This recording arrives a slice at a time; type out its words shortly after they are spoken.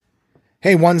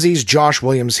Hey onesies, Josh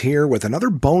Williams here with another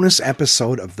bonus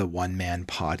episode of the One Man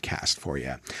Podcast for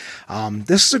you.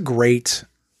 This is a great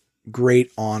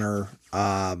honor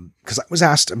because I was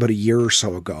asked about a year or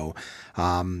so ago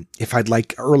if I'd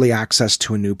like early access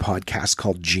to a new podcast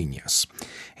called Genius.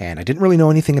 And I didn't really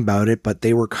know anything about it, but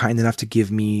they were kind enough to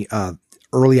give me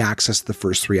early access to the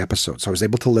first 3 episodes. So I was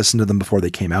able to listen to them before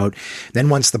they came out. Then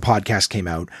once the podcast came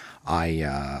out,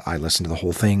 I listened to the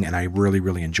whole thing and I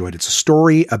really enjoyed it. It's a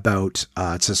story about,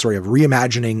 it's a story of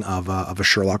reimagining of a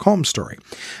Sherlock Holmes story,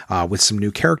 with some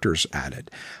new characters added,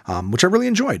 which I really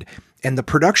enjoyed. And the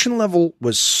production level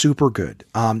was super good.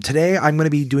 Today I'm going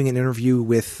to be doing an interview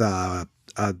with,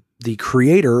 the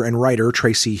creator and writer,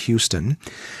 Tracy Houston.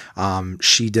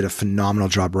 She did a phenomenal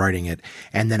job writing it.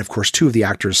 And then, of course, 2 of the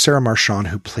actors, Sarah Marchand,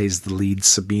 who plays the lead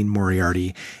Sabine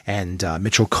Moriarty, and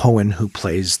Mitchell Cohen, who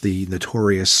plays the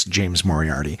notorious James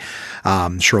Moriarty,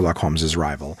 Sherlock Holmes's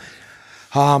rival.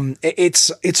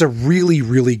 It's a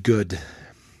really good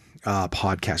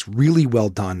podcast, really well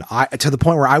done. To the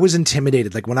point where I was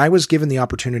intimidated. Like when I was given the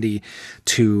opportunity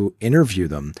to interview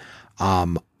them,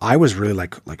 I was really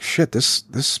like shit,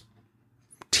 this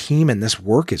team and this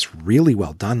work is really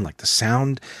well done. Like the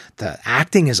sound, the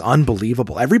acting is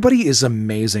unbelievable. Everybody is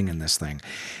amazing in this thing.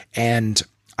 And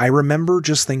I remember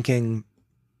just thinking,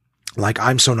 like,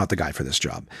 I'm so not the guy for this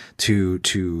job to,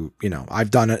 I've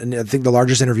done it. And I think the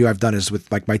largest interview I've done is with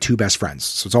like my 2 best friends.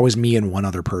 So it's always me and one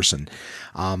other person.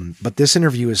 But this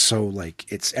interview is so like,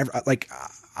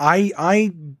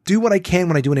 I do what I can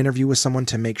when I do an interview with someone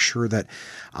to make sure that,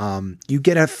 you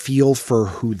get a feel for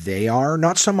who they are.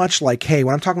 Not so much like, hey,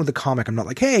 when I'm talking with the comic, I'm not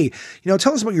like, hey,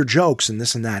 tell us about your jokes and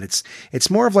this and that. It's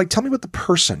more of like, tell me about the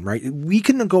person, right? We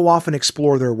can go off and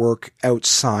explore their work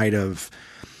outside of,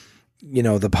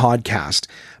 the podcast,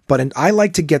 but I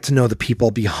like to get to know the people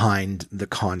behind the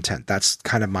content. That's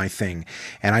kind of my thing.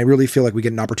 And I really feel like we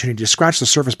get an opportunity to scratch the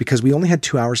surface because we only had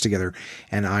 2 hours together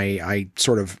and I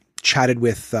sort of chatted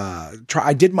with,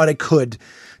 I did what I could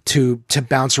to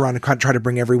bounce around and try to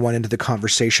bring everyone into the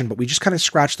conversation, but we just kind of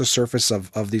scratched the surface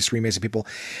of these 3 amazing people.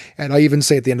 And I even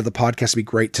say at the end of the podcast, it'd be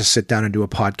great to sit down and do a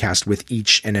podcast with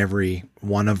each and every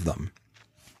one of them,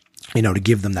 to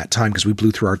give them that time because we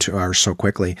blew through our 2 hours so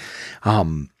quickly.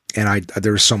 And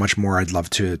there's so much more I'd love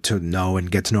to know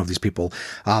and get to know of these people.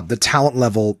 The talent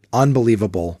level,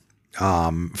 unbelievable,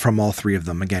 from all 3 of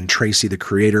them. Again, Tracy, the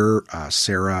creator,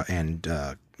 Sarah and,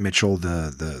 Mitchell,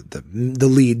 the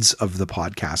leads of the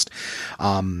podcast.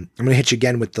 I'm going to hit you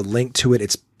again with the link to it.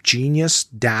 It's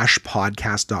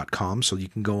genius-podcast.com. So you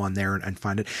can go on there and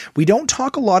find it. We don't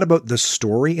talk a lot about the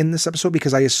story in this episode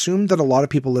because I assume that a lot of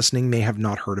people listening may have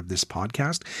not heard of this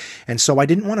podcast. And so I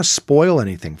didn't want to spoil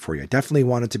anything for you. I definitely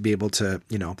wanted to be able to,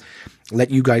 let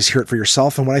you guys hear it for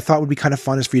yourself. And what I thought would be kind of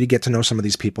fun is for you to get to know some of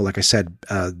these people. Like I said,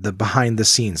 the behind the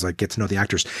scenes, like get to know the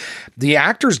actors. The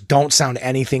actors don't sound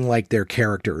anything like their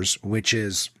characters, which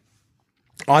is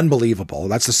unbelievable.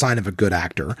 That's the sign of a good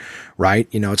actor, right?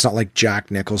 It's not like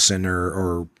Jack Nicholson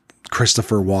or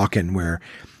Christopher Walken where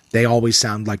they always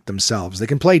sound like themselves. They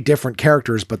can play different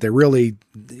characters, but they're really,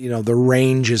 the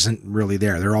range isn't really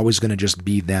there. They're always going to just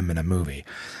be them in a movie.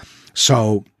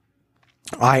 So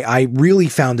I really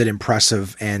found it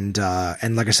impressive. And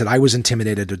like I said, I was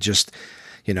intimidated to just,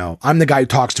 I'm the guy who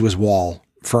talks to his wall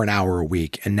for an hour a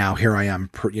week. And now here I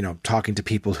am, talking to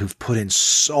people who've put in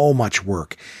so much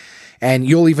work. And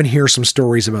you'll even hear some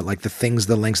stories about like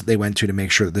the lengths that they went to make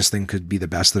sure that this thing could be the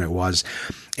best that it was.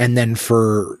 And then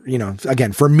for,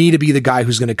 again, for me to be the guy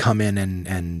who's going to come in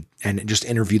and just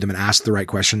interview them and ask the right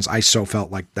questions, I so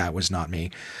felt like that was not me.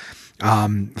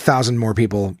 1,000 more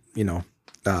people,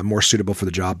 more suitable for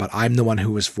the job, but I'm the one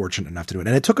who was fortunate enough to do it.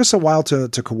 And it took us a while to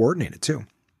coordinate it too.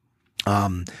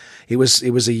 It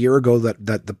was a year ago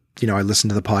that I listened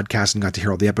to the podcast and got to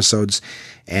hear all the episodes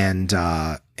and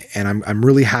I'm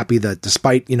really happy that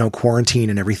despite, quarantine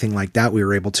and everything like that, we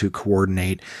were able to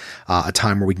coordinate, a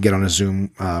time where we can get on a Zoom,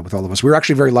 with all of us. We were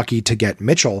actually very lucky to get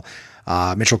Mitchell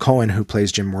Cohen, who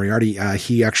plays Jim Moriarty.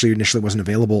 He actually initially wasn't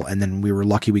available, and then we were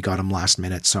lucky we got him last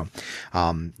minute. So,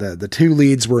 the 2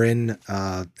 leads were in,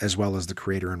 as well as the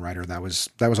creator and writer. That was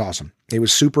awesome. It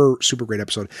was super great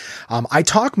episode. I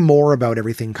talk more about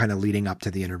everything kind of leading up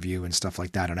to the interview and stuff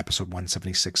like that on episode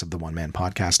 176 of the One Man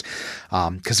Podcast.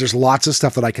 Cause there's lots of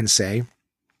stuff that I can say.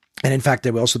 And in fact,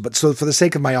 I will also, but so for the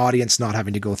sake of my audience not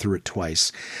having to go through it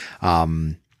twice,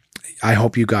 I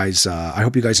hope you guys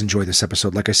enjoy this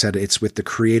episode. Like I said, it's with the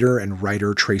creator and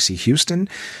writer Tracy Houston,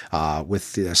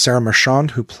 with Sarah Marchand,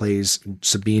 who plays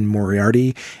Sabine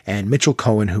Moriarty, and Mitchell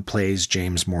Cohen, who plays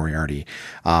James Moriarty.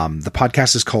 The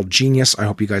podcast is called Genius. I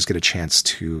hope you guys get a chance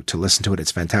to listen to it.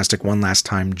 It's fantastic. One last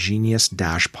time,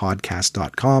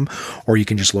 genius-podcast.com, or you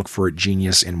can just look for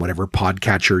Genius in whatever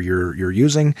podcatcher you're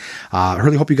using. I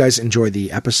really hope you guys enjoy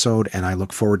the episode, and I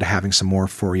look forward to having some more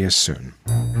for you soon.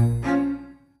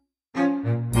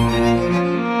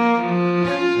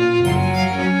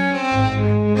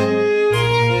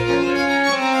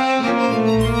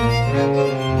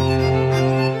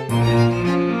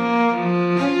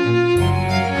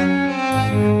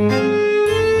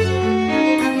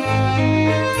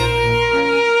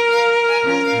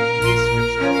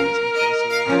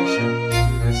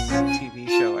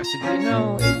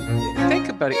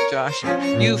 Josh,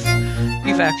 you've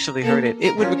actually heard it.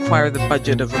 It would require the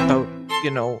budget of about,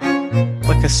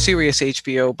 like a serious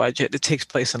HBO budget. It takes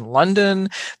place in London.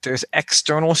 There's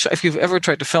external if you've ever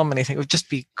tried to film anything, it would just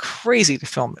be crazy to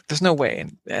film it. There's no way.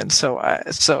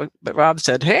 But Rob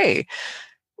said, "Hey,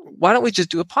 why don't we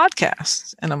just do a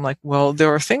podcast?" And I'm like, well,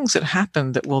 there are things that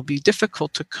happen that will be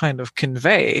difficult to kind of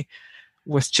convey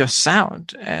with just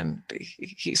sound. And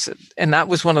he said, and that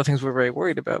was one of the things we're very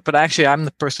worried about. But actually, I'm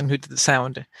the person who did the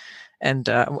sound. And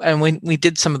when we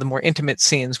did some of the more intimate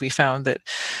scenes, we found that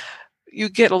you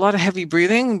get a lot of heavy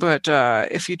breathing, but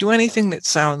if you do anything that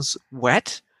sounds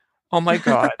wet, oh my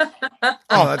God.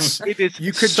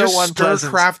 You could so just stir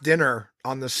craft dinner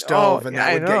on the stove, and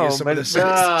that would get you some of this.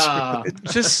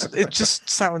 It just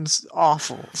sounds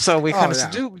awful. So we kind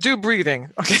of do breathing.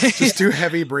 Okay. Just do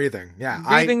heavy breathing. Yeah.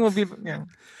 Breathing will be,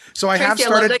 So I Tracy, have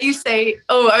started. I love that you say.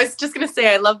 Oh, I was just going to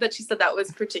say, I love that she said that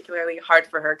was particularly hard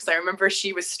for her, because I remember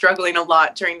she was struggling a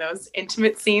lot during those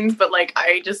intimate scenes. But like,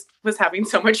 I just was having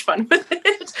so much fun with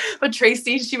it. But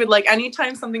Tracy, she would like,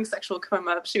 anytime something sexual come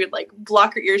up, she would like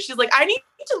block her ears. She's like, I need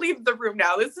to leave the room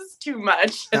now. This is too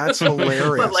much. That's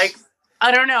hilarious. But like, I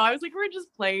don't know. I was like, we're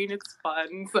just playing. It's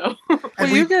fun. So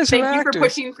you guys thank you for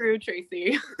pushing through,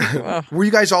 Tracy. Were you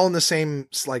guys all in the same,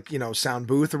 sound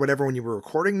booth or whatever when you were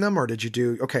recording them, or did you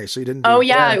do? Okay, so you didn't.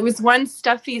 It was one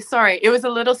stuffy. Sorry, it was a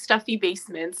little stuffy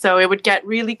basement, so it would get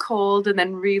really cold and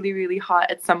then really, really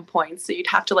hot at some point. So you'd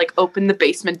have to like open the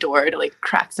basement door to like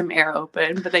crack some air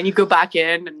open, but then you go back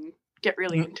in and get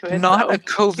really into it. Not a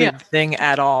COVID thing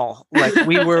at all. Like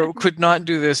we could not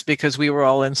do this because we were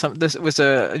all in this was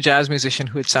a jazz musician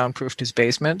who had soundproofed his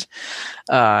basement,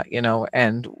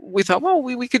 and we thought, well,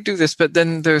 we could do this, but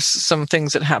then there's some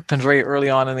things that happened very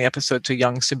early on in the episode to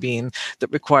young Sabine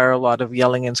that require a lot of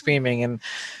yelling and screaming. And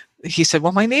he said,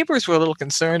 well, my neighbors were a little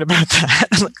concerned about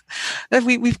that.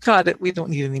 We've got it. We don't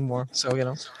need any more. So,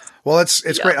 Well, it's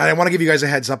great. I want to give you guys a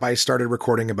heads up. I started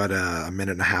recording about a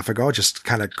minute and a half ago. Just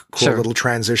kind of cool little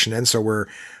transition in. So we're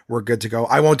good to go.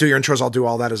 I won't do your intros. I'll do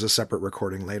all that as a separate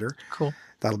recording later. Cool.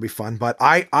 That'll be fun. But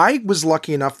I was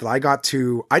lucky enough that I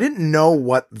didn't know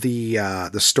what the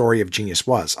story of Genius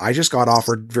was. I just got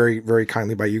offered very, very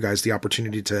kindly by you guys the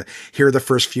opportunity to hear the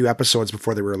first few episodes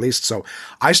before they were released. So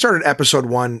I started episode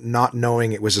 1 not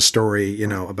knowing it was a story,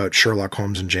 about Sherlock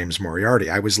Holmes and James Moriarty.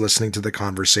 I was listening to the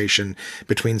conversation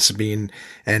between Sabine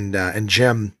and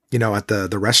Jim, at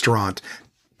the restaurant,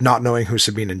 not knowing who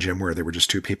Sabine and Jim were. They were just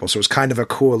two people. So it was kind of a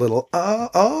cool little,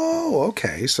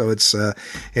 okay. So it's a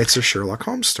Sherlock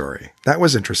Holmes story. That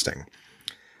was interesting.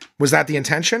 Was that the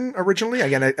intention originally?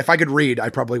 Again, if I could read, I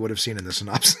probably would have seen in the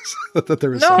synopsis that there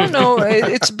was No.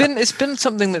 It's been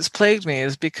something that's plagued me,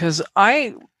 is because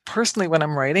I personally, when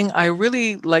I'm writing, I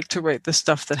really like to write the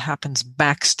stuff that happens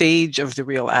backstage of the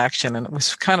real action, and it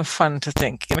was kind of fun to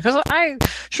think, because I'm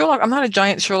not a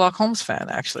giant Sherlock Holmes fan,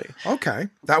 actually. Okay,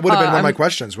 that would have been one of my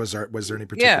questions. Was there any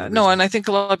particular? No, and I think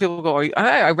a lot of people go,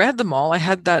 I read them all. I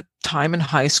had that time in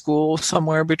high school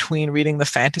somewhere between reading the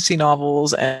fantasy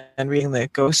novels and reading the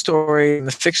ghost story and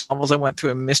the fiction novels. I went through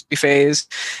a mystery phase,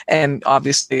 and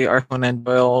obviously Arthur Conan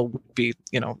Doyle would be,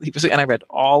 and I read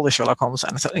all the Sherlock Holmes,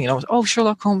 and I thought, oh,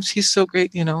 Sherlock Holmes, he's so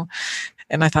great,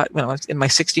 and I thought, in my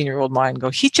 16-year-old mind,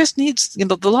 he just needs,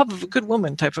 the love of a good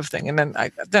woman type of thing. And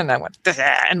then I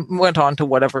went on to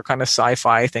whatever kind of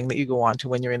sci-fi thing that you go on to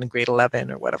when you're in grade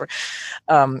 11 or whatever.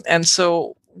 And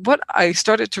so what I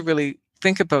started to really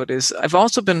think about is, I've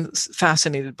also been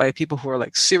fascinated by people who are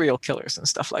like serial killers and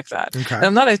stuff like that. Okay. And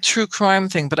I'm not a true crime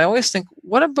thing, but I always think,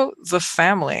 what about the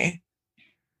family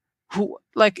who,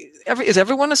 is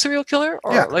everyone a serial killer?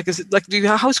 Or is it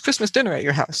how's Christmas dinner at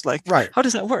your house? Right. How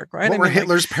does that work? Right. What were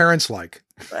Hitler's parents like?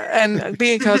 And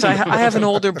because I have an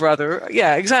older brother.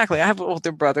 Yeah, exactly. I have an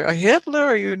older brother.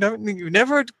 Hitler, you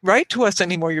never write to us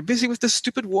anymore. You're busy with this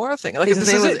stupid war thing. Like,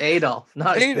 his name was Adolf.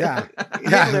 Not Yeah.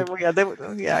 Hitler.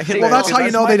 Hitler. Well, that's how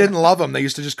you know they didn't love him. They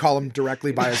used to just call him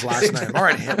directly by his last name. All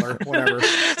right, Hitler, whatever.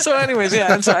 So anyways,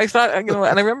 yeah. And so I thought, and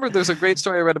I remember there's a great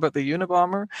story I read about the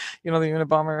Unabomber. You know, the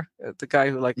Unabomber, the guy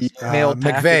who mailed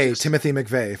packages. Timothy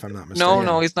McVeigh, if I'm not mistaken.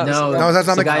 No, he's not. No, that's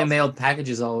not the guy who mailed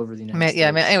packages all over the United States.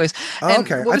 Yeah, man. Anyways,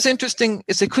 okay. What was interesting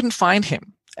is they couldn't find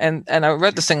him. And I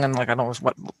read this thing on I don't know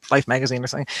what Life magazine or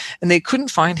something, and they couldn't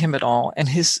find him at all. And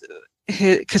his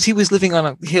because he was living on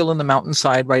a hill in the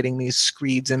mountainside writing these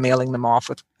screeds and mailing them off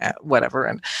with whatever.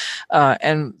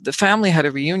 And the family had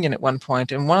a reunion at one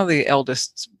point, and one of the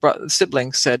eldest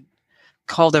siblings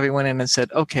called everyone in and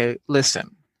said, okay,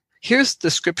 listen, here's the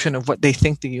description of what they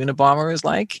think the Unabomber is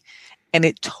like, and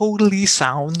it totally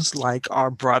sounds like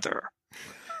our brother.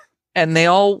 And they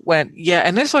all went, yeah.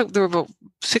 And there were about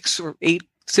 6 or 8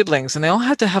 siblings, and they all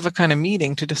had to have a kind of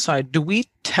meeting to decide, do we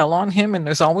tell on him? And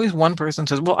there's always one person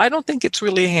says, well, I don't think it's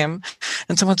really him.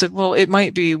 And someone said, well, it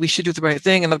might be, we should do the right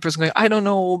thing. Another person going, I don't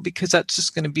know, because that's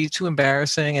just going to be too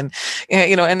embarrassing. And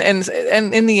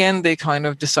in the end, they kind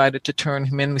of decided to turn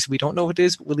him in. We said, we don't know what it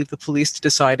is, but we'll leave the police to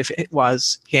decide if it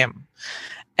was him.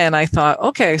 And I thought,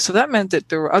 okay, so that meant that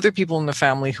there were other people in the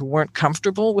family who weren't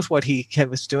comfortable with what he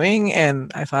was doing. And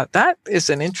I thought, that is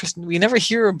an interesting, we never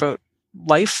hear about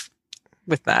life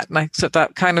with that. And I said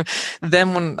that kind of,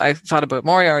 then when I thought about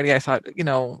Moriarty, I thought,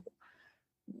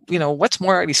 what's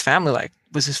Moriarty's family like?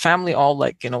 Was his family all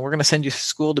like, we're going to send you to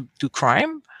school to do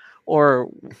crime? Or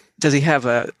does he have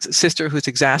a sister who's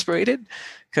exasperated?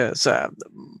 Because,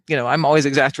 I'm always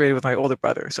exasperated with my older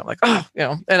brother. So I'm like,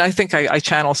 and I think I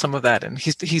channel some of that. And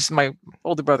he's my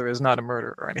older brother is not a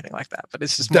murderer or anything like that. But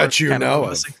it's just that you know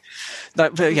of.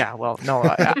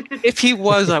 If he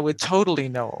was, I would totally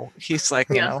know. He's like,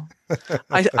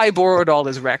 I borrowed all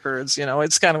his records.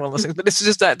 It's kind of one of those things. But it's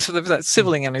just that sort of that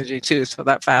sibling energy too. So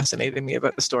that fascinated me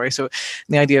about the story. So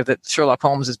the idea that Sherlock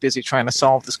Holmes is busy trying to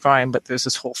solve this crime, but there's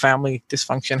this whole family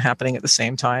dysfunction happening at the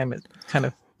same time. It kind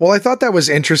of. Well, I thought that was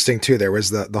interesting too. There was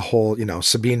the whole,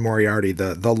 Sabine Moriarty,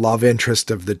 the love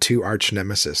interest of the two arch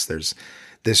nemesis. There's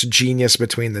this genius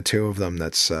between the two of them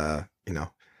that's, of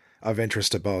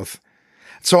interest to both.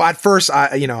 So at first,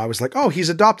 I was like, oh, he's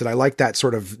adopted. I like that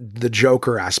sort of the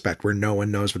Joker aspect where no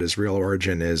one knows what his real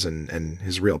origin is and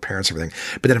his real parents, and everything.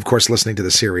 But then, of course, listening to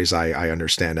the series, I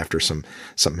understand after some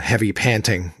heavy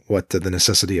panting what the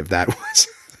necessity of that was.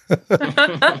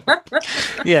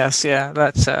 Yes, yeah,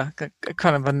 that's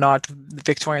kind of a nod to the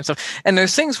Victorian stuff. And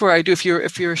there's things where I do, if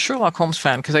you're a Sherlock Holmes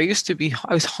fan, because I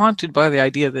was haunted by the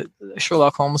idea that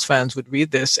Sherlock Holmes fans would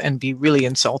read this and be really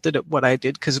insulted at what I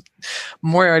did, because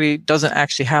Moriarty doesn't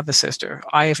actually have a sister.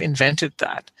 I have invented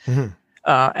that. Mm-hmm.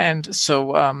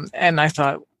 And I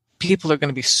thought, people are going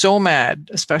to be so mad,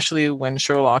 especially when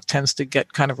Sherlock tends to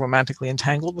get kind of romantically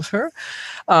entangled with her.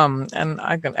 And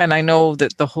I know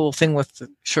that the whole thing with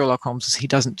Sherlock Holmes is he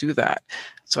doesn't do that.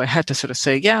 So I had to sort of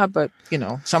say, yeah, but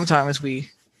sometimes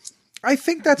I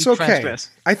think that's okay.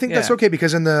 I think that's okay,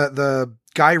 because in the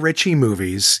Guy Ritchie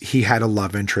movies, he had a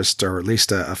love interest, or at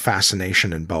least a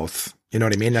fascination in both. You know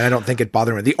what I mean? And I don't think it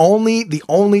bothered me. The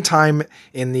only time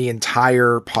in the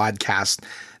entire podcast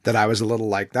that I was a little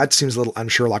like, that seems a little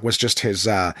un-Sherlock, was just his,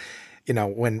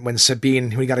 when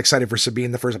Sabine, when he got excited for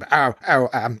Sabine the first time,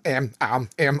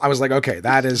 I was like, okay,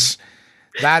 that is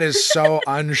so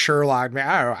un-Sherlock.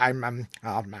 And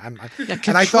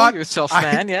I thought yourself,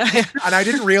 man. And I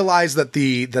didn't realize that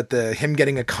the him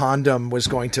getting a condom was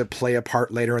going to play a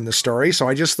part later in the story. So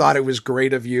I just thought it was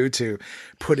great of you to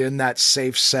put in that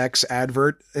safe sex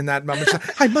advert in that moment.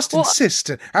 I must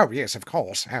insist. Oh yes, of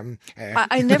course.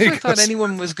 I never thought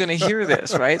anyone was going to hear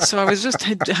this, right? So I was just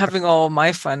having all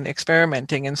my fun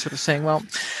experimenting and sort of saying, well,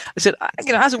 I said,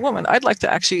 as a woman, I'd like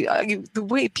to actually, the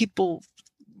way people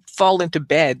fall into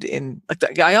bed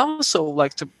I also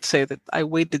like to say that I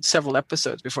waited several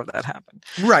episodes before that happened.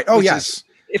 Right. Oh, yes.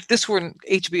 If this were an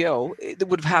HBO, it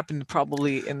would have happened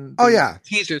probably in the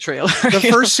teaser trailer. The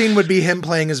first scene would be him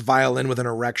playing his violin with an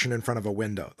erection in front of a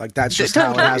window. Like, that's just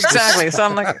how it has exactly. So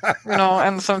I'm like,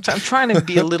 and sometimes I'm trying to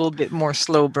be a little bit more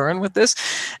slow burn with this.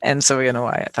 And so,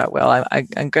 I thought, well,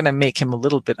 I'm going to make him a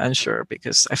little bit unsure,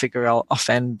 because I figure I'll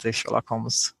offend the Sherlock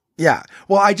Holmes. Yeah.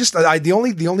 Well, the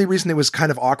only reason it was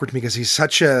kind of awkward to me, because he's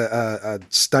such a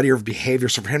studier of behavior.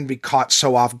 So for him to be caught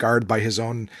so off guard by his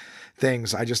own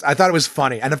things, I thought it was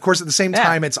funny. And of course, at the same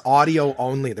time, it's audio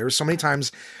only. There were so many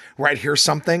times where I'd hear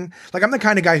something. Like, I'm the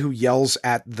kind of guy who yells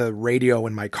at the radio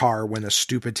in my car when a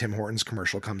stupid Tim Hortons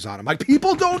commercial comes on. I'm like,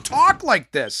 people don't talk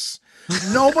like this.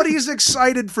 Nobody's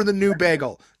excited for the new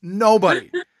bagel.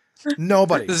 Nobody.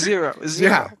 Zero.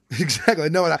 Yeah, exactly.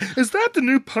 No, is that the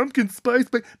new pumpkin spice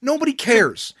bagel? Nobody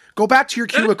cares. Go back to your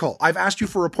cubicle. I've asked you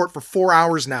for a report for 4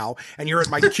 hours now, and you're at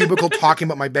my cubicle talking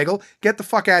about my bagel. Get the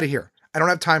fuck out of here. I don't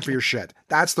have time for your shit.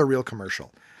 That's the real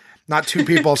commercial. Not two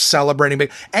people celebrating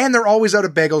bagel. And they're always out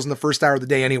of bagels in the first hour of the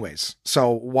day anyways.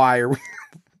 So why are we...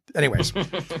 Anyways,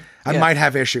 I might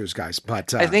have issues, guys,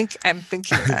 but... I'm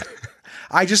thinking that.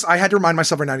 I had to remind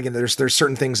myself every now and again that there's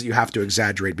certain things that you have to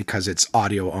exaggerate because it's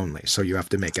audio only. So you have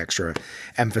to make extra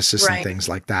emphasis and things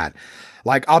like that.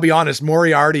 Like, I'll be honest,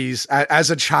 as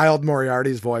a child,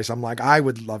 Moriarty's voice, I'm like, I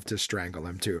would love to strangle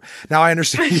him too. Now I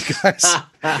understand you guys.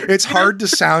 It's hard to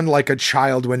sound like a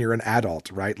child when you're an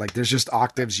adult, right? Like, there's just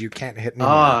octaves you can't hit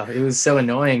anymore. Oh, it was so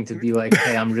annoying to be like,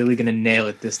 hey, I'm really going to nail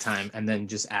it this time. And then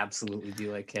just absolutely be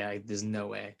like, hey, there's no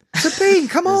way. Sabine,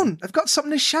 come on. I've got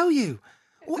something to show you.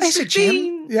 What is it,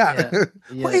 Jim? Yeah.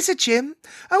 What is it, Jim?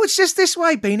 Oh, it's just this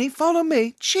way, Beanie. Follow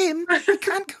me. Jim, you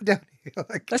can't go down here.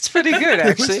 Like, that's pretty good,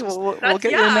 actually. We'll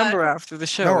get your number after the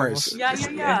show. No worries. Yeah.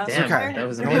 Damn, okay. That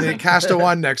was Only amazing. cast a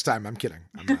one next time. I'm kidding.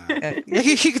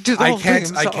 He could do the whole thing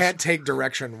himself. I can't take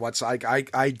direction.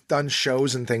 I done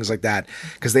shows and things like that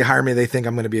because they hire me. They think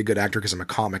I'm going to be a good actor because I'm a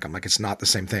comic. I'm like, it's not the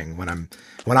same thing. When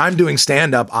I'm doing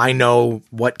stand up, I know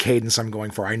what cadence I'm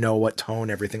going for. I know what tone,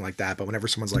 everything like that. But whenever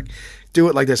someone's like, do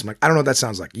it like this, I'm like, I don't know what that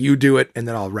sounds like. You do it, and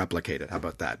then I'll replicate it. How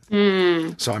about that?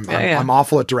 So I'm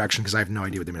awful at direction because I have no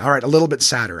idea what they mean. All right, a little bit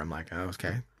sadder. I'm like, oh,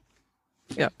 okay.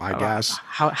 Yeah, I guess.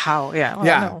 How? Yeah. Well,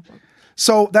 yeah. No.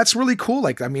 So that's really cool.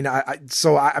 Like, I mean, I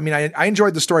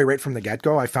enjoyed the story right from the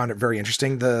get-go. I found it very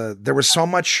interesting. There was so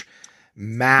much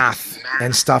math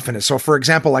and stuff in it. So for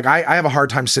example, like I have a hard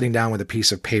time sitting down with a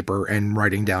piece of paper and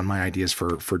writing down my ideas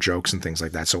for jokes and things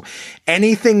like that. So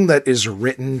anything that is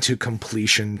written to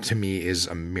completion to me is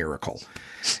a miracle.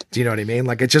 Do you know what I mean?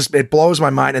 Like, it blows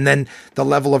my mind. And then the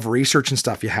level of research and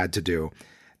stuff you had to do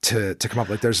to come up,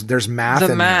 like there's math.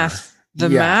 The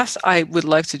math, I would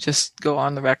like to just go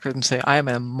on the record and say I am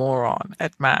a moron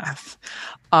at math.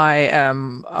 I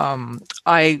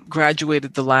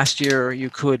graduated the last year you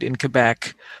could in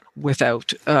Quebec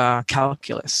without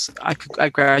calculus. I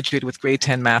graduated with grade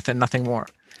 10 math and nothing more.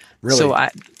 Really? So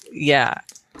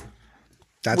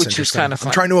that's which interesting. is kind of fun.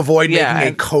 I'm trying to avoid making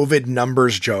a COVID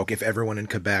numbers joke if everyone in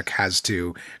Quebec has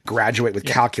to graduate with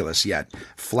calculus yet.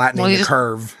 Flattening the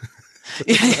curve.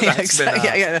 Exactly.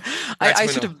 I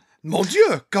sort of... Mon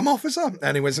Dieu, comment on fait ça?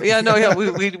 Anyways.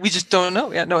 We just don't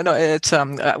know. Yeah, no, it's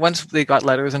once they got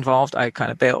letters involved, I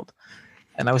kind of bailed.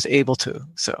 And I was able to,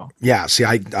 so. Yeah, see,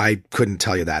 I couldn't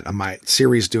tell you that. My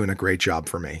Siri's doing a great job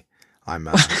for me. I'm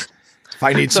if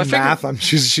I need some math,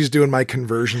 she's doing my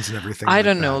conversions and everything. I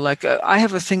don't know. Like I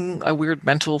have a weird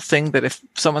mental thing that if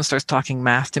someone starts talking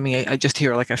math to me, I just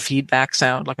hear like a feedback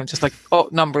sound. Like I'm just like, oh,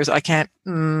 numbers. I can't.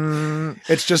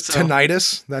 It's just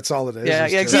tinnitus. That's all it is. Yeah,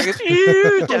 exactly.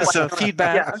 So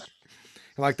feedback. Yeah.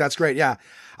 Like, that's great. Yeah,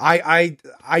 I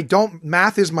don't.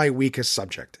 Math is my weakest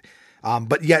subject,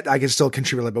 but yet I can still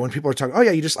contribute. But when people are talking, oh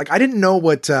yeah, you just like I didn't know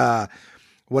what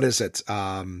is it?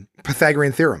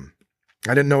 Pythagorean theorem.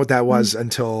 I didn't know what that was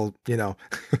until,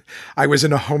 I was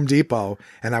in a Home Depot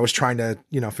and I was trying to,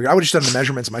 figure, I would have just done the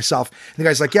measurements myself. And the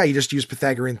guy's like, yeah, you just use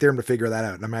Pythagorean theorem to figure that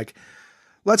out. And I'm like,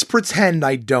 let's pretend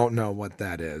I don't know what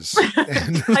that is.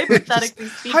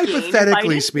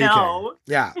 Hypothetically speaking. Know.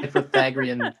 Yeah.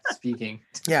 Pythagorean speaking.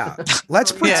 Yeah.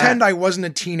 Let's pretend I wasn't a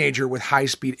teenager with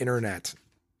high-speed internet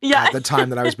at the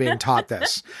time that I was being taught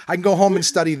this. I can go home and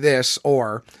study this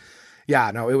or...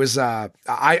 Yeah, no, it was, I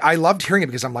loved hearing it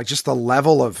because I'm like, just the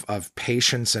level of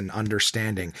patience and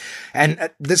understanding. And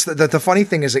the funny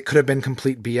thing is it could have been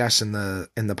complete BS in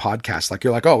the podcast. Like,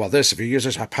 you're like, oh, well, if you use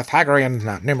this Pythagorean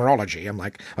numerology, I'm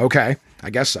like, okay,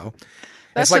 I guess so.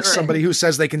 That's like somebody who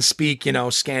says they can speak,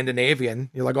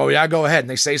 Scandinavian. You're like, oh yeah, go ahead. And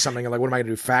they say something. You're like, what am I going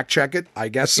to do? Fact check it? I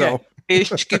guess so.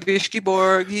 Exactly.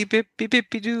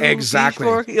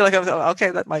 You're like, okay,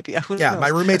 that might be. Yeah, my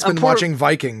roommate's been watching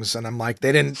Vikings, and I'm like,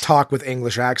 they didn't talk with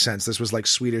English accents. This was like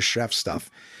Swedish chef stuff,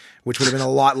 which would have been a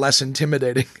lot less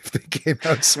intimidating if they came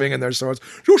out swinging their swords.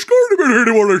 And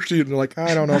they're like,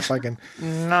 I don't know if I can.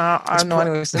 No, I know.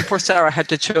 Anyways, and poor Sarah had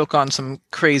to choke on some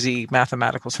crazy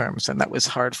mathematical terms, and that was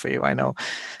hard for you, I know.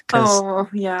 Oh,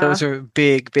 yeah. Those are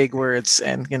big, big words,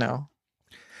 and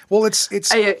Well, it's.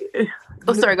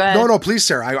 Oh, sorry. Go ahead. No, please,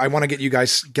 Sarah. I want to get you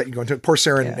guys going to. Poor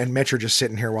Sarah and Mitch are just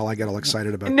sitting here while I get all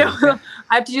excited about. No, that.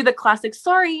 I have to do the classic.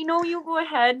 Sorry, you go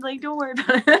ahead. Like, don't worry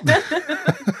about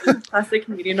it. Classic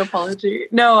comedian apology.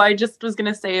 No, I just was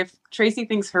gonna say, if Tracy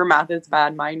thinks her math is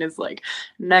bad, mine is like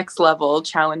next level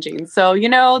challenging. So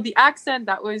the accent,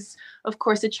 that was of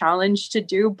course a challenge to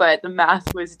do, but the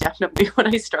math was definitely what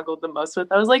I struggled the most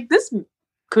with. I was like, this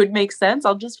could make sense.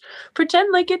 I'll just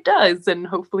pretend like it does, and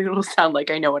hopefully it'll sound like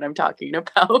I know what I'm talking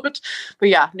about. But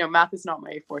yeah, no, math is not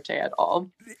my forte at all.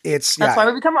 That's why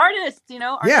we become artists.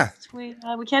 Artists,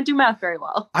 yeah. We can't do math very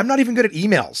well. I'm not even good at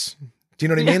emails. Do you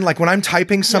know what I mean? Like when I'm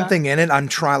typing something in it, I'm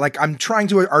trying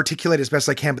to articulate as best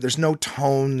I can, but there's no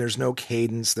tone, there's no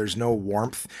cadence, there's no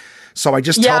warmth. So I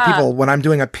just tell people when I'm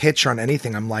doing a pitch on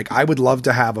anything, I'm like, I would love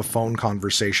to have a phone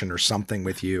conversation or something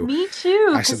with you. Me too,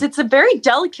 because it's a very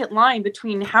delicate line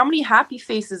between how many happy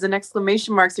faces and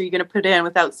exclamation marks are you going to put in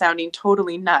without sounding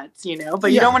totally nuts,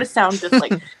 But you don't want to sound just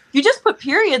like, you just put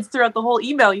periods throughout the whole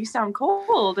email, you sound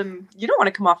cold, and you don't want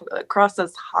to come across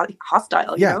as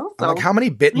hostile, Yeah. So, I'm like, how many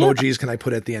Bitmojis can I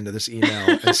put at the end of this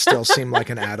email and still seem like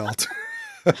an adult?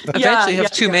 Eventually, you have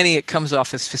too many, it comes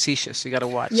off as facetious. You got to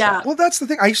watch. Yeah. Well, that's the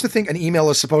thing. I used to think an email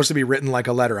is supposed to be written like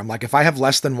a letter. I'm like, if I have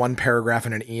less than one paragraph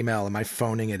in an email, am I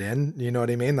phoning it in? You know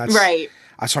what I mean? That's right.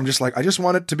 So I'm just like, I just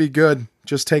want it to be good.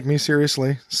 Just take me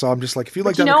seriously. So I'm just like, if you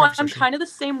like that, I'm kind of the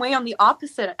same way on the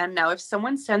opposite end now. If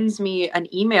someone sends me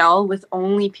an email with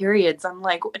only periods, I'm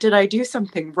like, did I do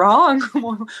something wrong?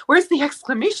 Where's the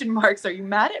exclamation marks? Are you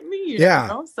mad at me?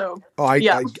 So. Oh, I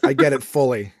get it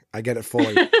fully.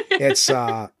 It's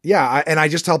and I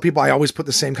just tell people, I always put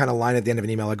the same kind of line at the end of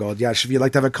an email. I go, if you'd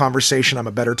like to have a conversation, I'm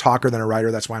a better talker than a writer.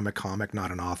 That's why I'm a comic,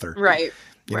 not an author. Right.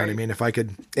 You know what I mean? If I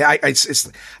could,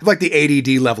 it's like the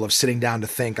ADD level of sitting down to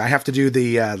think. I have to do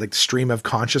the like stream of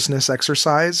consciousness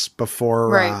exercise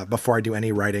before I do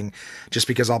any writing, just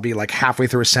because I'll be like halfway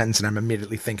through a sentence and I'm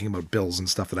immediately thinking about bills and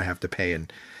stuff that I have to pay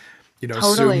and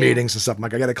Zoom meetings and stuff. I'm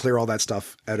like, I got to clear all that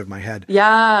stuff out of my head.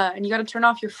 Yeah. And you got to turn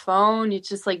off your phone. It's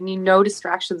just like need no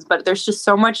distractions, but there's just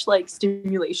so much like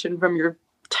stimulation from your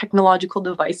technological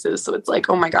devices. So it's like,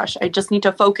 oh my gosh, I just need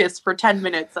to focus for 10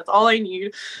 minutes. That's all I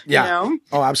need. Yeah.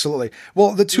 Oh, absolutely.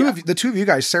 Well, the two of you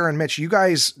guys, Sarah and Mitch, you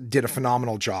guys did a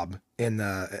phenomenal job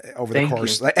over the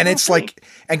course. And it's like,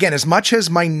 again, as much as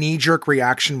my knee-jerk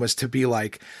reaction was to be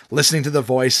like listening to the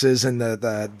voices and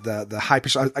the high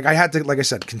pitch, like I had to, like I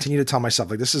said, continue to tell myself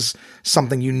like this is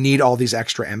something you need all these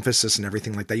extra emphasis and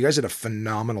everything like that. You guys did a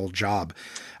phenomenal job.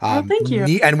 Thank you.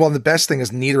 The best thing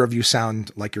is neither of you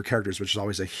sound like your characters, which is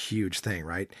always a huge thing,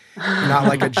 right? Not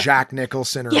like a Jack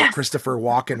Nicholson or Christopher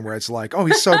Walken, where it's like, oh,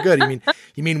 he's so good.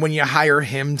 You mean when you hire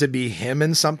him to be him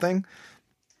in something?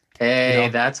 Hey,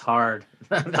 that's hard.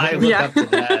 I look up to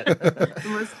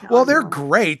that. Well, they're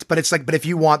great, but it's like, but if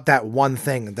you want that one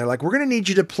thing, they're like, we're going to need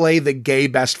you to play the gay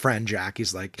best friend, Jack.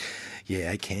 He's like, yeah,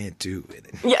 I can't do it.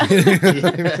 Yeah.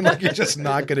 Like, you're just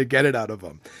not going to get it out of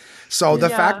him. So the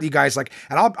fact that you guys like,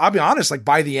 and I'll be honest, like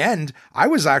by the end, I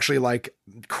was actually like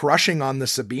crushing on the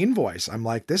Sabine voice. I'm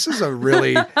like, this is a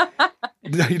really,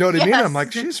 you know what I mean? I'm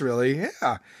like, she's really,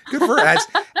 good for her.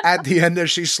 At the end,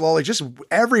 as she slowly, just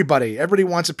everybody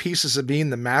wants a piece of Sabine,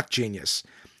 the math genius.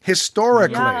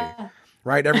 Historically,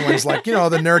 right? Everyone's like, the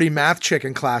nerdy math chick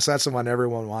in class. That's the one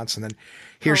everyone wants. And then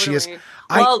here she is.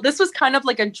 Well, this was kind of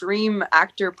like a dream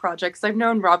actor project. Cause I've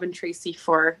known Rob and Tracy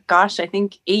for, I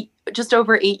think just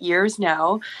over 8 years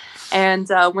now. And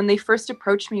when they first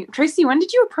approached me, Tracy, when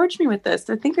did you approach me with this?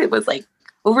 I think it was like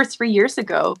over 3 years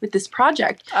ago with this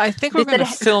project. I think we're going to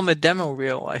film a demo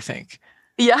reel, I think.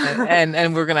 Yeah.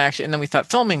 And we're going to actually, and then we thought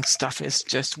filming stuff is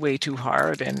just way too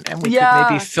hard. And we could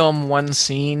maybe film one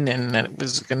scene and then it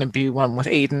was going to be one with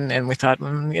Aiden. And we thought,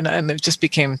 and it just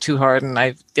became too hard. And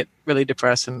I get really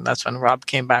depressed. And that's when Rob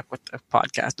came back with the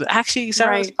podcast. But actually,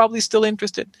 Sarah was probably still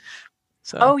interested.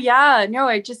 So. Oh, yeah. No,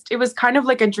 it was kind of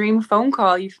like a dream phone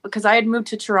call because I had moved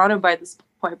to Toronto by this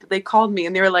point, but they called me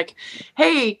and they were like,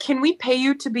 hey, can we pay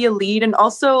you to be a lead? And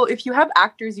also, if you have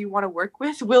actors you want to work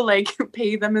with, we'll like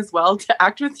pay them as well to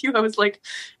act with you. I was like,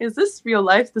 is this real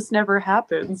life? This never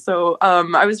happened. So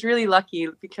I was really lucky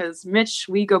because Mitch,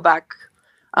 we go back.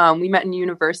 We met in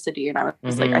university and I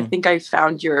was like, I think I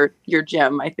found your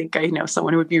gym. I think I know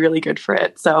someone who would be really good for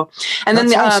it. So, and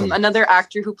That's then awesome. Another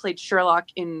actor who played Sherlock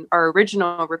in our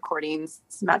original recordings,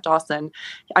 Matt Dawson.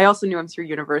 I also knew him through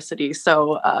university.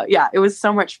 So it was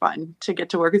so much fun to get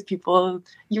to work with people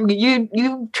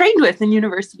you trained with in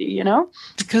university,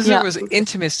 Because there was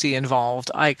intimacy involved.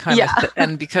 I kind of,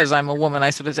 and because I'm a woman,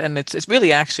 I sort of, and it's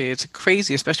really actually, it's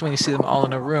crazy, especially when you see them all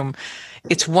in a room.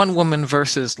 It's one woman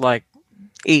versus like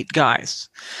 8 guys.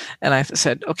 And I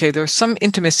said, okay, there's some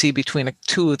intimacy between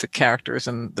 2 of the characters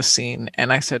in the scene.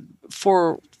 And I said,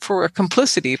 for a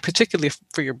complicity, particularly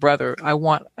for your brother, I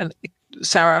want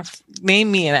Sarah,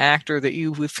 name me an actor that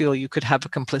you would feel you could have a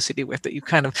complicity with, that you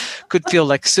kind of could feel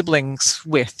like siblings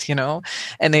with,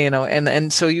 and they,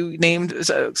 and so you named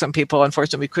some people.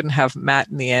 Unfortunately, we couldn't have Matt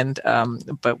in the end,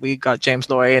 but we got James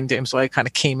Loy, and James Loy kind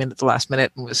of came in at the last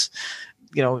minute and was,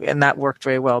 and that worked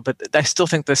very well. But I still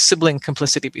think the sibling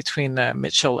complicity between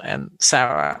Mitchell and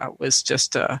Sarah was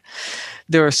just,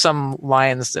 there are some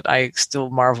lines that I still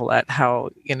marvel at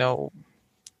how,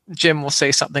 Jim will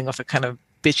say something with a kind of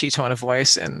bitchy tone of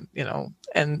voice, and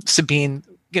and Sabine,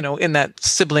 in that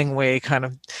sibling way, kind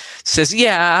of says,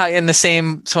 yeah, in the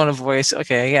same tone of voice.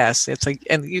 Okay, yes, it's like,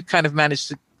 and you kind of managed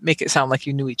to make it sound like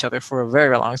you knew each other for a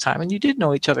very long time, and you did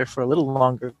know each other for a little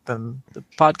longer than the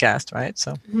podcast, right?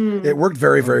 So it worked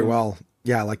very, very well.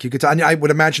 Yeah, like you could. I would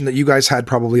imagine that you guys had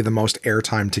probably the most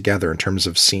airtime together in terms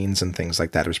of scenes and things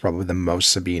like that. It was probably the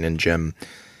most Sabine and Jim.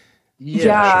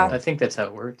 Yeah, I think that's how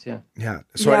it worked. Yeah.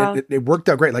 So it worked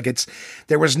out great. Like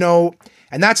there was no,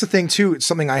 and that's the thing too. It's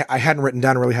something I hadn't written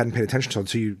down, really hadn't paid attention to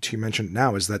until you mentioned it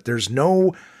now, is that there's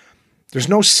no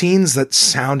scenes that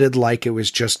sounded like it was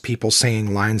just people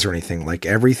saying lines or anything. Like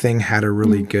everything had a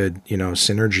really good,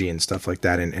 synergy and stuff like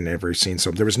that in every scene. So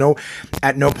there was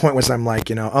at no point was I'm like,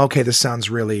 okay, this sounds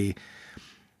really.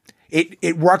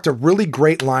 It worked a really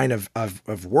great line of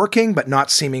working, but not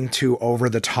seeming too over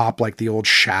the top like the old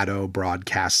Shadow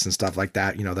broadcasts and stuff like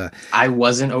that. I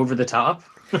wasn't over the top.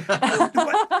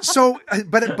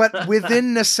 but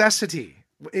within necessity,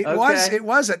 it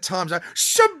was at times.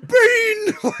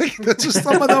 Sabine, like that's just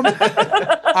some of them.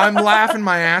 I'm laughing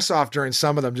my ass off during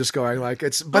some of them, just going like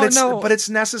but it's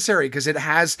necessary because it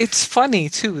has. It's funny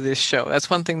too. This show. That's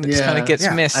one thing that kind of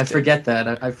gets missed. I forget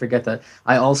that.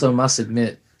 I also must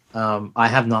admit. I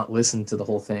have not listened to the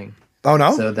whole thing. Oh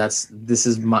no! So this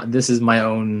is my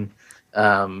own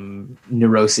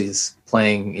neuroses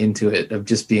playing into it, of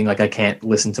just being like I can't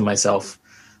listen to myself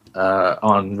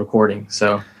on recording.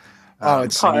 So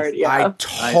it's hard. Yeah. I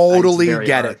totally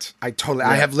get it.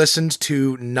 I have listened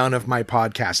to none of my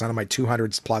podcasts, none of my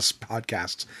 200 plus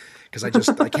podcasts, because I can't.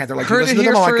 They're like, you listen to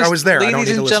them. I'm like, I was there. I don't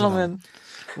need to listen to them.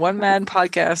 One man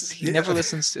podcast. He never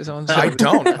listens to his own show. I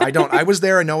don't. I was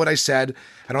there. I know what I said.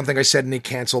 I don't think I said any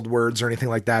canceled words or anything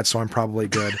like that, so I'm probably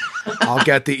good. I'll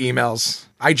get the emails.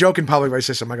 I joke in public. I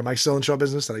say, I'm like, am I still in show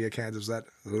business? Did I get canceled? Is it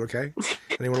okay?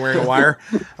 Anyone wearing a wire?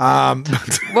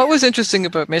 What was interesting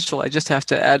about Mitchell, I just have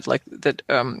to add, like that.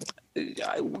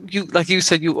 You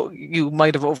said you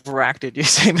might have overacted, you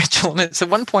say, Mitchell. And at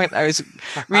one point I was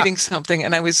reading something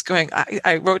and I was going,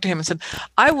 I wrote to him and said,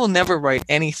 I will never write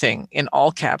anything in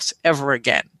all caps ever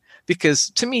again, because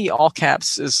to me all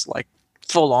caps is like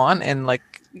full on, and like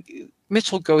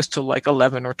Mitchell goes to like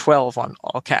 11 or 12 on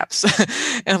all caps.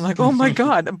 And I'm like, oh my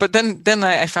God. But then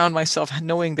I found myself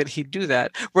knowing that he'd do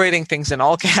that, writing things in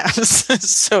all caps.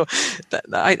 So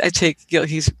I take,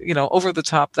 he's, over the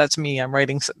top. That's me. I'm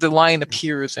writing, the line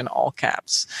appears in all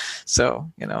caps. So,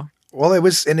 Well, it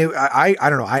was, and I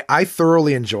don't know. I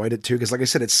thoroughly enjoyed it too. Cause like I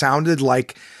said, it sounded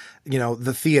like,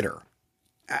 the theater,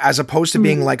 as opposed to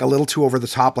being like a little too over the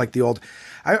top, like the old,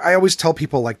 I always tell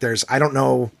people like I don't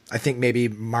know, I think maybe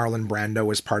Marlon Brando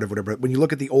was part of whatever, but when you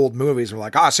look at the old movies, we're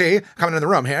like, see, coming in the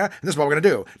room here, and this is what we're going to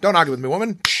do. Don't argue with me,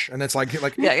 woman. And it's like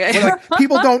like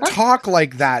people don't talk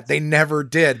like that. They never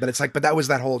did, but it's like, but that was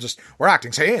that whole just, we're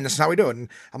acting, see, and this is how we do it. And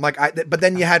I'm like, but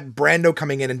then you had Brando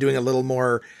coming in and doing a little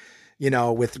more,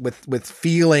 with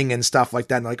feeling and stuff like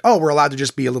that. And like, oh, we're allowed to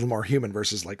just be a little more human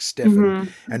versus like stiff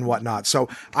and whatnot. So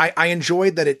I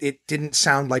enjoyed that it didn't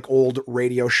sound like old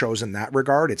radio shows in that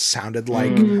regard. It sounded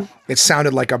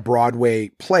like a Broadway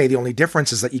play. The only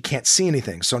difference is that you can't see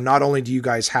anything. So not only do you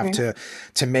guys have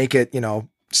to make it,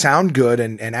 sound good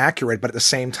and accurate, but at the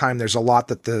same time, there's a lot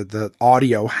that the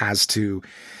audio has to,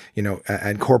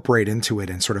 incorporate into it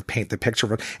and sort of paint the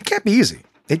picture. It can't be easy.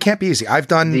 It can't be easy. I've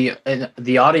done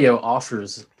the audio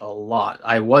offers a lot.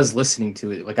 I was listening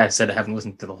to it. Like I said, I haven't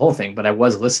listened to the whole thing, but I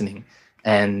was listening,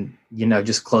 and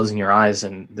just closing your eyes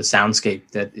and the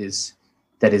soundscape that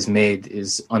is made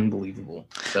is unbelievable.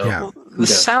 So the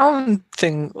sound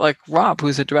thing, like Rob,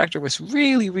 who's a director, was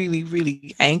really, really,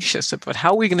 really anxious about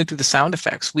how are we going to do the sound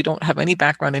effects. We don't have any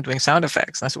background in doing sound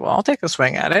effects. And I said, well, I'll take a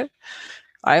swing at it.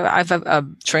 I've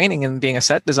training in being a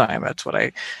set designer. It's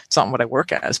not what I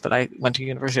work as, but I went to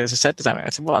university as a set designer.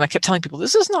 I said, well, and I kept telling people,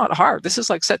 this is not hard. This is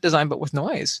like set design, but with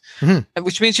noise,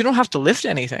 which means you don't have to lift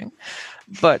anything.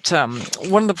 But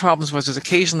one of the problems was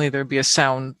occasionally there'd be a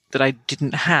sound that I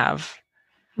didn't have.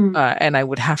 And I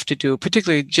would have to do,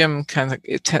 particularly Jim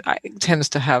tends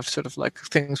to have sort of like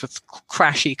things with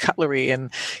crashy cutlery,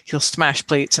 and he'll smash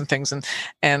plates and things.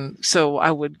 And so I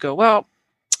would go, well,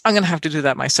 I'm going to have to do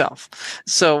that myself.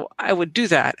 So I would do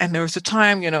that. And there was a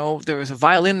time, there was a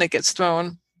violin that gets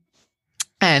thrown.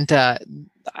 And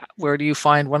where do you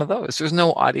find one of those? There's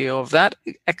no audio of that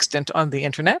extant on the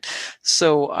internet.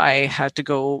 So I had to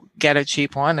go get a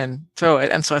cheap one and throw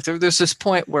it. And so there's this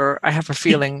point where I have a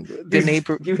feeling the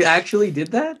neighbor. You actually did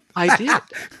that? I did.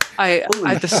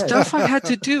 The stuff I had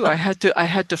to do, I had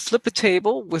to flip a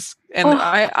table with, and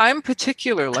I'm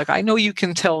particular. Like, I know you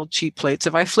can tell cheap plates.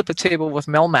 If I flip a table with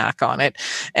Melmac on it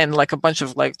and like a bunch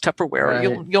of like Tupperware,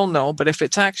 right, you'll know. But if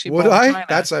it's actually would I?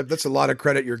 China, that's a lot of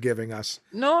credit you're giving us.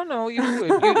 No, you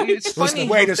would. It's funny. Listen,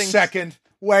 wait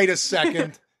a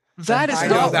second. That is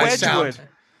not Wedgwood.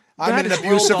 I'm in an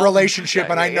abusive relationship,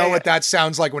 and I know what that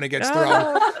sounds like when it gets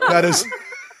thrown. That is.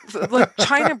 Like,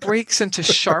 China breaks into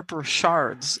sharper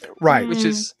shards, right? Which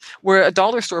is where a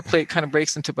dollar store plate kind of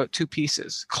breaks into about two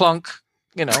pieces, clunk,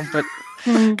 but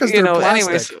because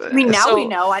anyways. I mean, now we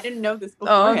know. I didn't know this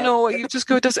before. Oh no, you just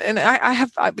go. And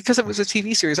I because it was a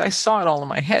TV series, I saw it all in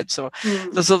my head. So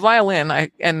there's a violin.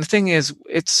 And the thing is,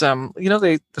 it's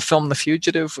the film The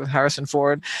Fugitive with Harrison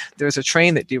Ford. There's a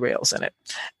train that derails in it,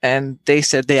 and they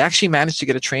said they actually managed to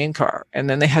get a train car, and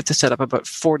then they had to set up about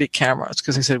 40 cameras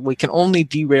because they said we can only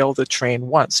derail the train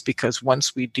once, because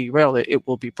once we derail it, it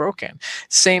will be broken.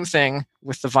 Same thing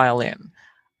with the violin.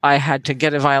 I had to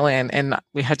get a violin, and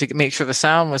we had to make sure the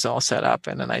sound was all set up.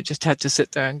 And then I just had to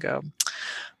sit there and go,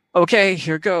 okay,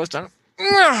 here goes.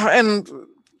 And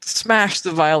smash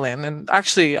the violin. And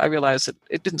actually, I realized that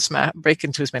it didn't break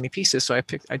into as many pieces. So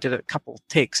I did a couple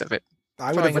takes of it.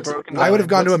 I would have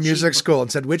gone to a music school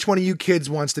and said, which one of you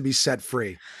kids wants to be set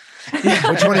free?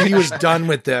 Which one of you is done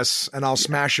with this, and I'll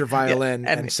smash your violin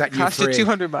and set you free. Cost you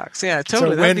 $200. Yeah,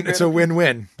 totally. It's a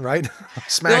win-win, right?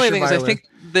 Smash the only thing is, I think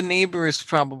the neighbors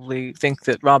probably think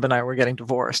that Rob and I were getting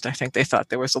divorced. I think they thought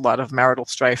there was a lot of marital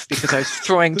strife because I was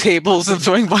throwing tables and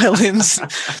throwing violins,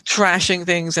 trashing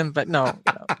things. But no.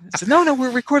 I said, no,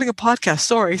 we're recording a podcast.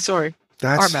 Sorry.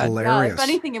 That's hilarious. The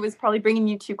funny thing, it was probably bringing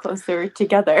you two closer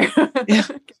together. Yeah,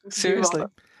 seriously.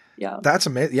 Yeah, that's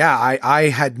amazing. Yeah, I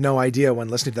had no idea when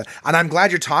listening to that, and I'm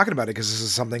glad you're talking about it, because this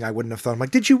is something I wouldn't have thought. I'm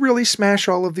like, did you really smash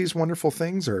all of these wonderful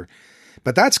things?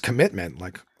 But that's commitment.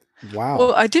 Like, wow.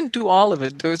 Well, I didn't do all of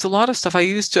it. There was a lot of stuff. I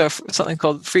used something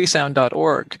called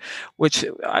freesound.org, which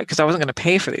because I wasn't going to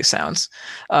pay for these sounds,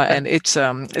 and it's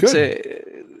and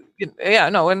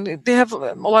they have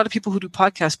a lot of people who do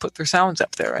podcasts put their sounds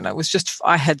up there, and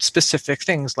I had specific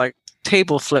things like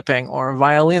table flipping or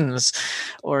violins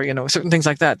or certain things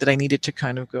like that I needed to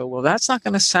kind of go, well, that's not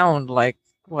going to sound like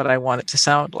what I want it to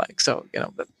sound like. So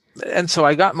and so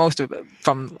I got most of it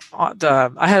from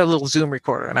I had a little Zoom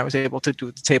recorder, and I was able to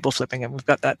do the table flipping, and we've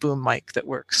got that boom mic that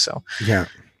works. So yeah.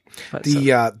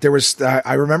 There was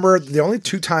I remember the only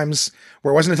two times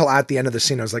where it wasn't until at the end of the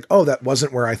scene I was like, oh, that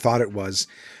wasn't where I thought it was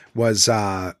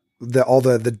the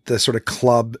sort of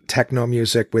club techno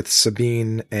music with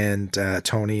Sabine and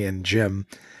Tony and Jim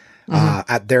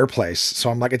at their place. So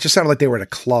I'm like, it just sounded like they were at a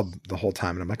club the whole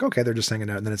time. And I'm like, okay, they're just hanging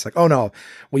out. And then it's like, oh no,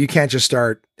 well, you can't just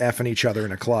start effing each other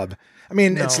in a club. I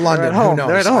mean, it's London. Who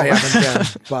knows? I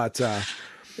haven't been, but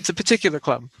it's a particular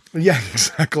club. Yeah,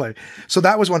 exactly. So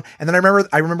that was one. And then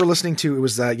I remember listening to, it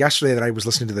was yesterday that I was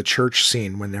listening to the church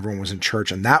scene when everyone was in church.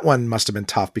 And that one must've been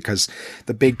tough because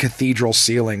the big cathedral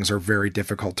ceilings are very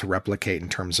difficult to replicate in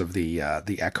terms of the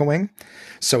echoing.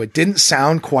 So it didn't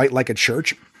sound quite like a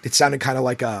church. It sounded kind of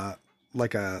like a what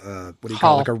do you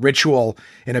call it? Like a ritual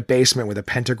in a basement with a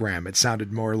pentagram. It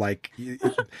sounded more like,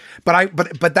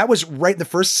 but that was right in the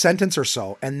first sentence or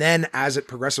so. And then as it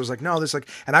progressed, I was like, no, there's like,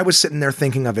 and I was sitting there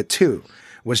thinking of it too,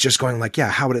 was just going like,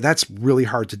 yeah, that's really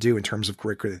hard to do in terms of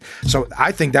curriculum. So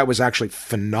I think that was actually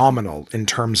phenomenal in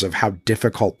terms of how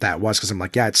difficult that was. Cause I'm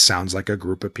like, yeah, it sounds like a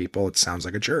group of people. It sounds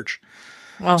like a church.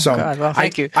 Oh, so God. Well,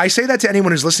 thank you. I say that to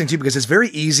anyone who's listening to you because it's very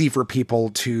easy for people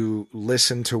to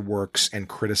listen to works and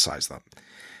criticize them.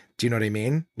 Do you know what I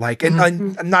mean? Like, and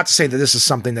not to say that this is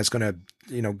something that's going to,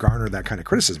 garner that kind of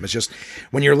criticism. It's just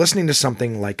when you're listening to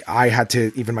something like I had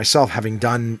to, even myself, having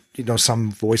done,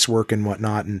 some voice work and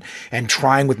whatnot, and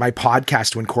trying with my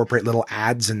podcast to incorporate little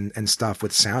ads and stuff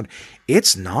with sound,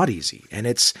 it's not easy. And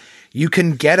you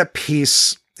can get a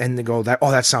piece and they go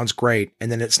that sounds great.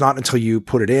 And then it's not until you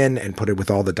put it in and put it with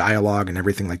all the dialogue and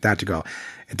everything like that to go,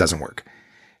 it doesn't work.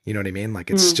 You know what I mean? Like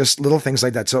it's just little things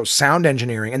like that. So sound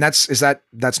engineering, and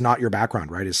that's not your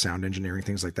background, right? Is sound engineering,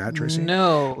 things like that, Tracy?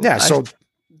 No. Yeah. So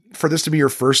for this to be your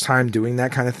first time doing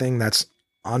that kind of thing, that's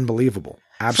unbelievable.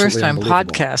 Absolutely first time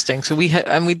unbelievable. podcasting. So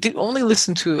we did only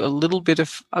listen to a little bit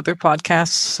of other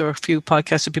podcasts or a few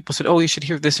podcasts that people said, oh, you should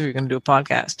hear this if you're going to do a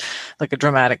podcast, like a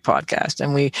dramatic podcast.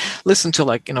 And we listened to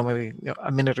maybe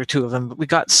a minute or two of them, but we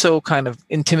got so kind of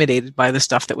intimidated by the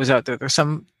stuff that was out there. There's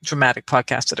some dramatic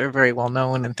podcasts that are very well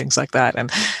known and things like that.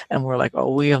 And we're like,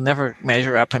 oh, we'll never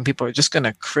measure up and people are just going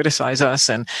to criticize us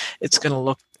and it's going to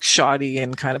look shoddy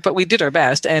and but we did our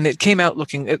best and it came out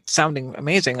sounding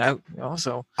amazing.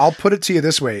 So I'll put it to you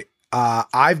this way.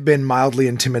 I've been mildly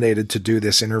intimidated to do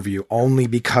this interview only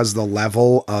because the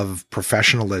level of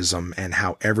professionalism and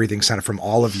how everything sounded from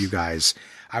all of you guys.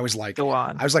 I was like, go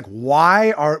on. I was like,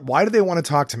 why do they want to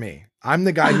talk to me? I'm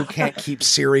the guy who can't keep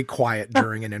Siri quiet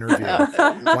during an interview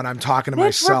when I'm talking to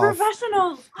myself. We're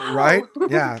professionals. Right?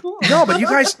 Yeah. No, but you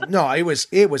guys,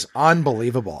 it was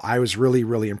unbelievable. I was really,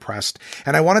 really impressed.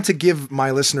 And I wanted to give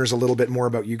my listeners a little bit more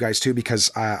about you guys too,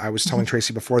 because I was telling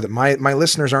Tracy before that my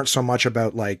listeners aren't so much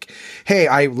about like, hey,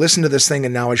 I listened to this thing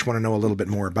and now I just want to know a little bit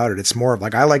more about it. It's more of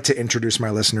like, I like to introduce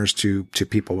my listeners to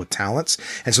people with talents.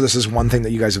 And so this is one thing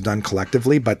that you guys have done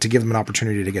collectively, but to give them an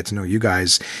opportunity to get to know you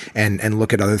guys and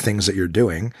look at other things that you're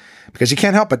doing, because you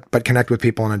can't help but connect with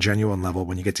people on a genuine level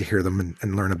when you get to hear them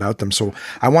and learn about them. So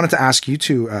I wanted to ask you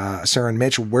two, Sarah and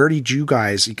Mitch, where did you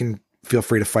guys, you can feel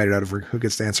free to fight it out over who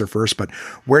gets to answer first, but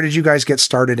where did you guys get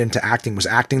started into acting? Was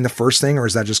acting the first thing, or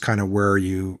is that just kind of where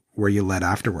you led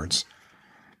afterwards?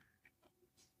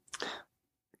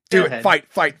 Do it. Fight.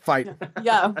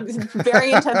 Yeah.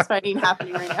 Very intense fighting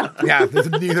happening right now. Yeah.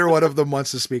 Neither one of them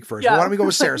wants to speak first. Yeah. Why don't we go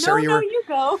with Sarah? Sarah, you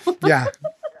go. Yeah.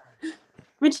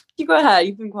 Mitch, you go ahead.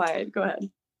 You've been quiet. Go ahead.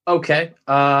 Okay.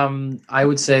 I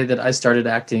would say that I started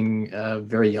acting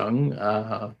very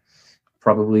young,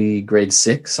 probably grade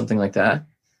 6, something like that.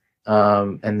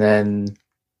 And then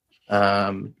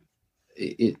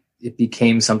it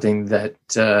became something that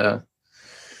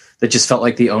just felt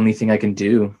like the only thing I can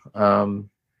do.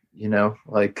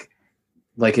 Like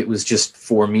it was just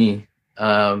for me.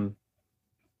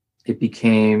 It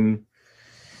became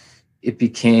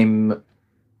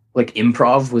like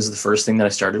improv was the first thing that I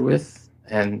started with,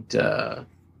 and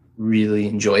really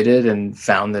enjoyed it and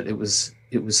found that it was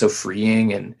so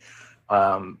freeing, and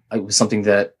it was something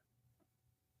that,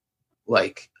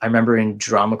 like, I remember in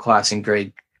drama class in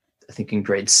grade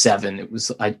 7, it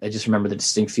was I just remember the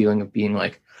distinct feeling of being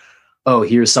like, oh,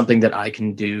 here's something that I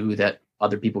can do that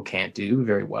other people can't do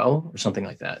very well, or something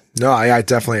like that. No, I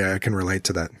definitely I can relate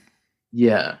to that.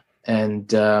 Yeah, and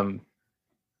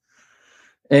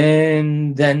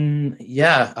then,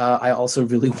 I also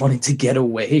really wanted to get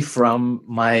away from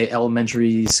my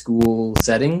elementary school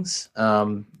settings,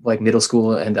 like middle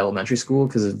school and elementary school,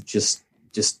 because of just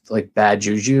like bad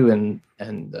juju and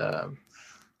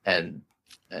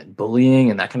bullying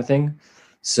and that kind of thing.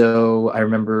 So I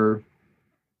remember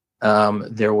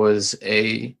there was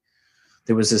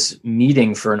this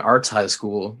meeting for an arts high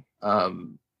school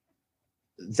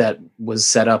that was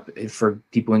set up for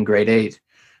people in grade 8.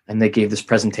 And they gave this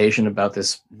presentation about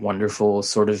this wonderful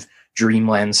sort of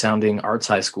dreamland sounding arts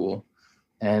high school.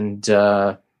 And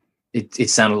it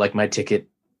sounded like my ticket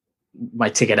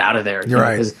out of there. You're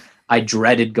right. Because I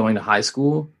dreaded going to high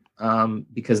school,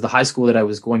 because the high school that I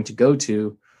was going to go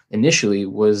to initially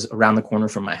was around the corner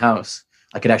from my house.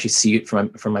 I could actually see it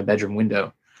from my bedroom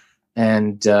window.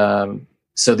 And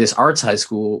so this arts high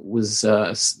school was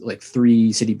like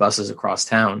 3 city buses across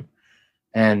town.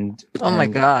 And oh my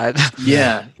God.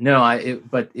 Yeah, no,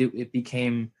 it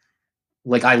became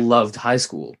like, I loved high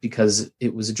school because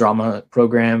it was a drama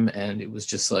program, and it was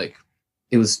just like,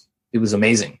 it was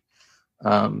amazing.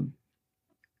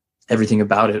 Everything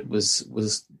about it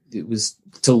was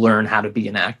to learn how to be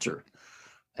an actor.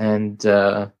 And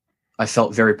I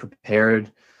felt very prepared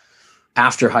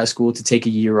after high school to take a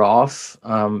year off.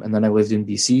 And then I lived in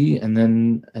BC, and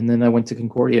then I went to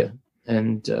Concordia,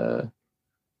 and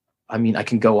I mean, I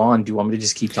can go on. Do you want me to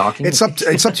just keep talking? It's up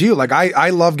to you. Like, I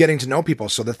love getting to know people.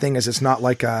 So the thing is, it's not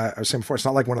like I was saying before, it's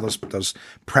not like one of those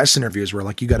press interviews where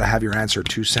like you got to have your answer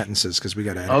 2 sentences because we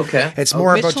got to. Okay. It's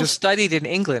more about Mitchell just studied in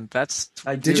England.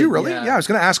 Did you really? Yeah. I was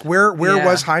going to ask where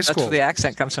was high school? That's where the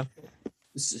accent comes from.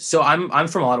 So I'm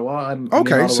from Ottawa. I'm in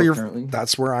okay. Ottawa So currently.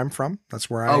 That's where I'm from. That's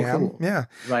where I am. Cool. Yeah.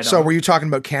 Right. So on. were you talking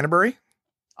about Canterbury?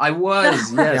 I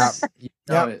was. Yes.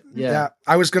 Yeah.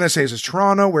 I was going to say, is this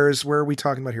Toronto? Where are we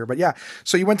talking about here? But yeah.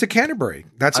 So you went to Canterbury.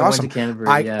 That's I awesome. went to Canterbury,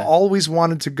 I always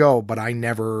wanted to go, but I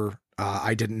never,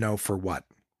 I didn't know for what.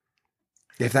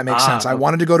 If that makes sense. I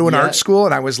wanted to go to an art school,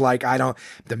 and I was like,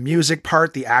 the music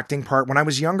part, the acting part. When I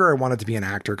was younger, I wanted to be an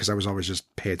actor because I was always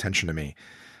just pay attention to me.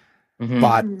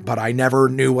 Mm-hmm. But I never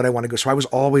knew what I wanted to go. So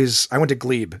I went to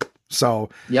Glebe. So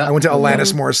Yeah, I went to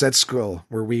Alanis Morissette School,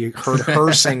 where we heard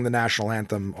her sing the national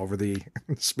anthem over the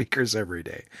speakers every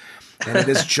day. And it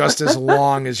is just as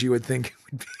long as you would think it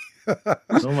would be.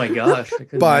 Oh my gosh, I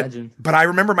couldn't imagine. But I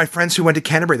remember my friends who went to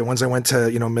Canterbury, the ones I went to,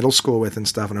 middle school with and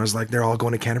stuff. And I was like, they're all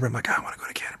going to Canterbury. I'm like, I want to go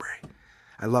to Canterbury.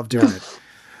 I love doing it.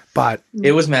 But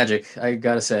it was magic, I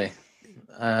gotta say.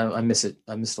 I miss it.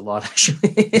 I missed a lot,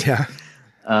 actually. Yeah.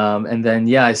 And then,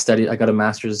 I got a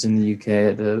master's in the UK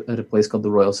at a place called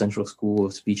the Royal Central School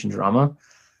of Speech and Drama.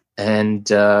 And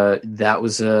that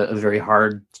was a very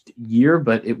hard year,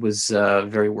 but it was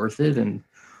very worth it and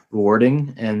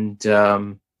rewarding. And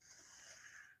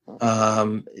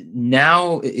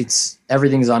now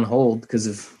everything's on hold because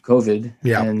of COVID.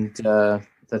 Yeah. And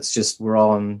that's just, we're all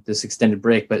on this extended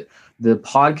break. But the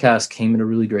podcast came at a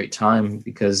really great time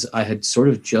because I had sort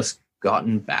of just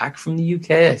gotten back from the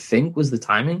UK, I think was the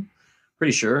timing,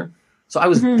 pretty sure. So I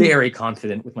was very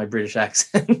confident with my British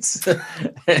accents.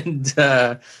 And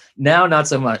now not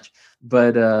so much.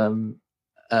 But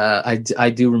I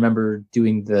do remember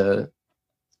doing the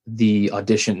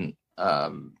audition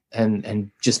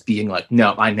and just being like,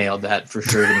 no, I nailed that for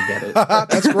sure. Gonna get it.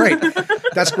 That's great.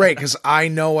 That's great. Cause I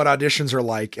know what auditions are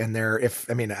like. And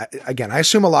I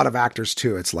assume a lot of actors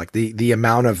too. It's like the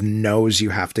amount of no's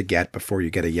you have to get before you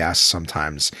get a yes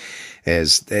sometimes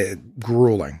is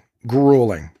grueling.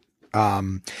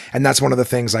 And that's one of the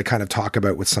things I kind of talk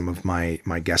about with some of my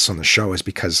guests on the show is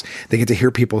because they get to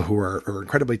hear people who are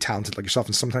incredibly talented like yourself.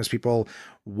 And sometimes people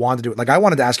want to do it. Like I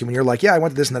wanted to ask you when you're like, yeah, I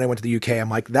went to this and then I went to the UK. I'm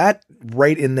like that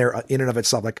right in there in and of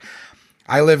itself. Like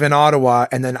I live in Ottawa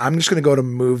and then I'm just going to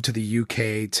move to the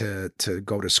UK to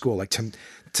go to school. Like to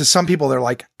some people, they're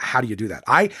like, how do you do that?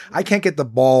 I can't get the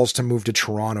balls to move to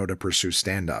Toronto to pursue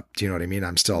stand-up. Do you know what I mean?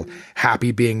 I'm still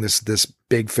happy being this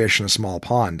big fish in a small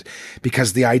pond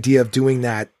because the idea of doing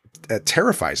that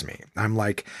terrifies me. I'm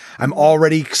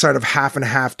already sort of half and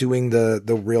half doing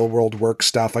the real world work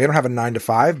stuff. Like I don't have a 9 to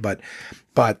 5, but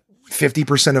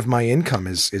 50% of my income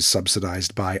is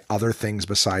subsidized by other things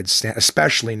besides stand,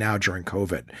 especially now during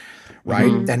COVID.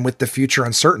 Right. Mm-hmm. And with the future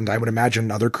uncertain, I would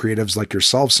imagine other creatives like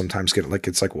yourself sometimes get like,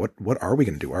 it's like, what are we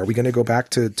going to do? Are we going to go back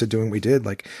to doing what we did?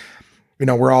 Like,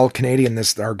 we're all Canadian.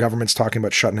 Our government's talking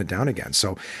about shutting it down again.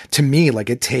 So to me,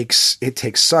 like it takes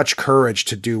such courage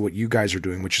to do what you guys are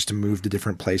doing, which is to move to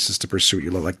different places to pursue what you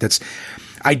love. Like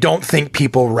I don't think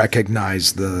people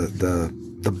recognize the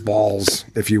balls,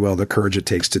 if you will, the courage it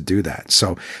takes to do that.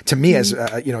 So to me, as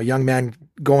a young man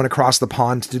going across the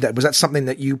pond to do that, was that something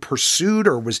that you pursued,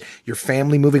 or was your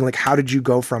family moving? Like, how did you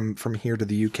go from here to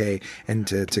the UK and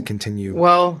to continue?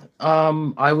 Well,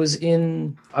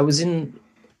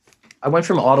 I went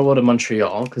from Ottawa to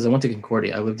Montreal because I went to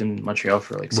Concordia. I lived in Montreal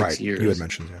for like 6 years. You had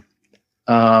mentioned that.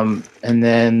 And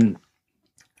then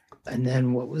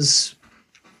what was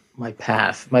my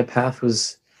path? My path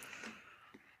was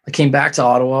I came back to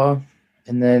Ottawa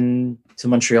and then to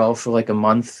Montreal for like a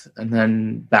month and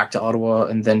then back to Ottawa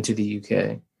and then to the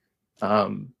UK.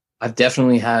 I've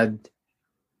definitely had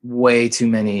way too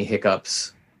many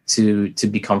hiccups to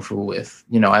be comfortable with.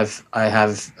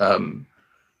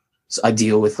 I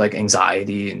deal with like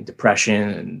anxiety and depression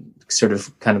and sort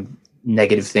of kind of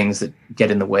negative things that get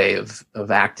in the way of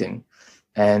acting.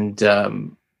 And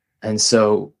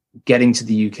so getting to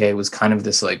the UK was kind of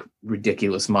this like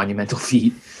ridiculous monumental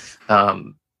feat.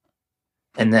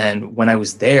 And then when I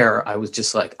was there, I was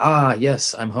just like,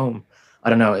 yes, I'm home. I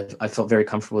don't know. I felt very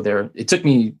comfortable there. It took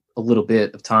me a little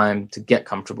bit of time to get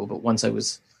comfortable, but once I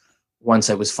was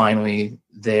finally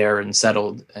there and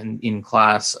settled and in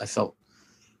class, I felt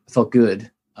good.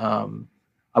 I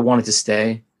wanted to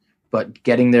stay, but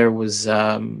getting there was,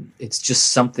 it's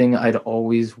just something I'd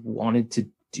always wanted to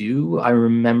do. I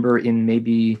remember in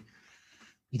maybe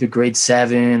either grade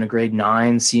 7 or grade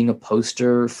 9, seeing a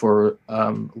poster for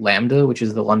LAMDA, which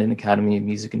is the London Academy of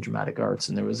Music and Dramatic Arts.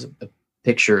 And there was a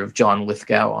picture of John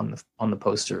Lithgow on the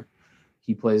poster.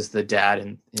 He plays the dad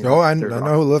in I know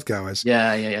who Lithgow is.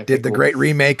 Yeah. Did the great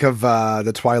remake of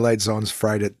the Twilight Zone's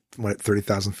Fright at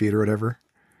 30,000 feet or whatever.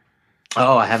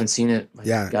 Oh, I haven't seen it.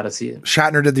 Yeah. Got to see it.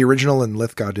 Shatner did the original and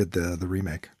Lithgow did the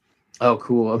remake. Oh,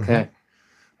 cool. Okay.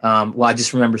 Mm-hmm. Well, I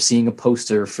just remember seeing a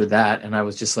poster for that and I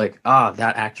was just like,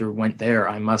 that actor went there.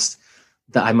 I must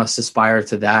aspire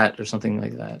to that or something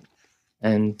like that.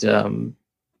 And I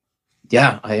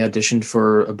auditioned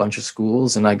for a bunch of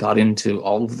schools and I got into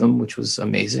all of them, which was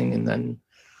amazing. And then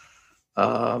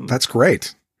that's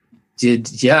great.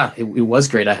 It was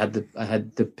great. I had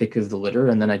the pick of the litter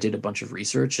and then I did a bunch of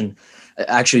research. And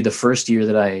actually the first year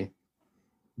that I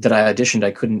auditioned,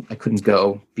 I couldn't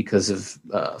go because of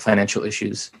financial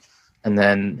issues. And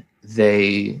then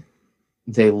they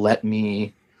let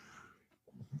me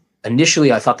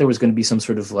initially I thought there was going to be some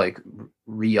sort of like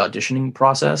re-auditioning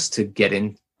process to get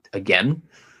in again.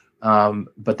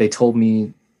 But they told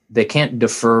me they can't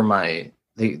defer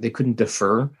they couldn't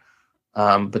defer.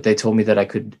 But they told me that I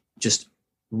could just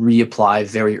reapply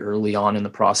very early on in the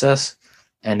process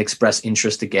and express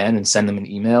interest again and send them an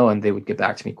email, and they would get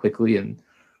back to me quickly and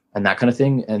that kind of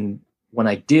thing. And when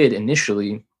I did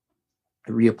initially,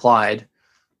 I reapplied,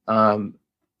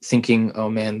 thinking, oh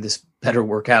man, this better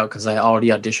work out because I already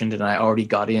auditioned and I already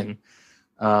got in.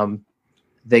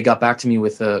 They got back to me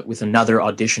with another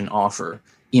audition offer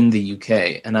in the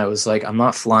UK. And I was like, I'm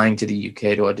not flying to the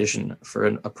UK to audition for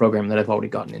a program that I've already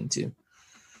gotten into.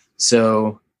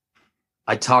 So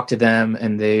I talked to them,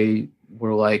 and they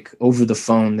were like, over the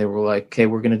phone, they were like, okay,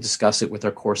 we're going to discuss it with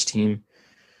our course team.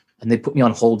 And they put me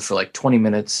on hold for like 20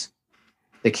 minutes.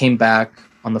 They came back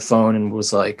on the phone and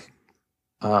was like,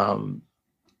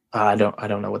 I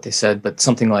don't know what they said, but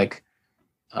something like,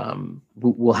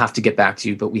 we'll have to get back to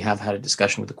you, but we have had a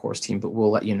discussion with the course team, but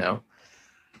we'll let you know.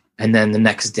 And then the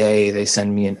next day they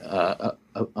send me an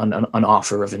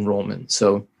offer of enrollment.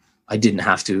 So I didn't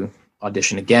have to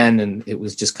audition again. And it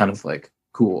was just kind of like,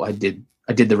 cool. I did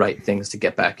the right things to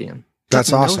get back in.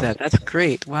 That's awesome. That's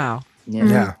great. Wow. Yeah.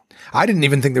 Yeah. I didn't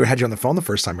even think they had you on the phone the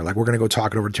first time. You're like, we're going to go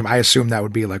talk it over to him. I assumed that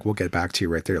would be like, we'll get back to you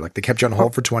right there. Like they kept you on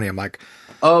hold for 20. I'm like,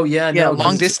 oh yeah. Yeah. No,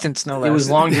 Long distance. No less. It was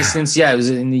long distance. Yeah. It was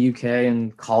in the UK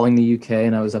and calling the UK,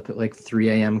 and I was up at like 3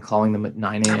 a.m. calling them at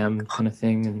 9 a.m. kind of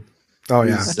thing. And oh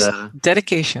yeah. That's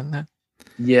dedication.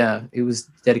 Yeah, it was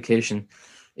dedication.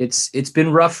 It's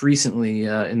been rough recently.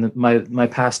 My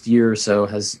past year or so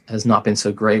has not been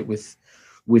so great with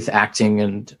acting,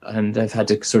 and I've had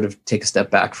to sort of take a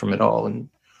step back from it all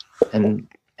and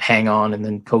hang on. And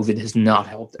then COVID has not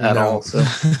helped at all. So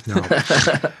No.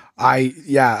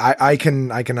 I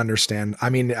can understand. I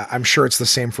mean, I'm sure it's the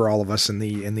same for all of us in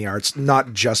the arts,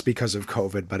 not just because of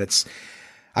COVID, but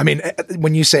I mean,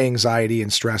 when you say anxiety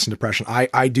and stress and depression,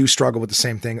 I do struggle with the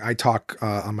same thing. I talk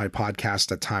on my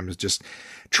podcast at times, just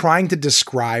trying to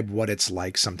describe what it's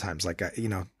like sometimes. Like,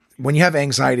 when you have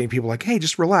anxiety and people are like, hey,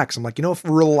 just relax. I'm like, if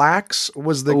relax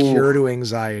was the cure to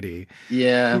anxiety.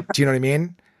 Yeah. Do you know what I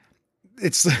mean?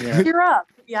 It's You're up.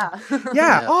 Yeah.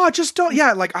 yeah. Oh, just don't.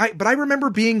 Yeah. Like but I remember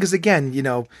being, because again,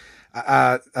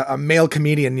 a male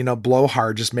comedian,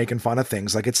 blowhard, just making fun of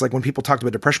things. Like, it's like when people talked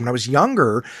about depression, when I was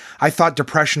younger, I thought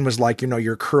depression was like,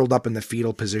 you're curled up in the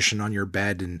fetal position on your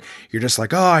bed and you're just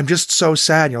like, oh, I'm just so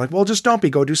sad. And you're like, well, just don't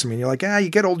go do something. And you're like, you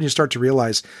get old and you start to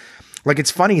realize, like,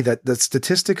 it's funny that the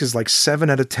statistic is like 7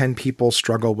 out of 10 people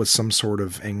struggle with some sort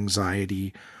of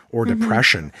anxiety or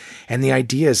depression. And the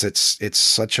idea is it's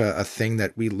such a thing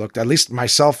that we looked, at least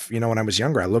myself, when I was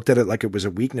younger, I looked at it like it was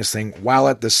a weakness thing, while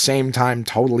at the same time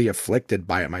totally afflicted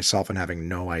by it myself and having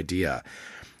no idea.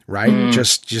 Right.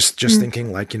 Just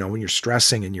thinking, like, when you're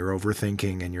stressing and you're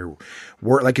overthinking and you're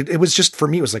like, it was just, for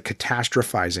me, it was like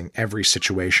catastrophizing every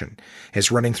situation.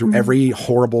 It's running through every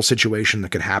horrible situation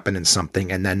that could happen in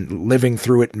something and then living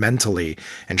through it mentally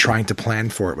and trying to plan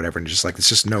for it, whatever. And just like, it's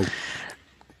just no.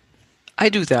 I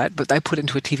do that, but I put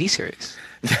into a TV series.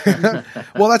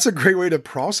 Well, that's a great way to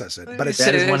process it, but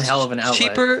that is one hell of an outlet.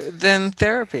 Cheaper than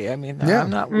therapy. I mean, Yeah. I'm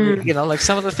not, like,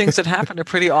 some of the things that happen are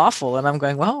pretty awful, and I'm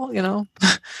going, well,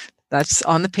 that's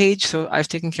on the page, so I've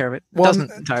taken care of it. Well,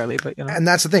 Doesn't entirely, but And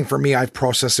that's the thing for me. I've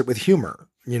processed it with humor.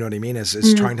 You know what I mean?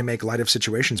 Is trying to make light of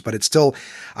situations, but it's still,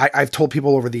 I've told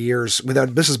people over the years,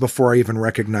 this is before I even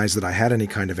recognized that I had any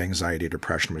kind of anxiety or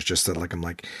depression, was just that, like, I'm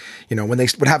like, when they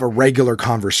would have a regular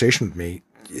conversation with me,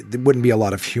 there wouldn't be a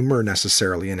lot of humor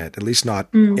necessarily in it, at least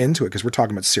not into it, because we're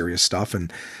talking about serious stuff,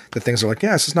 and the things are like,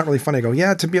 yeah, it's not really funny. I go,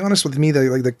 yeah, to be honest with me,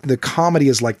 the comedy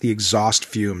is like the exhaust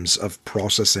fumes of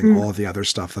processing all of the other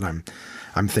stuff that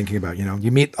I'm thinking about.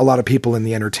 You meet a lot of people in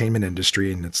the entertainment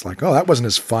industry and it's like, oh, that wasn't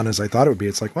as fun as I thought it would be.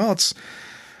 It's like, well,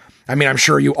 I'm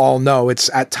sure you all know it's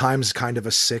at times kind of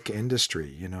a sick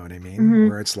industry. You know what I mean?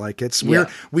 Where it's like,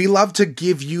 we love to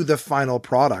give you the final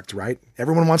product, right?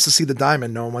 Everyone wants to see the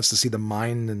diamond. No one wants to see the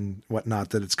mine and whatnot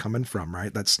that it's coming from,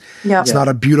 right? It's not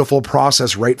a beautiful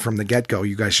process right from the get-go.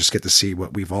 You guys just get to see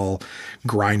what we've all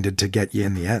grinded to get you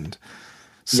in the end.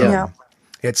 So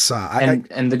it's,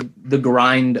 and the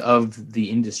grind of the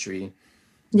industry,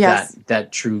 that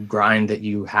true grind that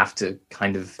you have to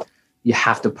you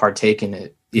have to partake in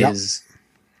it is,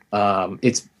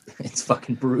 it's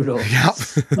fucking brutal. Yep.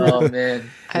 Oh man.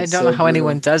 I don't know how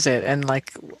anyone does it. And,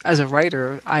 like, as a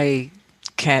writer, I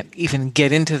can't even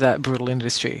get into that brutal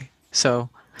industry. So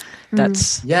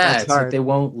that's it's hard. like they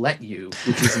won't let you,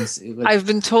 which is like, I've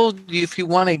been told if you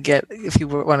want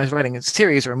to writing a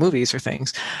series or movies or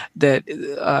things, that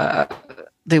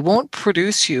they won't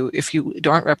produce you if you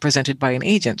aren't represented by an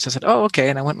agent. So I said, oh, okay.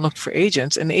 And I went and looked for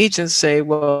agents, and the agents say,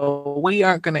 well, we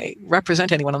aren't going to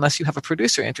represent anyone unless you have a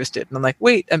producer interested. And I'm like,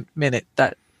 wait a minute,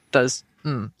 that does.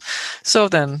 So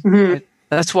then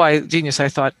that's why Genius, I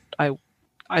thought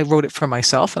I wrote it for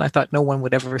myself, and I thought no one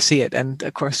would ever see it. And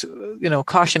of course,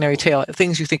 cautionary tale,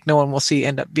 things you think no one will see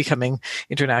end up becoming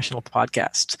international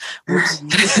podcasts.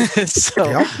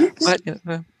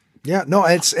 Yeah, no,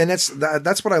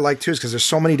 that's what I like too, is because there's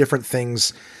so many different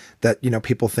things that,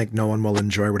 people think no one will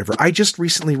enjoy or whatever. I just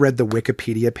recently read the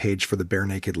Wikipedia page for the Bare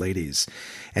Naked Ladies,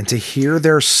 and to hear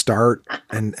their start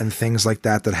and things like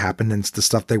that happened and the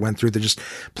stuff they went through, they're just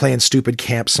playing stupid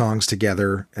camp songs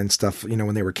together and stuff,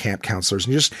 when they were camp counselors,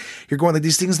 and you're going like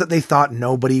these things that they thought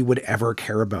nobody would ever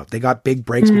care about. They got big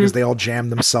breaks because they all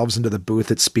jammed themselves into the booth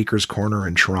at Speaker's Corner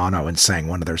in Toronto and sang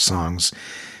one of their songs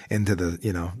into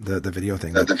the video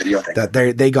thing.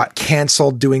 That they got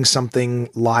canceled doing something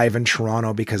live in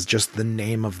Toronto because just the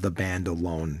name of the band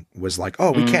alone was like,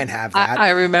 oh, we can't have that. I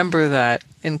remember that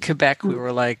in Quebec we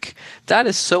were like, that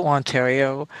is so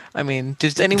Ontario. I mean,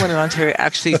 does anyone in Ontario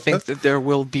actually think that there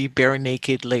will be bare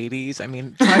naked ladies? I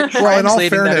mean,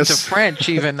 translating that into French,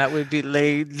 even that would be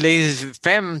les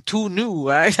femmes tout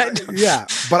nues. Yeah,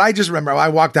 but I just remember I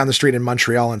walked down the street in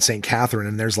Montreal and St. Catherine,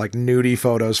 and there's like nudie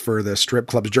photos for the strip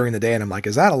clubs during the day, and I'm like,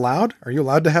 is that allowed? Are you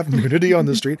allowed to have nudity on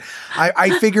the street?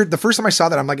 I figured the first time I saw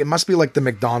that, I'm like, it must be like the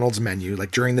McDonald's menu.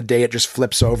 Like during the day, it just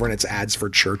flips over and it's ads for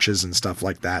churches and stuff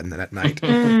like that, and then at night,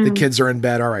 the kids are in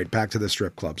bed. All right, back to the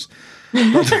strip clubs.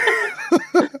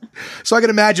 So I can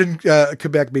imagine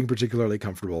Quebec being particularly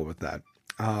comfortable with that.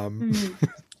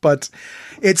 But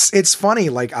it's funny.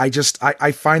 Like I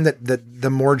find that the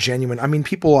more genuine, I mean,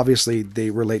 people obviously they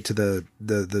relate to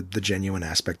the genuine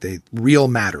aspect. Real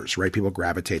matters, right? People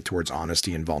gravitate towards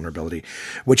honesty and vulnerability,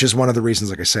 which is one of the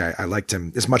reasons, like I say, I liked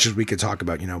him as much as we could talk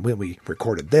about, we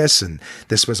recorded this and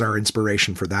this was our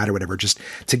inspiration for that or whatever, just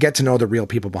to get to know the real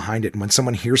people behind it. And when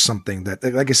someone hears something that,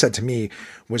 like I said, to me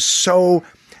was so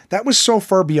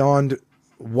far beyond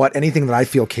anything that I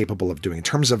feel capable of doing in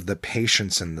terms of the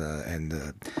patience and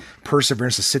the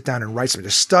perseverance to sit down and write something,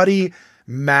 to study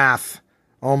math.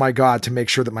 Oh my God, to make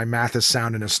sure that my math is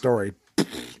sound in a story,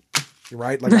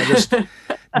 right? Like I just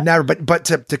never, but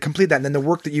to complete that. And then the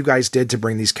work that you guys did to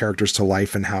bring these characters to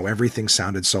life and how everything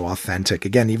sounded so authentic.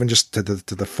 Again, even just to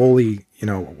the Foley,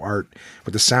 art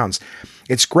with the sounds,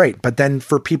 it's great. But then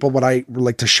for people, what I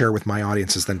like to share with my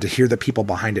audience is then to hear the people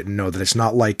behind it and know that it's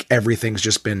not like everything's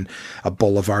just been a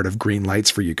boulevard of green lights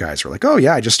for you guys. Or like, oh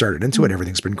yeah, I just started into it.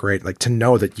 Everything's been great. Like to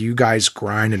know that you guys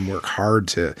grind and work hard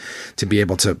to be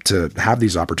able to have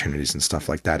these opportunities and stuff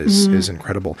like that is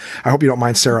incredible. I hope you don't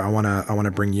mind, Sarah. I want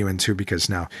to bring you in too, because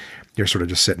now you're sort of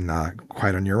just sitting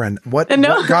quiet on your end. What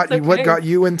got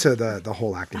you into the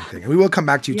whole acting thing? And we will come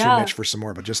back to you too, Mitch, for some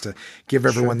more, but just to give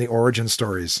everyone the origin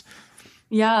stories.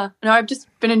 Yeah, no, I've just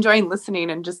been enjoying listening,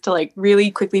 and just to like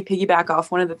really quickly piggyback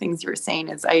off one of the things you were saying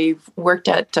is I've worked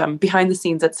at behind the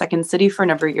scenes at Second City for a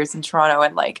number of years in Toronto,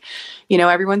 and like,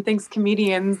 everyone thinks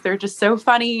comedians, they're just so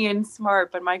funny and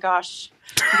smart, but my gosh,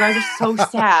 you guys are so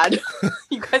sad.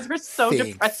 You guys are so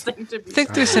depressing to be. I think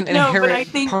there's an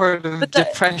inherent part of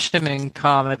depression in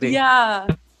comedy. Yeah.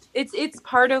 It's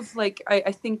part of like,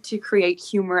 I think to create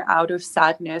humor out of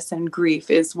sadness and grief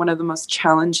is one of the most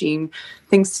challenging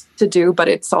things to do, but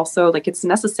it's also like, it's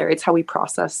necessary. It's how we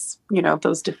process,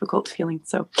 those difficult feelings.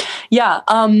 So yeah.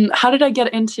 How did I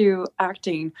get into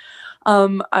acting?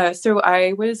 So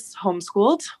I was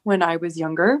homeschooled when I was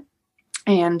younger.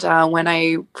 And when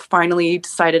I finally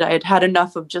decided I had had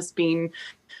enough of just being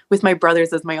with my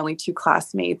brothers as my only two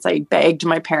classmates, I begged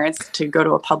my parents to go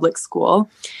to a public school.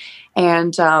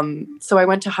 And so I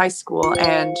went to high school,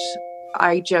 and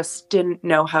I just didn't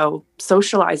know how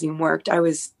socializing worked. I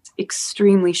was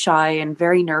extremely shy and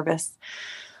very nervous.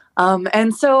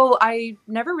 And so I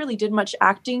never really did much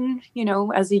acting,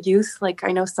 as a youth. Like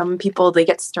I know some people, they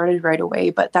get started right away,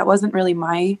 but that wasn't really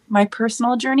my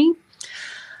personal journey.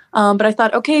 But I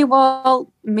thought, okay, well,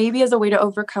 maybe as a way to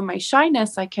overcome my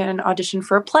shyness, I can audition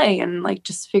for a play and like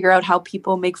just figure out how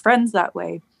people make friends that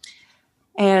way.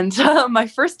 And my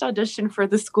first audition for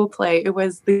the school play, it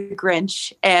was The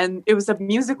Grinch, and it was a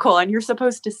musical, and you're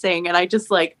supposed to sing. And I just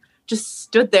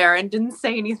stood there and didn't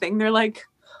say anything. They're like,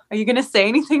 are you going to say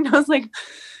anything? And I was like,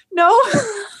 no.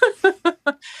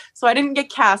 So I didn't get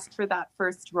cast for that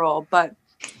first role, but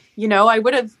I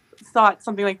would have thought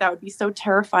something like that would be so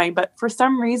terrifying, but for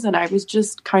some reason I was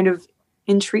just kind of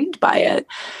intrigued by it.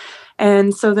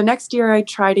 And so the next year I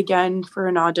tried again for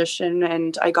an audition,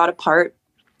 and I got a part.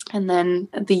 And then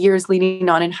the years leading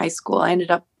on in high school, I ended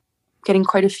up getting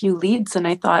quite a few leads, and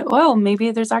I thought, well,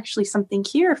 maybe there's actually something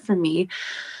here for me.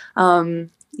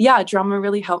 Drama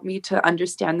really helped me to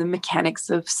understand the mechanics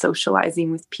of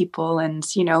socializing with people. And,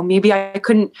 maybe I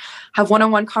couldn't have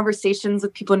one-on-one conversations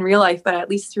with people in real life, but at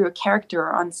least through a character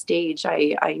or on stage,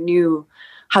 I knew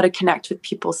how to connect with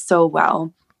people so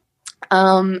well.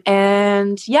 So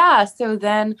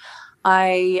then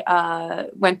I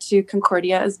went to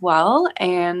Concordia as well.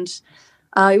 And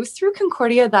it was through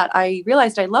Concordia that I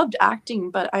realized I loved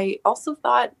acting, but I also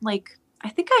thought, I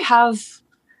think I have,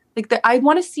 I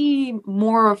want to see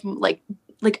more of,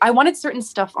 I wanted certain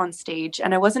stuff on stage,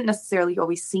 and I wasn't necessarily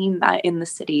always seeing that in the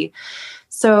city.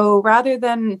 So rather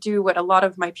than do what a lot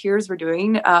of my peers were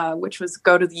doing, which was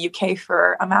go to the UK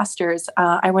for a master's,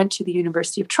 I went to the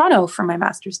University of Toronto for my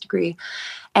master's degree.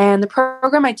 And the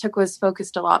program I took was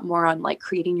focused a lot more on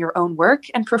creating your own work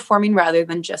and performing rather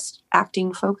than just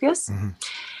acting focus. Mm-hmm.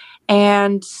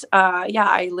 And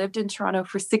I lived in Toronto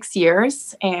for 6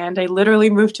 years, and I literally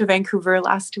moved to Vancouver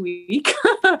last week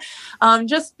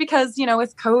just because,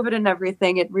 with COVID and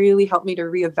everything, it really helped me to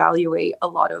reevaluate a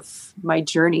lot of my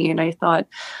journey. And I thought,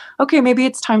 okay, maybe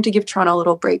it's time to give Toronto a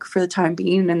little break for the time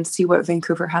being and see what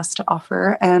Vancouver has to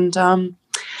offer. And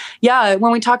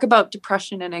when we talk about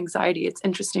depression and anxiety, it's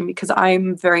interesting because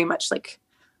I'm very much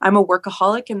I'm a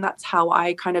workaholic, and that's how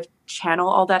I kind of channel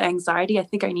all that anxiety. I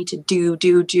think I need to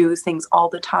do things all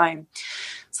the time.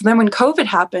 So then when COVID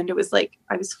happened, it was I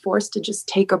was forced to just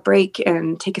take a break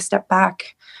and take a step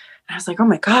back. And I was like, oh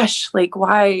my gosh,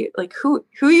 why, who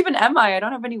even am I? I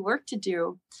don't have any work to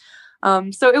do.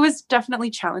 So it was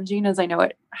definitely challenging, as I know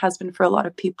it has been for a lot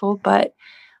of people, but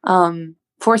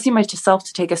forcing myself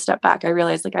to take a step back, I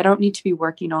realized I don't need to be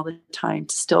working all the time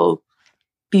to still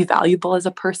be valuable as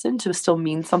a person, to still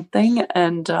mean something.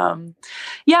 And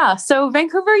so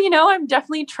Vancouver, I'm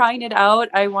definitely trying it out.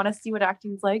 I want to see what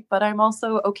acting's like, but I'm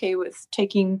also okay with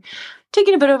taking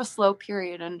a bit of a slow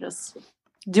period and just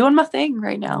doing my thing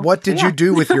right now. What did you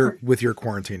do with your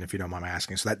quarantine, if you don't mind my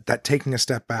asking? So that taking a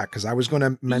step back, because I was going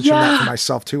to mention that for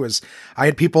myself too, is I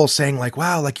had people saying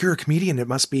wow, you're a comedian. It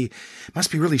must be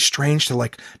really strange to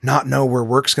not know where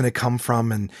work's going to come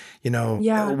from and,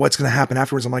 what's going to happen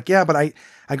afterwards. I'm but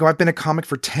I've been a comic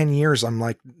for 10 years. I'm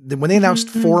when they announced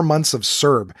 4 months of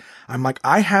CERB, I'm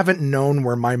I haven't known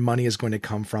where my money is going to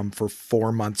come from for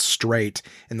 4 months straight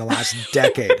in the last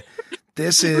decade.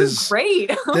 This is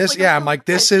great. I'm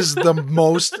this is the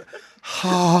most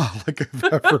I've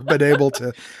ever been able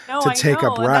to take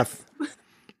a breath.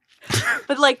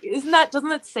 But doesn't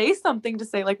that say something to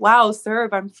say wow,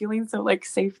 CERB, I'm feeling so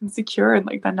safe and secure, and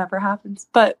that never happens.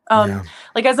 But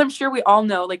as I'm sure we all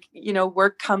know,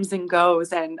 work comes and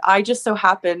goes, and I just so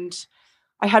happened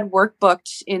I had work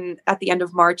booked at the end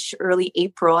of March, early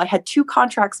April. I had 2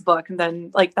 contracts booked, and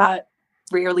then that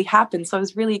rarely happens. So I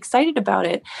was really excited about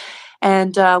it.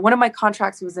 And one of my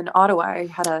contracts was in Ottawa. I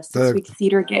had a 6-week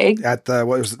theater gig at the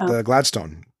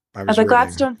Gladstone. At the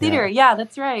Gladstone Theater. Yeah,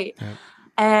 that's right. Yeah.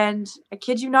 And I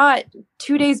kid you not,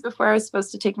 2 days before I was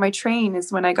supposed to take my train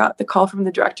is when I got the call from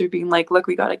the director being look,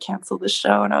 we got to cancel the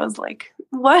show. And I was like,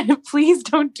 what? Please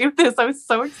don't do this. I was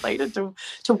so excited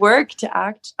to work, to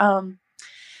act.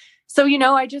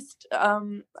 I just,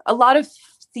 a lot of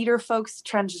theater folks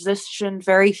transitioned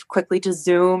very quickly to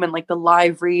Zoom and the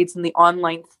live reads and the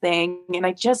online thing. And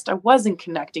I wasn't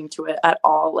connecting to it at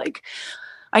all.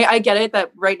 I get it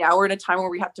that right now we're in a time where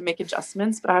we have to make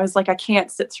adjustments, but I was I can't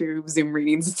sit through Zoom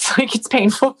readings. It's it's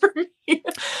painful for me.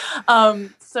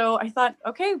 So I thought,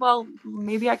 okay, well,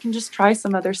 maybe I can just try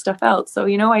some other stuff out. So,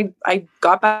 I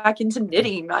got back into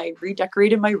knitting. I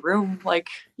redecorated my room.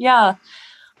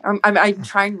 I'm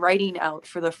trying writing out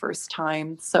for the first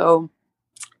time. So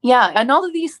yeah. And all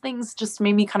of these things just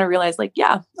made me kind of realize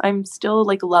I'm still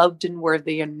loved and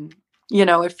worthy. And,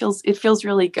 it feels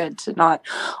really good to not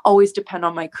always depend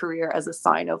on my career as a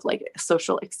sign of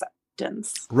social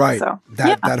acceptance. Right. So,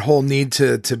 that whole need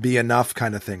to be enough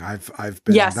kind of thing. I've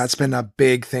been, that's been a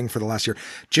big thing for the last year.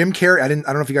 Jim Carrey, I don't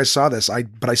know if you guys saw this,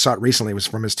 but I saw it recently. It was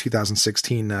from his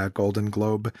 2016 Golden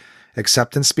Globe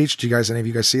acceptance speech. Any of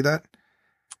you guys see that?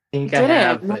 I think I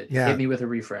have, but hit me with a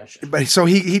refresh. But so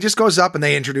he just goes up and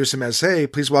they introduce him as, hey,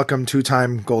 please welcome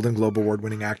 2-time Golden Globe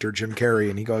Award-winning actor Jim Carrey.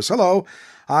 And he goes, hello,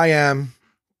 I am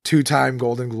 2-time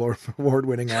Golden Globe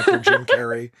Award-winning actor Jim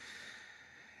Carrey.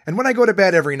 And when I go to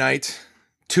bed every night,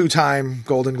 2-time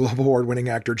Golden Globe Award-winning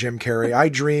actor Jim Carrey, I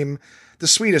dream the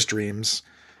sweetest dreams.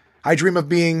 I dream of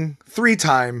being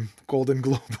 3-time Golden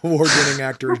Globe Award-winning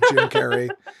actor Jim Carrey.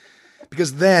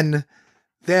 Because then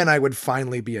I would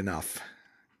finally be enough.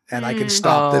 and I can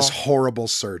stop this Oh. horrible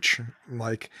search.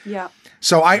 Like, Yeah.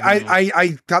 so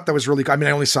I thought that was really, I mean,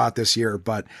 I only saw it this year,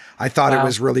 but I thought it Wow.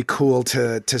 was really cool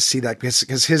to see that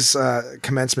because his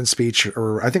commencement speech,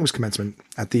 or I think it was commencement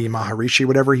at the Maharishi,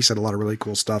 whatever, he said a lot of really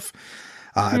cool stuff.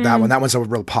 That one's a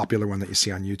real popular one that you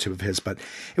see on YouTube of his, but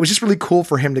it was just really cool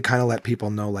for him to kind of let people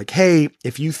know, like, hey,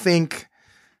 if you think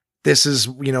this is,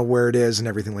 you know, where it is and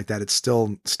everything like that, it's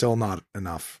still not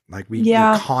enough. Like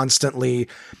we're constantly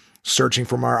searching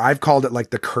for more. I've called it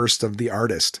like the curse of the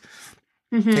artist.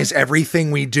 Mhm. Is everything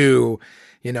we do,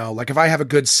 you know, like if I have a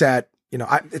good set, you know,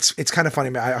 it's kind of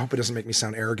funny. I hope it doesn't make me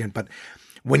sound arrogant, but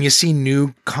when you see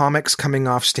new comics coming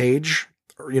off stage,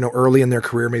 or, you know, early in their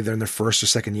career, maybe they're in their first or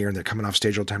second year and they're coming off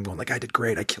stage all the time going like, I did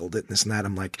great. I killed it. And this and that.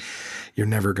 I'm like, you're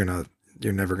never going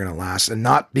to last. And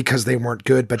not because they weren't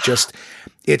good, but just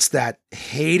it's that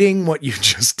hating what you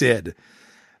just did.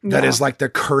 That is like the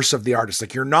curse of the artist.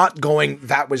 Like you're not going,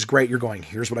 that was great. You're going,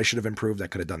 here's what I should have improved. I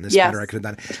could have done this better. I could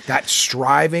have done that.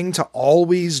 Striving to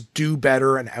always do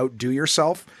better and outdo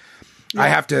yourself. I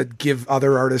have to give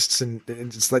other artists, and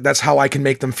it's like, that's how I can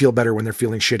make them feel better when they're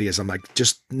feeling shitty, is I'm like,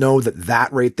 just know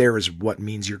that right there is what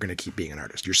means you're going to keep being an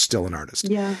artist. You're still an artist.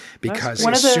 Yeah. Because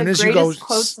One as of the soon as you go, greatest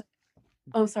quotes.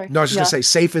 Oh, sorry. no, I was just going to say,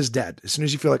 safe is dead. As soon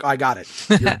as you feel like, oh, I got it,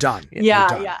 you're done. Yeah.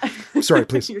 You're done. Yeah. Sorry,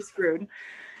 please. You're screwed.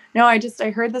 No, I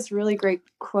heard this really great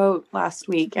quote last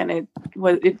week, and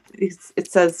it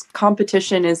says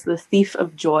competition is the thief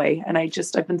of joy. And I've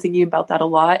been thinking about that a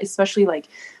lot, especially like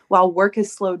while work has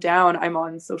slowed down, I'm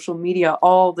on social media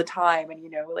all the time. And, you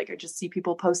know, like I just see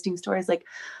people posting stories like,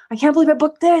 I can't believe I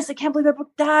booked this. I can't believe I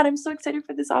booked that. I'm so excited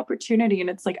for this opportunity. And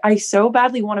it's like, I so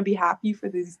badly want to be happy for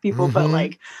these people. But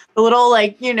like the little,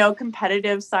 like, you know,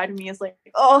 competitive side of me is like,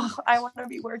 oh, I want to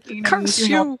be working. Curse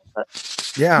you.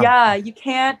 Yeah, you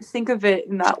can't think of it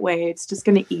in that way. It's just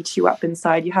going to eat you up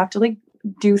inside. You have to like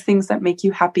do things that make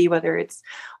you happy, whether it's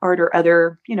art or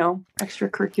other, you know,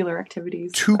 extracurricular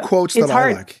activities. Two But quotes it's that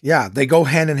hard. I like. Yeah, they go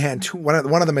hand in hand. One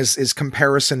of them is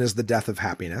comparison is the death of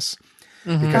happiness.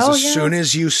 Because Oh, as yes. soon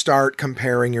as you start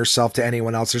comparing yourself to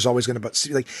anyone else, there's always going to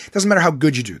be, like, it doesn't matter how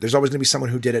good you do. There's always going to be someone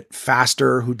who did it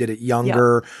faster, who did it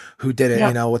younger, who did it,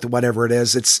 you know, with whatever it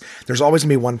is. There's always going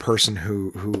to be one person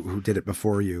who did it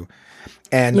before you.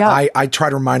 And I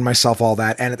try to remind myself all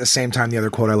that. And at the same time, the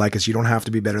other quote I like is, you don't have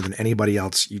to be better than anybody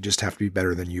else. You just have to be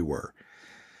better than you were.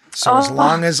 So as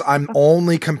long as I'm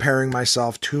only comparing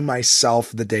myself to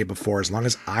myself the day before, as long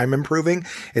as I'm improving,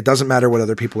 it doesn't matter what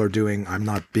other people are doing. I'm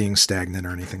not being stagnant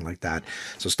or anything like that.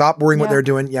 So stop worrying what they're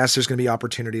doing. Yes, there's going to be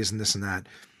opportunities and this and that.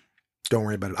 Don't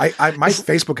worry about it. My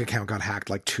Facebook account got hacked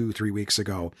like 2-3 weeks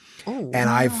ago. Oh, and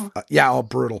I've, all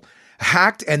brutal.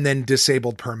 Hacked and then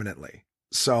disabled permanently.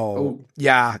 So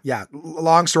yeah.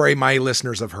 Long story. My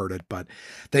listeners have heard it, but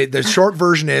the short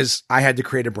version is I had to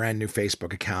create a brand new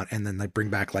Facebook account and then like bring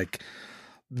back like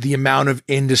the amount of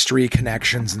industry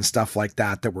connections and stuff like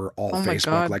that were all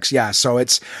Facebook likes. Yeah. So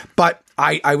but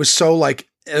I was so like,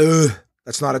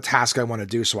 that's not a task I want to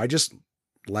do. So I just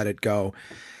let it go.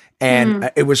 And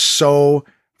it was so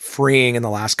freeing in the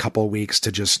last couple of weeks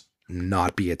to just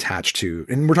not be attached to,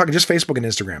 and we're talking just Facebook and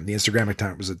Instagram. The Instagram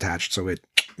account was attached, so it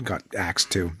got axed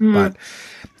too. But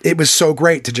it was so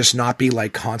great to just not be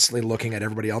like constantly looking at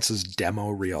everybody else's demo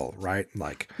reel, right?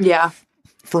 Like,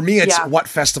 for me, it's what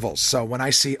festivals. So when I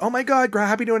see, oh my God,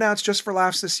 happy to announce Just for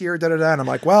Laughs this year, and I'm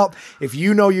like, well, if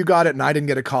you know you got it and I didn't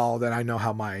get a call, then I know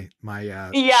how my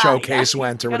showcase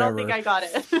went or whatever. I don't think I got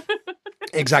it.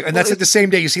 Exactly. And that's like the same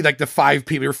day you see like the 5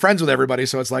 people, you're friends with everybody.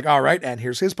 So it's like, all right. And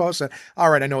here's his post. And, all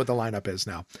right. I know what the lineup is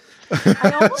now.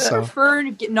 I almost prefer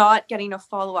not getting a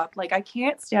follow-up. Like I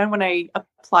can't stand when I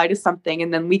apply to something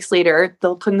and then weeks later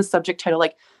they'll put in the subject title,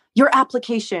 like your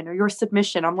application or your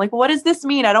submission. I'm like, what does this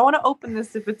mean? I don't want to open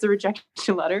this if it's a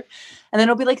rejection letter. And then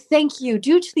it'll be like, thank you.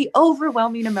 Due to the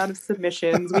overwhelming amount of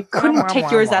submissions, we couldn't take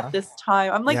yours at this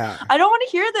time. I'm like, I don't want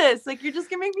to hear this. Like, you're just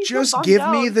going to make me just feel give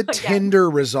bummed me out the again. Tinder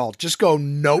result. Just go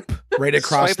nope right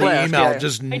across the left, email. yeah.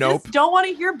 Just I nope. just don't want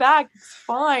to hear back. It's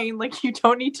fine. Like, you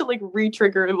don't need to like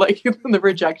re-trigger like the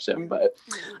rejection, but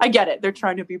I get it. They're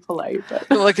trying to be polite, but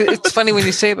Like it's funny when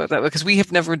you say about that because we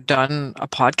have never done a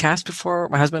podcast before,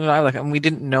 my husband and I, like, and we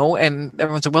didn't know, and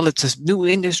everyone said, well, it's this new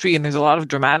industry and there's a lot of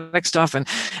dramatic stuff, and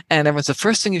everyone's the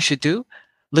first thing you should do,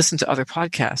 listen to other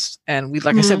podcasts. And we,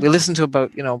 like I said, we listened to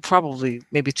about, probably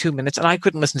maybe 2 minutes, and I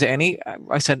couldn't listen to any.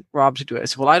 I said, Rob to do it. I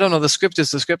said, well, I don't know. The script is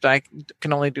the script. I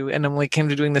can only do. And then when we came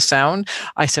to doing the sound,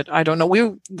 I said, I don't know.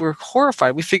 We were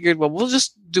horrified. We figured, well, we'll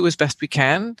just do as best we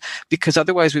can because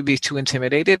otherwise we'd be too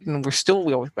intimidated. And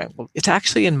we always went, well, it's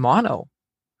actually in mono.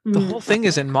 The whole thing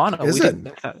is in mono. Is we it? didn't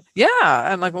know that.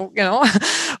 Yeah, and like, well,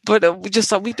 but we just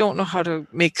thought we don't know how to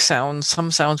make sounds.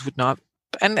 Some sounds would not,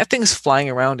 and things flying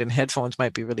around in headphones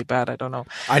might be really bad. I don't know.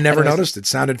 I never Anyways, noticed. It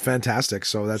sounded fantastic.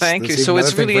 So that's thank you. even So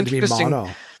it's another thing really for it to be interesting.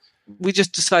 mono. We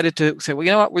just decided to say, well,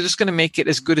 you know what? We're just going to make it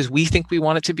as good as we think we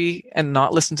want it to be, and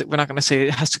not listen to. We're not going to say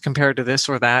it has to compare to this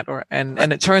or that, and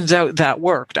it turns out that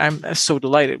worked. I'm so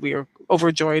delighted. We are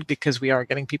overjoyed because we are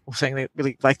getting people saying they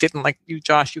really liked it, and like you,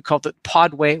 Josh, you called it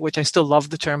Podway, which I still love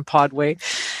the term Podway.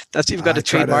 That's you've got to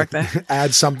trademark that.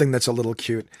 Add something that's a little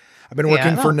cute. I've been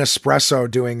working for Nespresso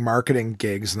doing marketing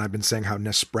gigs, and I've been saying how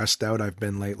Nespressed out I've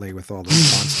been lately with all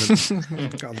this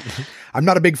constant. I'm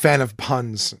not a big fan of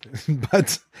puns,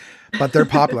 but they're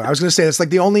popular. I was going to say it's like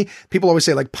the only people always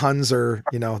say like puns are,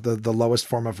 the lowest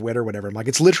form of wit or whatever. I'm like,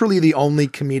 it's literally the only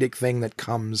comedic thing that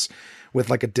comes with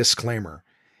like a disclaimer.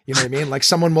 You know what I mean? Like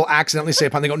someone will accidentally say a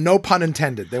pun. They go, no pun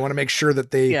intended. They want to make sure that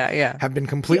they have been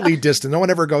completely distant. No one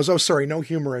ever goes, oh, sorry, no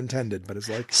humor intended. But it's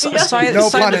like, no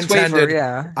pun intended.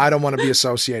 Waiver, I don't want to be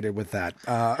associated with that.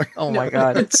 Oh my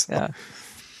God.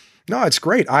 No, it's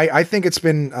great. I think it's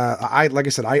been, like I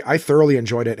said, I thoroughly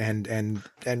enjoyed it and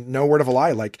no word of a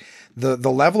lie, like the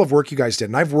level of work you guys did.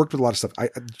 And I've worked with a lot of stuff. I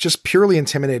just purely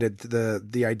intimidated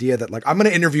the idea that like, I'm going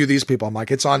to interview these people. I'm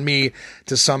like, it's on me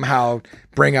to somehow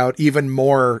bring out even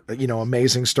more,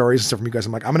 amazing stories and stuff from you guys.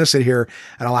 I'm like, I'm going to sit here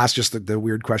and I'll ask just the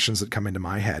weird questions that come into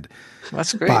my head.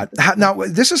 That's great. But now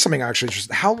this is something actually,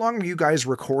 just how long were you guys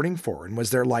recording for? And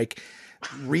was there like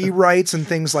rewrites and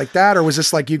things like that, or was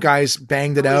this like you guys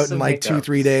banged it out in like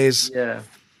 2-3 days? Yeah,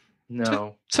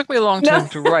 no, took me a long time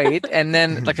to write, and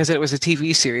then like I said, it was a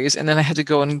TV series, and then I had to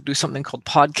go and do something called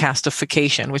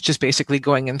podcastification, which is basically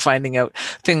going and finding out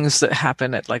things that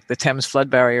happen at like the Thames flood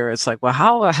barrier. It's like, well,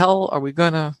 how the hell are we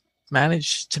gonna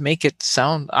manage to make it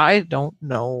sound? I don't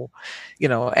know,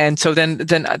 and so then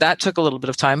that took a little bit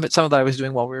of time, but some of that I was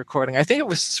doing while we were recording. I think it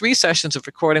was 3 sessions of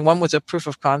recording. One was a proof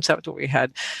of concept where we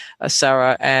had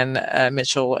Sarah and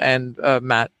Mitchell and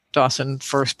Matt Dawson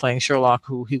first playing Sherlock,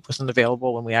 who he wasn't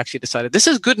available, and we actually decided this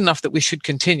is good enough that we should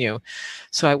continue.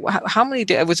 So how many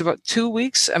days? It was about 2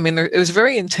 weeks. I mean, it was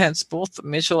very intense. Both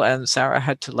Mitchell and Sarah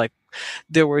had to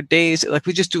there were days like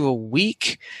we just do a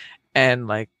week, and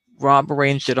like Rob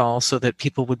arranged it all so that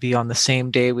people would be on the same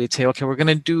day. We'd say, okay, we're going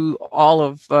to do all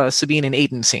of Sabine and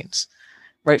Aiden scenes,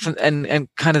 right? And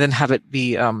kind of then have it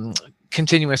be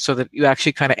continuous so that you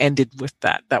actually kind of ended with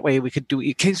that. That way we could do,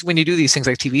 because when you do these things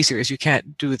like TV series, you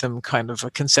can't do them kind of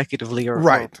consecutively or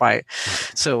by.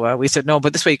 So we said, no,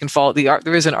 but this way you can follow the arc.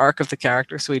 There is an arc of the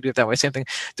character. So we do it that way. Same thing.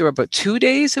 There were about 2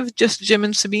 days of just Jim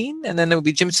and Sabine, and then there would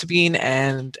be Jim, Sabine,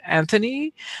 and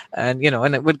Anthony, and,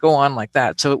 and it would go on like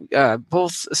that. So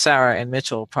both Sarah and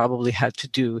Mitchell probably had to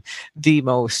do the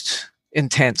most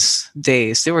intense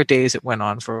days. There were days that went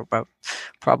on for about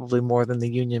probably more than the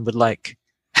union would like.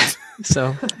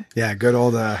 So yeah, good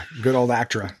old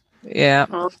Actra. Yeah.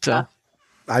 So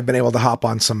I've been able to hop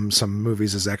on some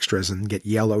movies as extras and get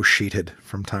yellow sheeted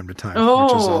from time to time,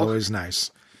 which is always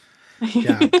nice.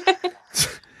 Yeah.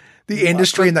 The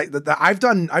industry and I've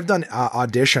done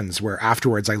auditions where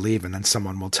afterwards I leave and then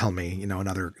someone will tell me,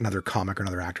 another comic or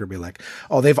another actor will be like,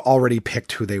 oh, they've already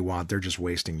picked who they want. They're just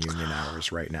wasting union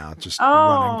hours right now. Just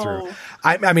running through.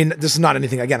 I mean, this is not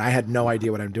anything. Again, I had no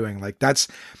idea what I'm doing. Like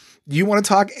you want to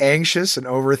talk anxious and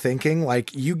overthinking?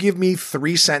 Like you give me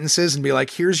 3 sentences and be like,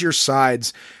 here's your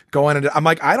sides. Go on. I'm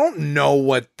like, I don't know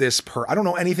what I don't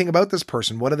know anything about this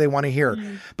person. What do they want to hear?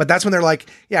 Mm. But that's when they're like,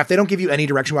 yeah, if they don't give you any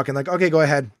direction, walking like, okay, go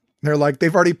ahead. And they're like,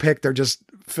 they've already picked. They're just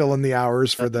filling the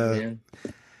hours for the,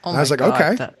 I was like,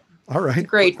 okay, all right.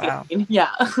 Great. Wow.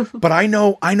 Yeah. But I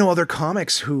know other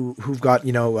comics who've got,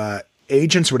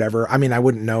 agents or whatever. I mean, I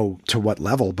wouldn't know to what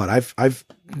level, but I've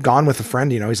gone with a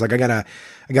friend, he's like, I got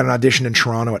an audition in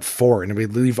Toronto at 4 and we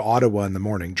leave Ottawa in the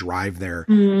morning, drive there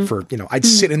for, I'd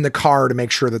sit in the car to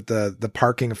make sure that the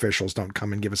parking officials don't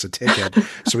come and give us a ticket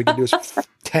so we can do a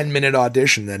 10-minute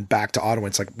audition, then back to Ottawa.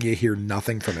 It's like, you hear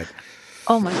nothing from it.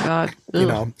 Oh my God.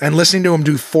 And listening to him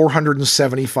do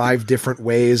 475 different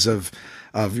ways of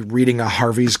reading a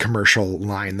Harvey's commercial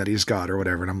line that he's got or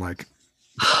whatever. And I'm like,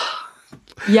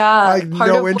 yeah, I have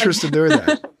no interest in doing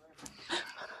that.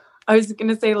 I was going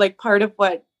to say, like, part of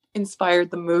what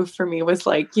inspired the move for me was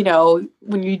like,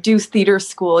 when you do theater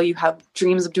school, you have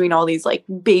dreams of doing all these like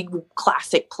big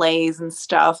classic plays and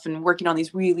stuff and working on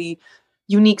these really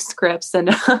unique scripts.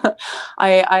 And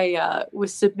I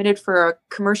was submitted for a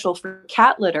commercial for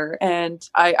cat litter, and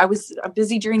I was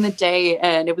busy during the day,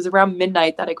 and it was around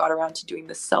midnight that I got around to doing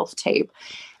the self-tape.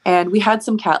 And we had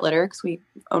some cat litter because we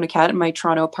own a cat in my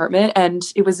Toronto apartment, and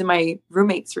it was in my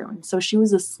roommate's room. And so she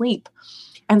was asleep.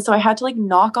 And so I had to like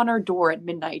knock on her door at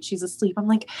midnight. She's asleep. I'm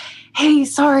like, hey,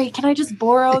 sorry, can I just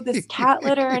borrow this cat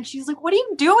litter? And she's like, what are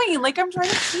you doing? Like, I'm trying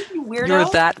to sleep, you weirdo. You're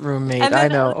that roommate. And then I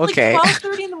know. it was Okay. like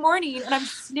 12:30 in the morning, and I'm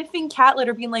sniffing cat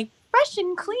litter, being like, fresh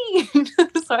and clean.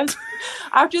 So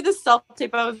after the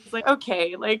self-tape, I was like,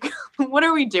 okay, like, what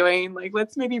are we doing? Like,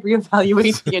 let's maybe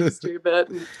reevaluate the industry a bit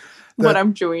and what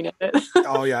I'm doing in it.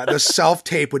 Oh yeah, the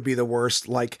self-tape would be the worst.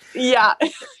 Like, yeah.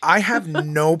 I have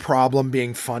no problem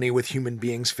being funny with human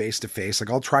beings face to face. Like,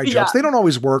 I'll try jokes. Yeah. They don't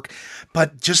always work,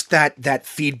 but just that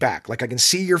feedback. Like, I can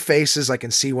see your faces. I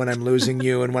can see when I'm losing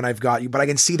you and when I've got you, but I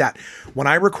can see that when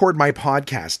I record my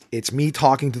podcast, it's me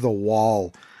talking to the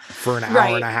wall for an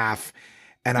hour and a half.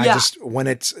 And I just, when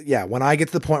I get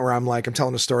to the point where I'm like, I'm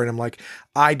telling a story and I'm like,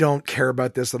 I don't care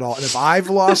about this at all. And if I've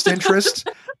lost interest,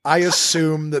 I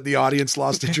assume that the audience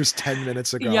lost interest 10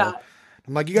 minutes ago. Yeah.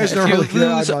 I'm like, you guys don't If really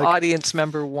you lose like, audience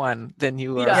member 1, then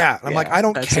you are. yeah. I'm like, I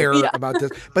don't care it. about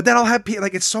this. But then I'll have people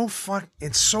like, it's so fun.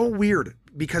 It's so weird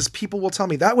because people will tell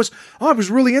me I was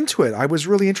really into it. I was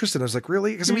really interested. I was like,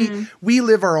 really? Because we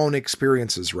live our own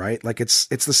experiences, right? Like it's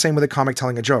the same with a comic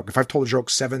telling a joke. If I've told a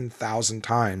joke 7,000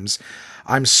 times,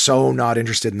 I'm so not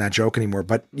interested in that joke anymore.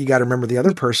 But you got to remember the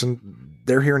other person,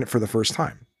 they're hearing it for the first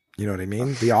time. You know what I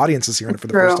mean? The audience is hearing it for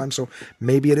the first time. So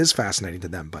maybe it is fascinating to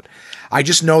them, but I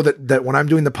just know that when I'm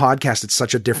doing the podcast, it's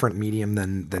such a different medium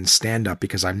than stand up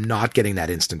because I'm not getting that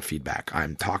instant feedback.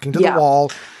 I'm talking to the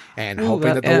wall and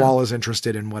hoping that the wall is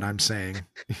interested in what I'm saying.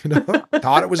 You know,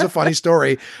 thought it was a funny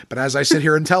story, but as I sit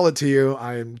here and tell it to you,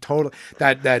 I'm totally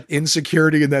that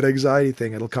insecurity and that anxiety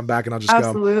thing. It'll come back and I'll just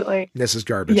go, this is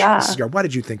garbage. Yeah. This is garbage. Why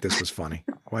did you think this was funny?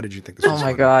 Why did you think this was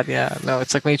funny? Oh my God. Yeah. No,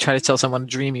 it's like when you try to tell someone a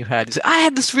dream you had. You say, I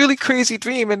had this really crazy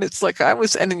dream. And it's like, and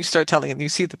then you start telling it and you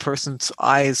see the person's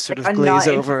eyes sort of glaze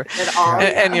over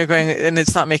and you're going, and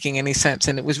it's not making any sense.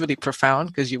 And it was really profound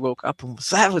because you woke up and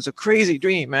that was a crazy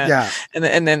dream, man. Yeah.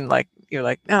 And then like, you're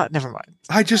like, no, never mind.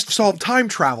 I just solved time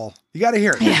travel. You got to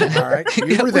hear it. Yeah. All right.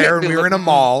 You were there and we were in a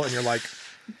mall and you're like,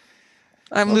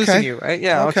 I'm losing you, right?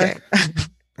 Yeah. Okay.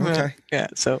 Okay. Yeah.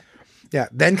 So. Yeah.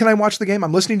 Then can I watch the game?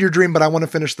 I'm listening to your dream, but I want to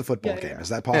finish the football game. Is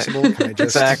that possible? Can I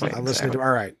just, I'm listening to,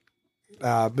 all right.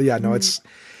 But yeah, no, it's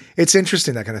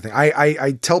interesting, that kind of thing.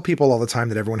 I tell people all the time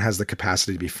that everyone has the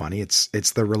capacity to be funny. It's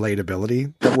the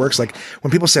relatability that works. Like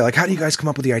when people say like, how do you guys come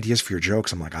up with the ideas for your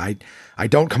jokes? I'm like, I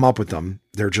don't come up with them.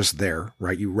 They're just there,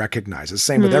 right? You recognize it.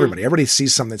 Same with everybody. Everybody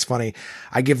sees something that's funny.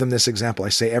 I give them this example. I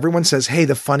say, everyone says, hey,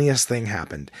 the funniest thing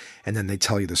happened. And then they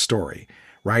tell you the story.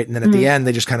 Right. And then at the end,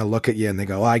 they just kind of look at you and they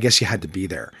go, well, I guess you had to be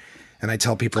there. And I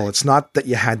tell people, it's not that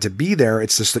you had to be there.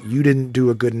 It's just that you didn't do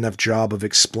a good enough job of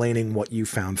explaining what you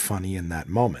found funny in that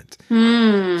moment. Do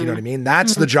you know what I mean?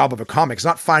 That's the job of a comic. It's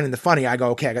not finding the funny. I go,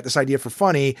 okay, I got this idea for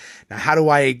funny. Now, how do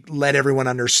I let everyone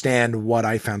understand what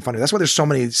I found funny? That's why there's so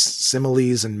many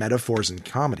similes and metaphors in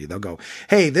comedy. They'll go,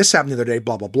 hey, this happened the other day,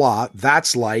 blah, blah, blah.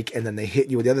 That's like, and then they hit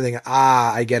you with the other thing.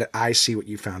 I get it. I see what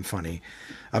you found funny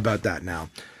about that now.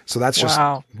 So that's just,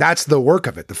 that's the work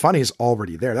of it. The funny is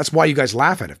already there. That's why you guys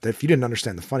laugh at it. If you didn't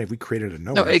understand the funny, if we created it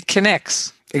nowhere. No, it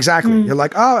connects. Exactly. You're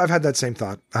like, oh, I've had that same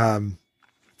thought.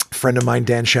 Friend of mine,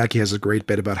 Dan Shacky, has a great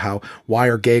bit about why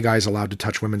are gay guys allowed to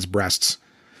touch women's breasts?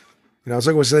 You know, it's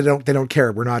like, well, they don't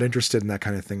care. We're not interested in that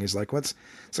kind of thing. He's like, it's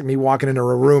like me walking into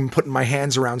a room, putting my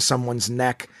hands around someone's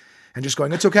neck and just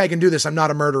going, it's okay. I can do this. I'm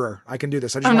not a murderer. I can do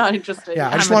this. I'm not interested. Yeah.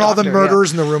 I just want all the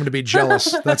murderers in the room to be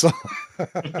jealous. That's all.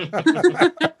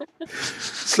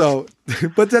 So,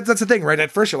 but that's the thing, right?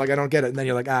 At first you're like, I don't get it. And then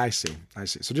you're like, I see.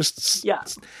 So just,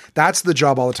 that's the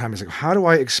job all the time. Is like, how do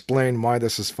I explain why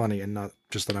this is funny and not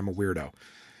just that I'm a weirdo,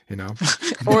 you know?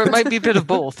 Or it might be a bit of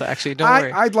both, actually. Don't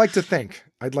worry. I'd like to think.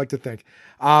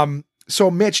 So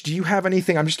Mitch, do you have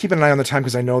anything? I'm just keeping an eye on the time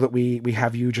because I know that we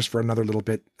have you just for another little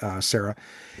bit, Sarah.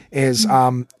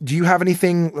 Do you have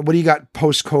anything? What do you got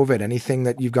post-COVID? Anything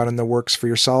that you've got in the works for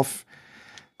yourself?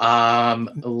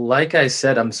 Like I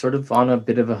said, I'm sort of on a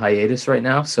bit of a hiatus right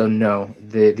now. So no,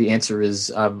 the answer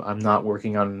is I'm not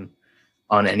working on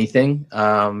anything.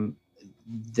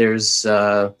 There's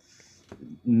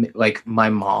like my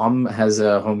mom has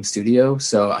a home studio,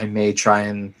 so I may try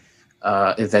and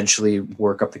eventually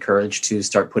work up the courage to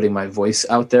start putting my voice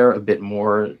out there a bit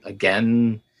more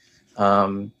again,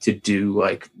 to do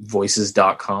like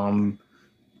voices.com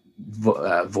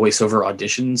voiceover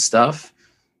audition stuff.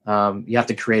 You have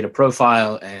to create a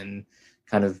profile and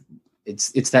kind of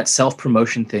it's that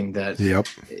self-promotion thing that,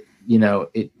 you know,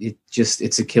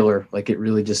 it's a killer. Like it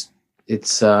really just, it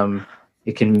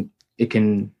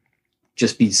can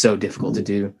just be so difficult to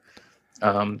do.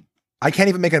 I can't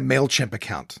even make a MailChimp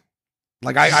account.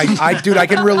 Like dude, I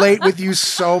can relate with you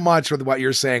so much with what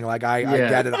you're saying. Like I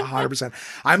get it 100%.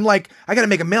 I'm like, I got to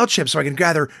make a MailChimp so I can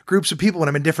gather groups of people when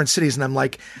I'm in different cities. And I'm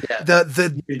like, you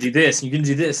can do this, and you can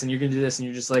do this, and you can do this. And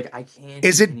you're just like, I can't.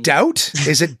 Is it doubt?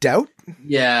 Is it doubt?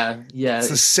 Yeah. It's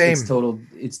the same.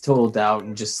 It's total doubt.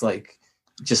 And just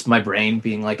my brain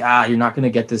being like, you're not going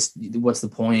to get this. What's the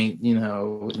point?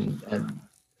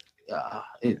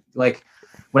 It like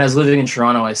when I was living in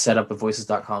Toronto, I set up a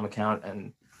voices.com account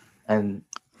and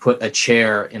put a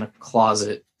chair in a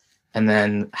closet and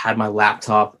then had my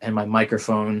laptop and my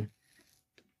microphone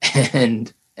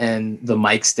and the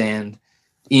mic stand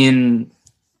in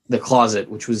the closet,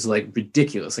 which was like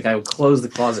ridiculous. Like I would close the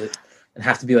closet and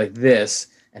have to be like this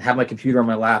and have my computer on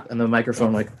my lap and the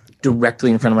microphone like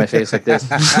directly in front of my face like this.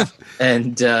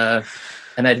 and I'm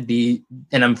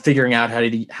figuring out how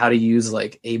to use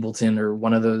like Ableton or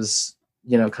one of those,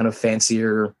 kind of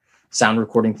fancier sound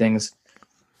recording things.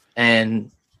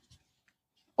 And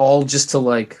all just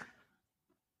to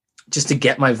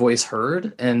get my voice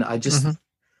heard. And I just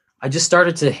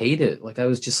started to hate it. Like, I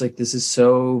was just like, this is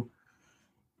so,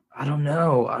 I don't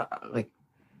know.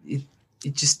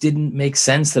 It just didn't make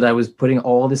sense that I was putting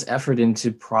all this effort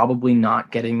into probably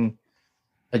not getting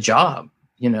a job,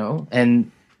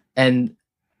 and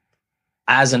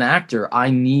as an actor,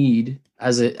 I need,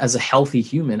 as a healthy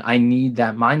human, I need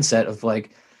that mindset of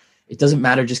like, it doesn't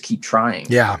matter, just keep trying.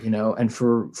 Yeah. And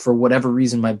for whatever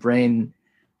reason, my brain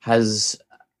has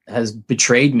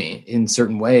betrayed me in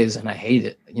certain ways and I hate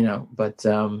it, but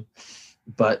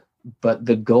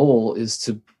the goal is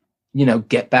to,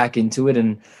 get back into it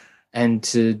and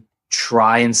to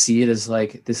try and see it as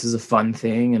like, this is a fun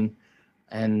thing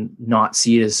and not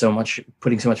see it as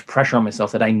putting so much pressure on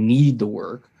myself that I need the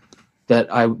work,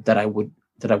 that I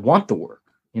want the work.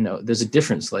 There's a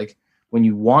difference. Like, when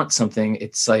you want something,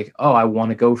 it's like, oh, I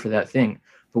want to go for that thing.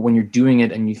 But when you're doing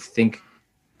it and you think,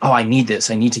 oh, I need this,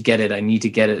 I need to get it,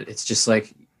 it's just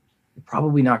like, you're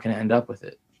probably not going to end up with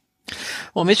it.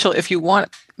 Well, Mitchell, if you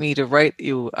want me to write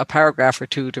you a paragraph or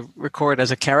two to record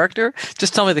as a character,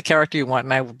 just tell me the character you want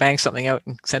and I will bang something out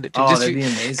and send it to you. Oh, that'd be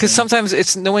amazing. Because sometimes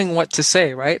it's knowing what to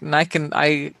say, right? And I can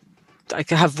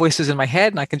have voices in my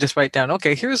head and I can just write down,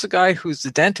 okay, here's a guy who's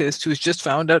the dentist who's just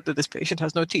found out that this patient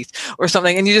has no teeth or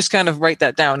something. And you just kind of write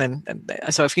that down. And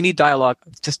so if you need dialogue,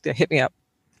 just hit me up.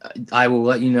 I will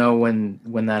let you know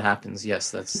when that happens.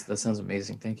 Yes, that sounds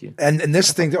amazing. Thank you. And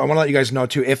this thing, I want to let you guys know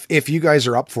too, if you guys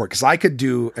are up for it, because I could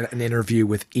do an interview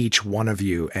with each one of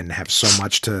you and have so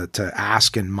much to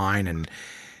ask in mine, and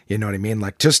you know what I mean?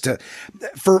 Like, just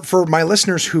for my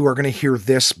listeners who are going to hear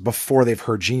this before they've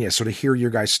heard Genius, so to hear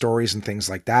your guys' stories and things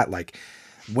like that, like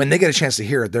when they get a chance to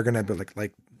hear it, they're going to be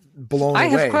like blown away. I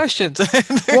have questions.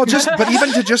 Well, but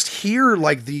even to just hear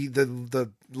like the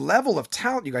level of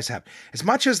talent you guys have, as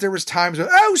much as there was times where,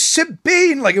 oh,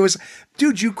 Sabine, like it was,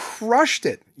 dude, you crushed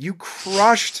it. You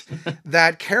crushed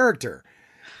that character.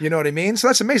 You know what I mean? So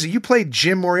that's amazing. You played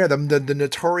Jim Moriarty, the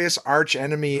notorious arch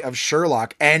enemy of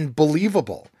Sherlock, and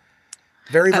believable.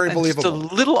 Very, very believable.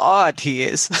 Just a little odd he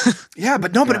is. Yeah,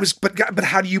 but no, but it was, but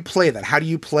how do you play that? How do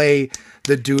you play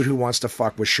the dude who wants to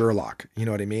fuck with Sherlock? You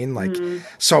know what I mean? Like,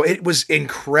 so it was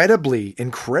incredibly,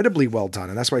 incredibly well done.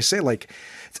 And that's why I say, like,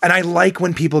 and I like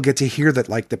when people get to hear that,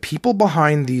 like, the people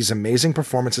behind these amazing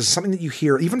performances is something that you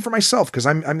hear, even for myself, because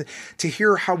I'm to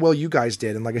hear how well you guys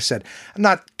did. And like I said, I'm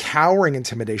not cowering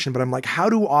intimidation, but I'm like, how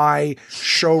do I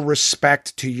show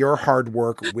respect to your hard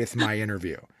work with my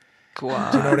interview?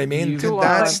 Wow. Do you know what I mean?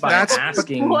 That's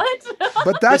asking. What?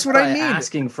 But that's what I mean.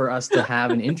 Asking for us to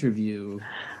have an interview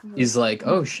is like,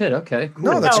 oh shit, okay, cool.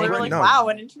 No, that's we were great. like, No. wow,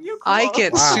 an interview. Cool. I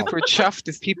get Wow. super chuffed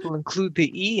if people include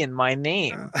the E in my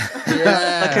name.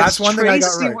 Yeah. Like, That's it's one thing I got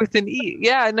Tracy right. with an E.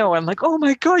 Yeah, I know. I'm like, oh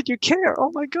my God, you care.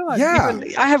 Oh my God. Yeah.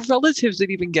 Even, I have relatives that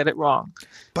even get it wrong.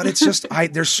 But it's just,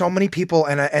 there's so many people,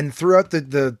 and throughout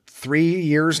the 3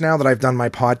 years now that I've done my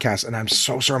podcast, and I'm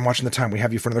so sorry I'm watching the time. We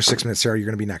have you for another 6 minutes, Sarah. You're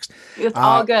going to be next. It's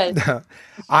all good.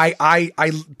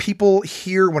 I people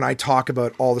hear when I talk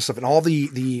about all this stuff and all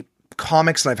the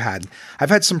comics that I've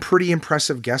had some pretty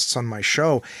impressive guests on my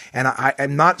show, and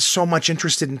I'm not so much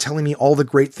interested in telling me all the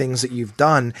great things that you've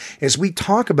done as we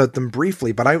talk about them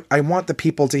briefly, but I want the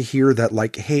people to hear that,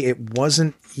 like, hey, it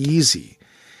wasn't easy.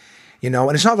 You know,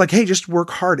 and it's not like, hey, just work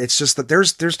hard. It's just that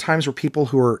there's times where people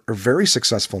who are very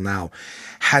successful now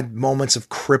had moments of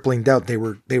crippling doubt. They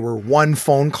were one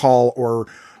phone call or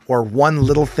one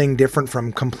little thing different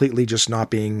from completely just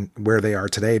not being where they are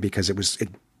today, because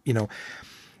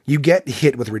you get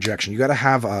hit with rejection. You got to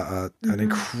have an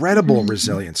incredible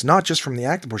resilience, not just from the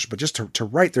acting portion, but just to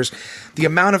write. There's the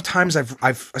amount of times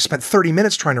I've spent 30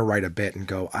 minutes trying to write a bit and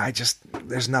go,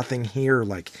 there's nothing here.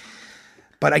 Like,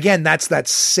 But again, that's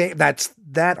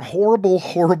that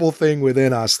horrible thing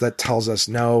within us that tells us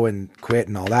no and quit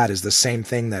and all that is the same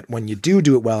thing that when you do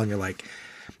it well and you're like,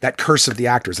 that curse of the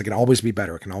actors, it can always be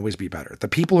better. It can always be better. The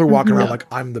people who are walking around like,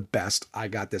 I'm the best. I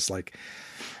got this. Like,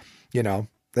 you know,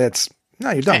 that's no,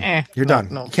 you're done. You're done.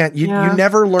 No. You can't, you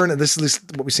never learn. This is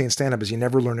what we say in stand up is you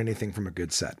never learn anything from a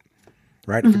good set,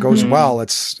 right? If it goes well,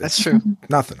 that's true.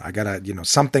 Nothing. I gotta,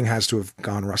 something has to have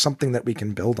gone wrong, something that we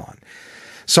can build on.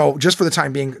 So just for the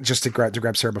time being, just to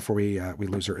grab Sarah before we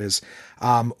lose her is,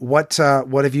 what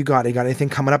have you got? You got anything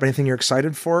coming up? Anything you're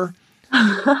excited for?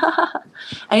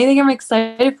 Anything I'm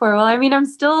excited for? Well, I mean, I'm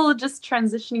still just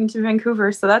transitioning to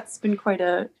Vancouver, so that's been quite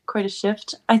a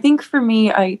shift. I think for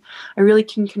me, I really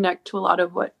can connect to a lot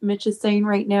of what Mitch is saying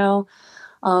right now.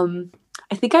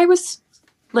 I think I was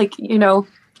like,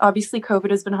 obviously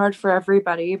COVID has been hard for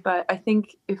everybody, but I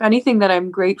think if anything that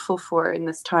I'm grateful for in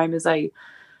this time is I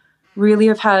really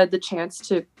have had the chance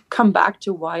to come back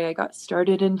to why I got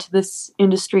started into this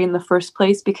industry in the first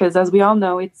place, because as we all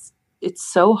know, it's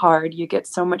so hard. You get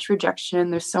so much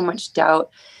rejection. There's so much doubt.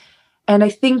 And I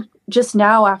think just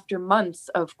now, after months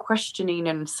of questioning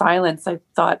and silence, I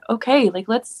thought, okay,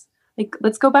 let's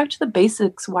go back to the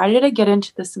basics. Why did I get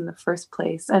into this in the first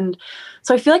place? And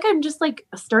so I feel like I'm just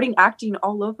starting acting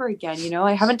all over again.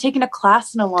 I haven't taken a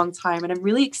class in a long time, and I'm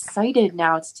really excited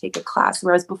now to take a class.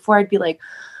 Whereas before I'd be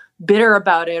bitter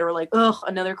about it, or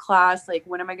another class,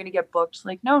 when am I going to get booked?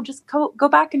 No, just go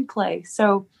back and play.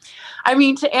 So I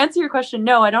mean, to answer your question,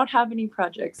 no, I don't have any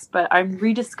projects, but I'm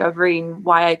rediscovering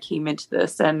why I came into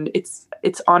this, and it's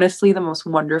honestly the most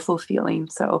wonderful feeling.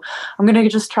 So I'm going to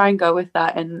just try and go with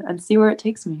that and see where it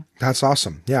takes me. That's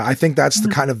awesome. Yeah, I think that's the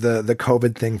kind of the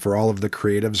COVID thing for all of the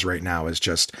creatives right now is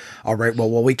just, all right,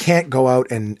 well, we can't go out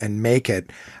and make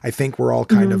it. I think we're all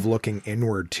kind of looking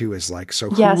inward too, is so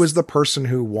who was the person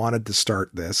who wanted to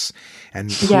start this,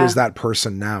 and who is that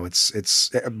person now? It's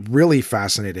a really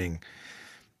fascinating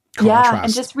contrast. Yeah,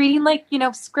 and just reading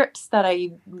scripts that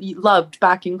I loved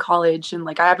back in college, and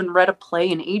I haven't read a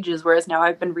play in ages, whereas now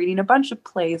I've been reading a bunch of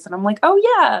plays, and I'm like, oh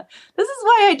yeah, this is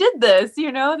why I did this,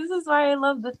 this is why I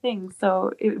love the thing.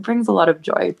 So it brings a lot of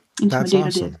joy into my day-to-day.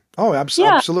 Awesome. Oh,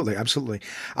 absolutely.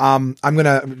 I'm going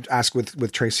to ask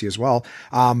with Tracy as well.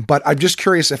 But I'm just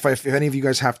curious if any of you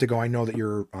guys have to go. I know that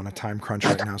you're on a time crunch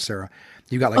right now, Sarah.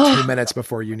 You got 2 minutes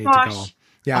before you need to go.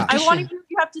 Yeah. I want to hear what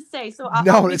you have to say. So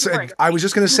I was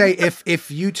just going to say,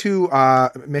 if you two,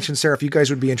 Mitch and Sarah, if you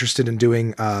guys would be interested in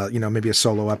doing, maybe a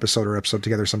solo episode or episode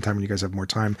together sometime when you guys have more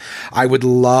time, I would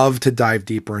love to dive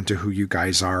deeper into who you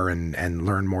guys are and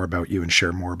learn more about you and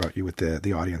share more about you with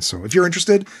the audience. So if you're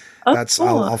interested,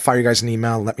 cool. I'll fire you guys an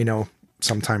email. Let me know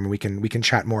sometime and we can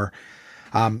chat more.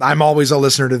 I'm always a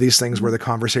listener to these things where the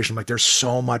conversation, there's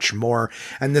so much more.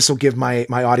 And this will give my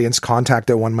audience contact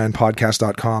at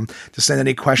onemanpodcast.com to send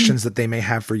any questions that they may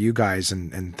have for you guys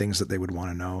and things that they would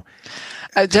want to know.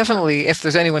 Definitely, if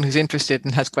there's anyone who's interested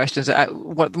and has questions,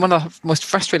 one of the most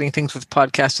frustrating things with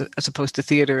podcasts as opposed to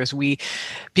theater is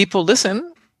people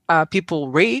listen, people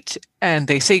rate, and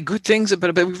they say good things,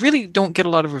 but we really don't get a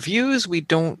lot of reviews. We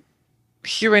don't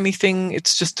hear anything.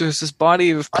 It's just there's this body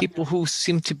of people who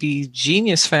seem to be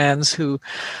Genius fans who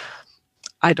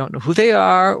I don't know who they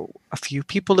are. A few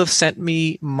people have sent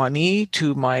me money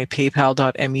to my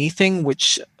paypal.me thing,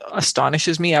 which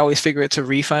astonishes me. I always figure it's a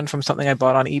refund from something I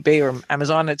bought on eBay or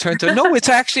Amazon. It turns out, no, it's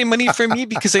actually money for me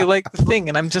because they like the thing.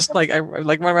 And I'm just I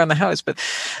run around the house, but,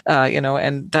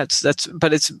 and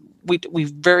but we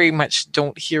very much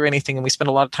don't hear anything. And we spend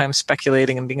a lot of time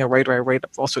speculating, and being a writer, I write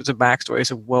all sorts of backstories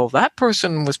of, well, that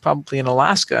person was probably in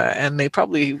Alaska and they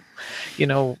probably,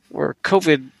 were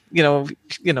COVID,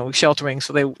 sheltering.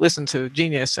 So they listen to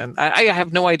Genius, and I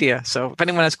have no idea. So if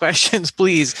anyone has questions,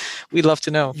 please, we'd love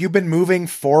to know. You've been moving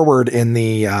forward in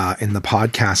the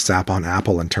podcasts app on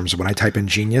Apple in terms of when I type in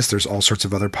Genius, there's all sorts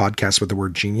of other podcasts with the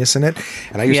word Genius in it.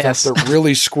 And I used to have to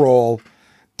really scroll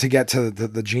to get to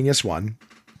the Genius one.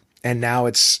 And now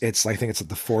it's I think it's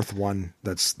the fourth one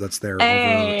that's there.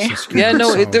 Hey.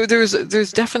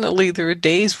 There's definitely, there are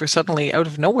days where suddenly out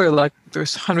of nowhere,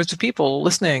 there's hundreds of people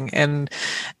listening, and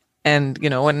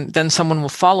then someone will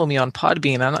follow me on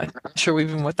Podbean. I'm not sure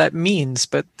even what that means,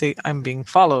 but I'm being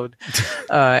followed.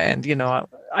 And,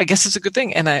 I guess it's a good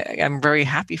thing. And I'm very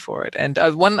happy for it. And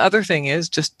one other thing is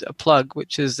just a plug,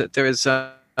 which is that there is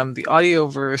the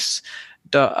Audioverse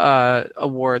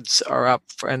awards are up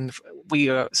and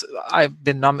I've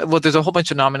been there's a whole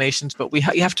bunch of nominations, but you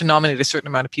have to nominate a certain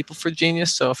amount of people for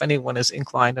Genius. So if anyone is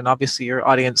inclined, and obviously your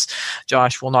audience,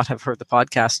 Josh, will not have heard the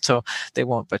podcast, so they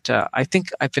won't. But I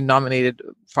think I've been nominated.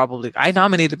 I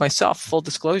nominated myself. Full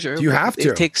disclosure. You have to.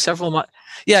 It takes several months.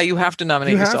 Yeah, you have to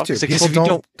nominate You yourself. have to. Because People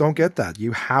if you don't get that.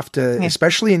 You have to, Yeah.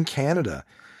 especially in Canada.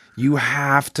 You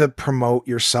have to promote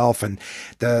yourself, and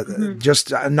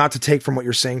just not to take from what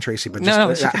you're saying, Tracy, but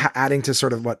just adding to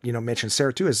sort of what Mitch and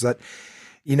Sarah too, is that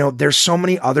there's so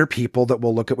many other people that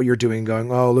will look at what you're doing,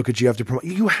 going, "Oh, look at you have to promote."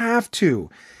 You have to,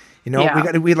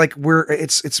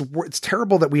 it's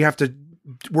terrible that we have to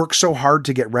work so hard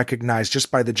to get recognized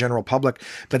just by the general public,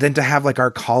 but then to have like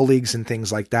our colleagues and things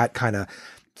like that kind of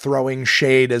throwing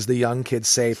shade, as the young kids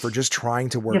say, for just trying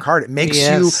to work hard. It makes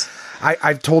you.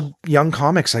 I've told young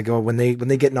comics, I go, when they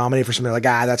get nominated for something, like,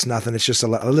 that's nothing. It's just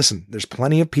listen, there's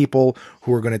plenty of people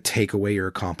who are going to take away your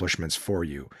accomplishments for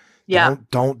you. Yeah.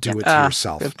 Don't do it to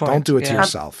yourself. Don't do it to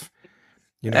yourself.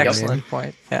 Excellent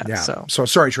point. Yeah. So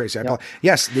sorry, Tracy. I apologize.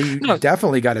 Yes, you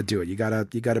definitely got to do it. You got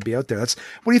to be out there. What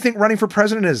do you think running for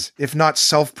president is, if not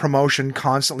self-promotion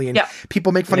constantly? And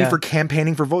people make fun of you for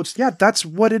campaigning for votes. Yeah, that's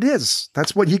what it is.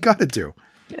 That's what you got to do.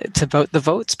 It's about the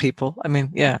votes, people. I mean,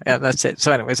 that's it.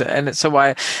 So anyways, and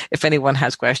so if anyone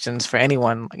has questions for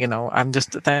anyone, I'm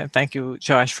just thank you,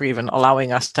 Josh, for even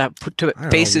allowing us to put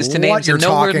faces to names. What you're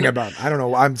talking about? I don't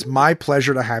know. It's my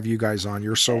pleasure to have you guys on.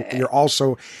 You're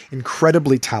also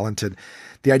incredibly talented.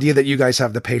 The idea that you guys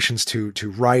have the patience to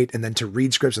write and then to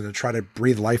read scripts and then try to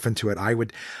breathe life into it, I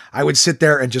would sit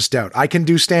there and just doubt. I can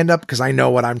do stand up because I know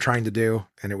what I'm trying to do,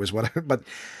 and it was but.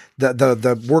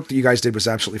 The work that you guys did was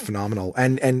absolutely phenomenal.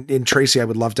 And in Tracy, I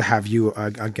would love to have you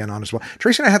again on as well.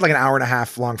 Tracy and I had like an hour and a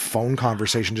half long phone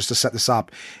conversation just to set this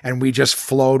up. And we just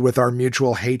flowed with our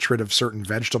mutual hatred of certain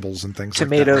vegetables and things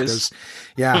Tomatoes. like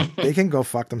that. They can go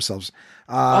fuck themselves.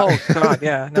 Oh God,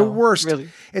 yeah. The worst. Really.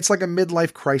 It's like a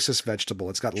midlife crisis vegetable.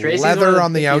 It's got Tracy's leather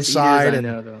on the outside. I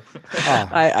know, though.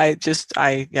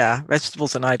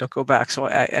 Vegetables and I don't go back. So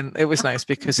and it was nice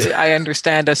because I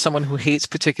understand, as someone who hates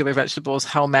particular vegetables,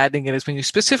 how maddening it is when you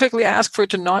specifically ask for it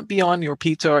to not be on your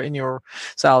pizza or in your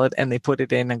salad, and they put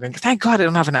it in. And going, thank God I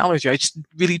don't have an allergy. I just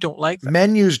really don't like that.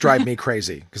 Menus drive me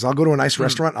crazy because I'll go to a nice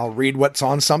restaurant, I'll read what's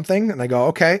on something, and I go,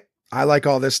 okay, I like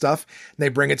all this stuff. And they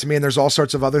bring it to me, and there's all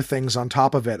sorts of other things on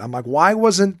top of it. I'm like, why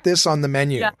wasn't this on the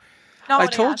menu? Yeah. I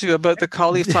told you about the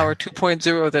cauliflower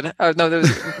 2.0 there was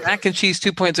mac and cheese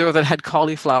 2.0 that had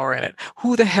cauliflower in it.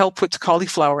 Who the hell puts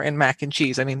cauliflower in mac and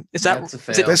cheese? I mean, That's a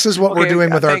fail. This is what we're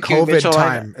doing with our COVID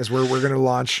time, is we're going to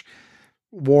launch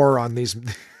war on these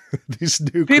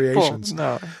new creations.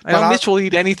 No, I know Mitch will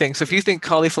eat anything. So if you think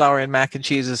cauliflower and mac and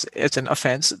cheese is an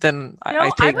offense, then I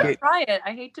take would it. try it.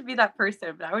 I hate to be that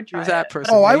person, but I would try that it.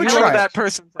 person. Oh, I would try that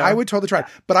person. So. I would totally try it.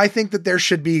 But I think that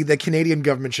the Canadian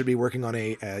government should be working on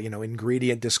a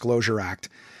ingredient disclosure act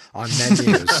on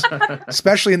menus,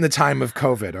 especially in the time of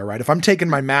COVID. All right. If I'm taking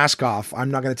my mask off, I'm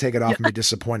not going to take it off and be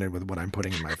disappointed with what I'm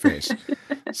putting in my face.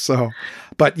 So,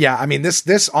 but yeah, I mean, this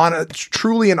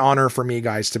truly an honor for me,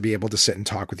 guys, to be able to sit and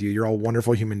talk with you. You're all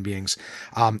wonderful human beings.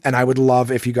 And I would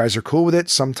love, if you guys are cool with it,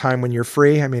 sometime when you're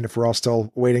free. I mean, if we're all still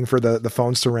waiting for the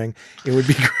phones to ring, it would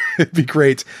be, it'd be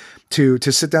great to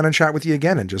sit down and chat with you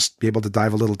again and just be able to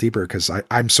dive a little deeper, because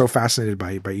I'm so fascinated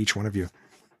by each one of you.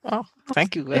 Oh,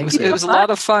 thank you. It was a lot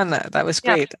of fun. That was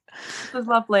great. It was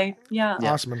lovely. Yeah.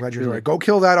 Awesome. I'm glad you enjoyed it. Go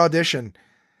kill that audition.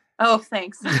 Oh,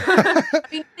 thanks. I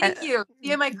mean, thank you.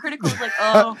 Yeah, my critical's like,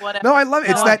 oh, whatever. No, I love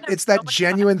it. It's that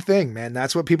genuine thing, man.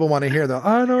 That's what people want to hear, though.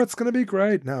 Oh no, it's gonna be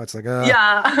great. No, it's like,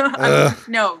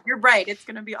 no, you're right. It's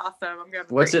gonna be awesome. I'm gonna.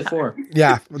 What's it for?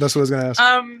 Yeah, that's what I was gonna ask.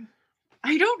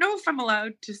 I don't know if I'm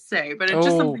allowed to say, but it's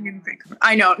just something in Vancouver.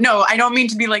 I know. No, I don't mean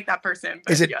to be like that person.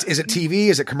 Is it TV?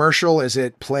 Is it commercial? Is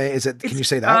it play? Can you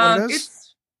say that what it is?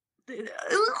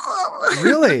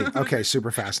 Really? Okay, super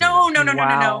fascinating.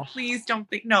 No. Please don't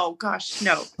think. No, gosh,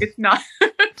 no, it's not.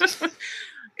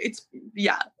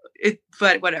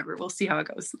 But whatever. We'll see how it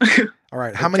goes. All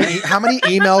right. How many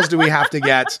emails do we have to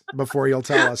get before you'll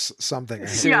tell us something?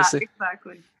 Seriously. Yeah,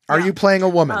 exactly. Are you playing a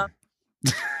woman?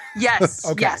 Yes.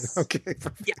 Okay. Yes. Okay.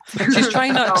 Yeah. She's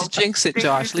trying not to jinx it,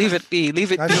 Josh. Leave it be.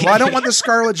 Leave it be. Well, I don't want the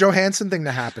Scarlett Johansson thing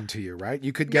to happen to you, right?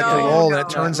 You could get the role, and it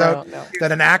turns out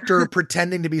that an actor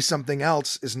pretending to be something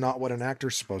else is not what an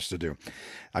actor's supposed to do.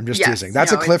 I'm just teasing.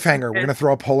 That's a cliffhanger. We're going to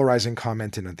throw a polarizing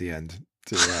comment in at the end.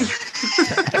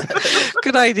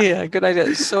 Good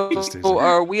idea. So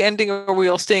are we ending, or are we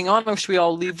all staying on, or should we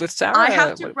all leave with Sarah? I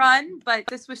have to run, but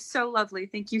this was so lovely.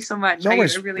 Thank you so much. No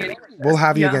worries. I really enjoyed it. We'll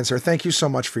have you again, sir. Thank you so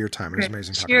much for your time. It was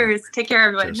amazing. Cheers. Take care,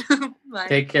 everyone. Bye.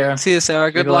 Take care. See you,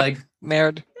 Sarah. Good luck.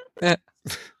 Married. Yeah.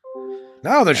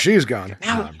 Now that she's gone.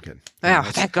 Now- No, I'm kidding. Yeah,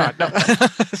 That's- thank God. No,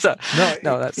 so,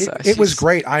 no, that's it was she's-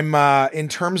 great. I'm in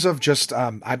terms of just I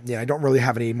don't really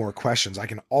have any more questions. I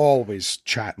can always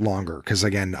chat longer because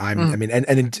again, I mean,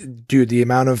 and dude, the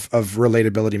amount of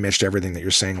relatability, Mitch, to everything that you're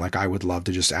saying, like I would love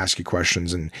to just ask you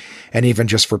questions and even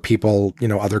just for people,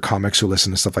 other comics who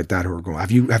listen to stuff like that who are going,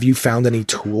 have you found any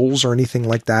tools or anything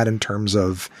like that in terms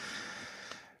of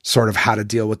sort of how to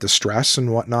deal with the stress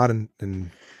and whatnot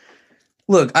and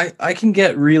Look, I can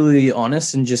get really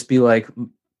honest and just be like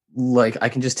I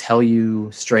can just tell you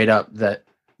straight up that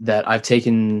I've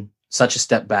taken such a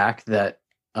step back that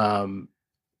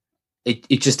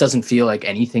it just doesn't feel like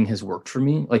anything has worked for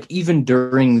me. Like even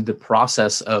during the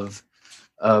process of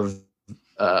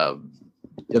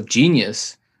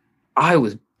Genius, I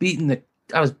was beating the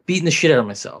shit out of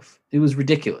myself. It was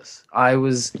ridiculous.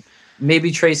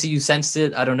 Maybe Tracy, you sensed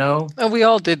it. I don't know. Oh, we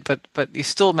all did, but you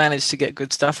still managed to get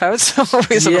good stuff out. So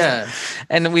Yeah.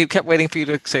 And we kept waiting for you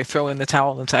to say throw in the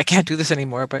towel and say I can't do this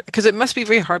anymore. But because it must be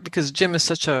very hard because Jim is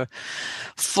such a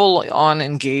full-on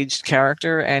engaged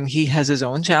character and he has his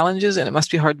own challenges, and it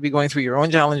must be hard to be going through your own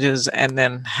challenges and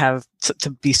then have to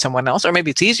be someone else. Or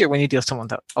maybe it's easier when you deal with someone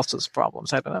else's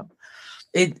problems. I don't know.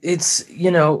 It's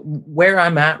where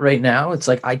I'm at right now. It's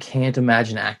like I can't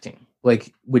imagine acting.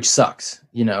 Like, which sucks,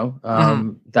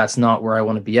 that's not where I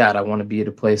want to be at. I want to be at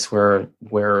a place where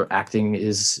acting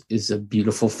is a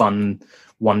beautiful, fun,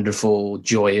 wonderful,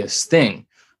 joyous thing.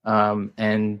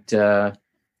 There's a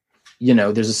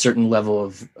certain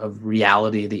level of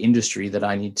reality of the industry that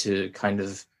I need to kind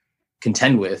of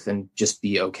contend with and just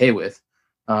be okay with.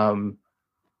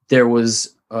 There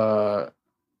was, it's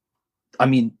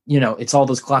all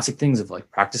those classic things of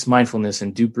like practice mindfulness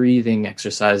and do breathing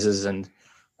exercises and,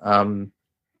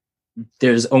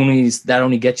 there's only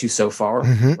gets you so far,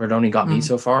 or it only got me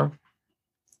so far.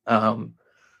 My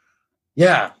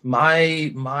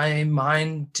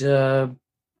mind, I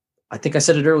think I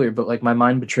said it earlier, but like my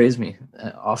mind betrays me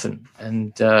often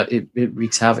and, it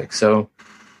wreaks havoc. So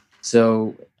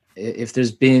if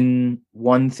there's been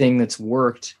one thing that's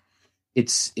worked,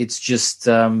 it's just,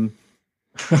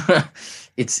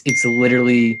 it's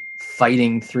literally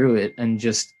fighting through it and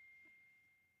just,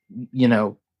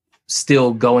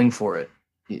 still going for it,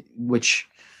 which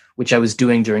I was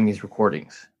doing during these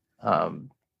recordings. I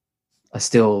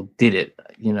still did it,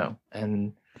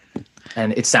 and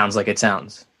it sounds like it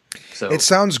sounds. So it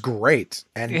sounds great.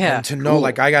 And to know, cool.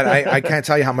 like I can't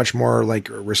tell you how much more like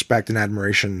respect and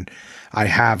admiration I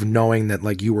have knowing that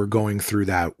like you were going through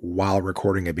that while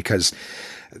recording it, because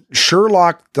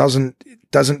Sherlock doesn't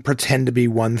pretend to be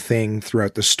one thing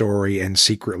throughout the story and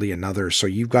secretly another. So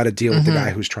you've got to deal with the guy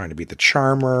who's trying to be the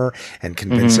charmer and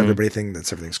convince everybody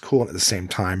that everything's cool at the same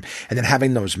time. And then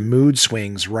having those mood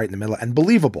swings right in the middle and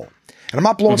believable. And I'm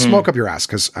not blowing smoke up your ass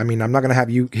because I'm not going to have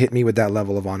you hit me with that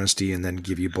level of honesty and then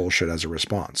give you bullshit as a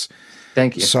response.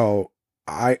 Thank you. So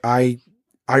I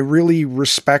really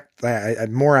respect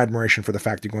more admiration for the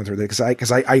fact you're going through that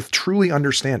because I truly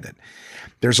understand it.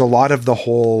 There's a lot of the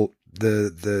whole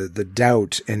the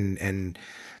doubt and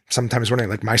sometimes wondering,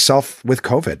 like myself with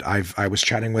COVID, I was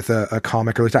chatting with a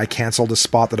comic earlier. I canceled a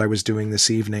spot that I was doing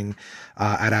this evening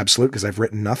at Absolute because I've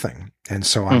written nothing. And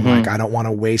so I'm like, I don't want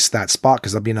to waste that spot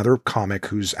because there'll be another comic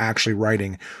who's actually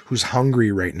writing, who's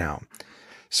hungry right now.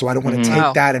 So I don't want to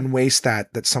take that and waste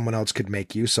that someone else could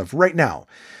make use of right now.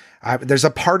 There's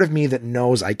a part of me that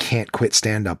knows I can't quit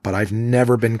stand up, but I've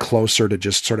never been closer to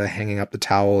just sort of hanging up the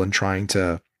towel and trying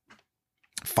to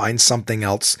find something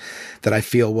else that I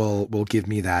feel will give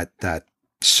me that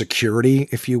security,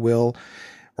 if you will,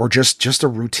 or just a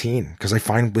routine. Cause I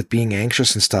find with being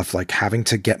anxious and stuff, like having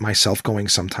to get myself going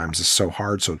sometimes is so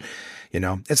hard. So,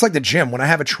 it's like the gym. When I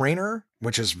have a trainer,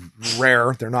 which is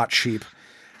rare, they're not cheap.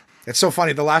 It's so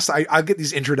funny. I get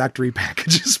these introductory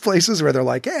packages places where they're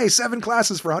like, hey, 7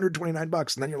 classes for $129.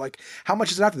 And then you're like, how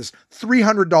much is it after this?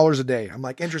 $300 a day. I'm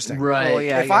like, interesting. Right. Oh,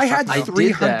 yeah, If I had I did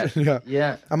 300, that.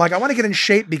 Yeah. I'm like, I want to get in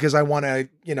shape because I want to,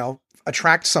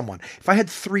 attract someone. If I had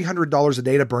 $300 a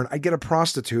day to burn, I'd get a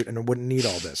prostitute and I wouldn't need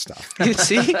all this stuff. You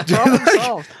see, problem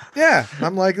solved. Yeah.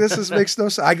 I'm like, makes no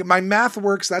sense. My math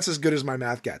works. That's as good as my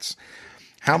math gets.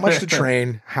 How much to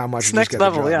train, how much It's to next just get the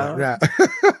level, job yeah. done.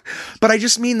 Yeah. But I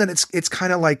just mean that it's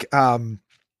kind of like,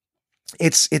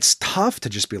 it's tough to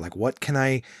just be like,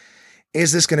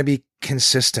 is this going to be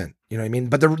consistent? You know what I mean?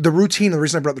 But the routine, the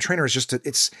reason I brought the trainer is just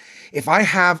if I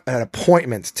have an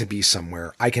appointment to be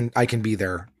somewhere, I can be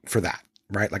there for that,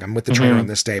 right? Like I'm with the trainer on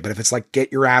this day, but if it's like,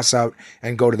 get your ass out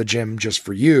and go to the gym just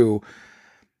for you,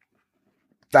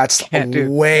 That's Can't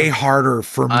do. way harder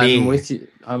for me. I'm with you.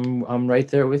 I'm right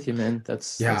there with you, man.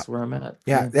 That's where I'm at.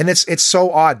 Yeah. And it's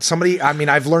so odd.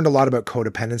 I've learned a lot about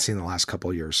codependency in the last couple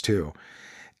of years too.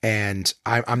 And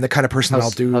I'm the kind of person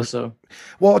How so?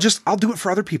 Well, I'll do it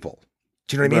for other people.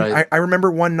 Do you know what I mean? Right. I remember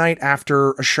one night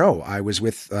after a show, I was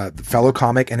with the fellow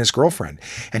comic and his girlfriend,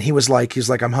 and he's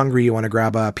like, I'm hungry. You want to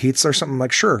grab a pizza or something? I'm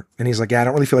like, sure. And he's like, yeah, I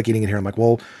don't really feel like eating it here. I'm like,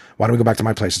 well, why don't we go back to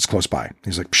my place? It's close by.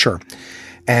 He's like, sure.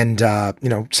 And,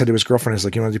 said to his girlfriend, he's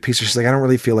like, you want to do pizza? She's like, I don't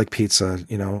really feel like pizza,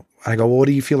 I go, well, what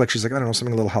do you feel like? She's like, I don't know,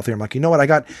 something a little healthier. I'm like, you know what? I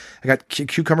got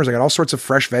cucumbers. I got all sorts of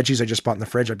fresh veggies I just bought in the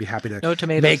fridge. I'd be happy to No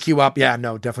tomatoes. make you up. Yeah,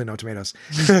 no, definitely no tomatoes.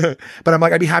 But I'm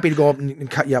like, I'd be happy to go up and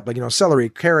cut you up, like, celery,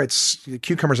 carrots,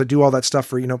 cucumbers. I do all that stuff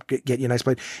for, get you a nice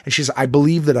plate. And she's, I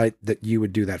believe that you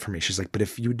would do that for me. She's like, but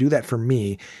if you do that for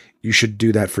me, you should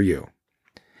do that for you.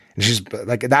 And she's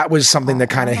like, that was something that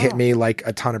kind of hit me like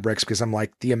a ton of bricks, because I'm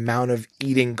like, the amount of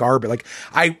eating garbage, like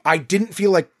I didn't feel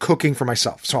like cooking for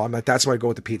myself. So I'm like, that's why I go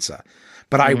with the pizza.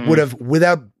 But I would have,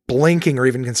 without blinking or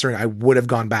even considering, I would have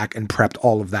gone back and prepped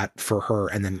all of that for her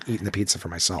and then eaten the pizza for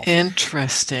myself.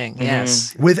 Interesting.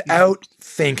 Yes. Without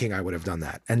thinking, I would have done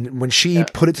that. And when she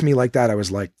put it to me like that, I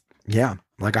was like, yeah,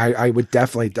 like I would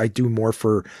definitely, I do more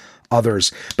for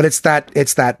others, but it's that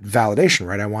validation,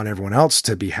 right? I want everyone else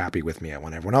to be happy with me. I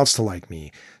want everyone else to like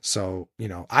me. So,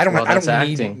 I don't need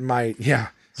acting. That's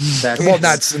Totally.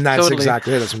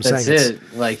 exactly it. That's what I'm That's saying.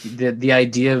 it. Like the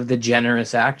idea of the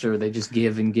generous actor, they just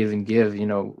give and give and give.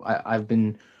 I've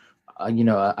been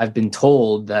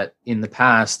told that in the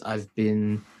past I've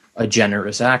been a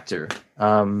generous actor.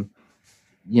 Been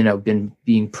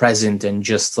being present and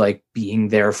just like being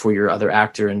there for your other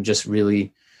actor and just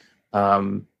really,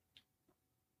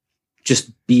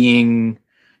 just being,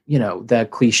 that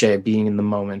cliche, being in the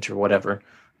moment or whatever.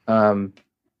 And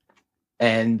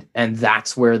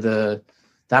that's where the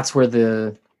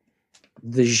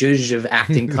zhuzh of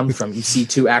acting comes from. You see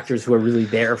two actors who are really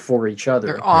there for each other.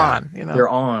 They're on, They're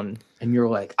on, and you're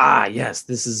like, yes,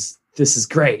 this is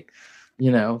great,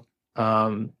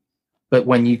 but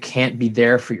when you can't be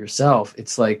there for yourself,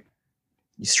 it's like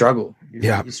you struggle.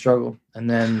 You struggle, and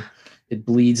then it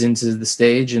bleeds into the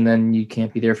stage, and then you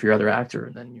can't be there for your other actor,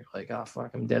 and then you're like, oh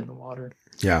fuck, I'm dead in the water.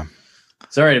 Yeah.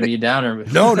 Sorry to be a downer.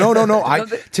 But No.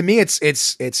 To me,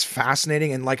 it's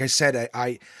fascinating, and like I said,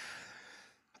 my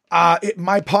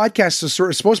podcast is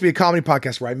supposed to be a comedy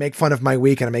podcast where I make fun of my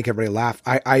week and I make everybody laugh.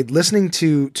 I listening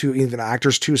to even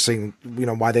actors too saying,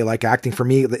 why they like acting. For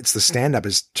me, it's the stand-up.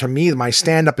 My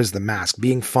stand-up is the mask.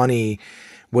 Being funny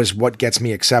was what gets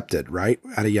me accepted, right?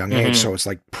 At a young age. So it's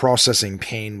like processing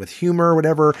pain with humor or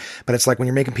whatever. But it's like when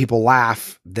you're making people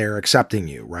laugh, they're accepting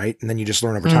you, right? And then you just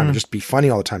learn over time to just be funny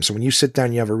all the time. So when you sit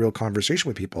down, you have a real conversation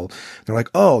with people, they're like,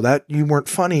 oh, that you weren't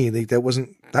funny. That was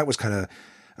kind of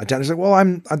a down. It's like,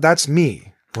 well, that's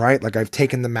me, right? Like I've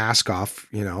taken the mask off,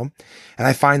 and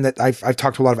I find that I've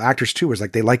talked to a lot of actors too, where it's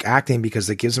like they like acting because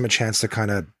it gives them a chance to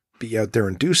kind of be out there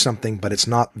and do something, but it's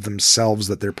not themselves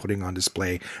that they're putting on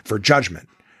display for judgment.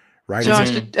 Right. Josh,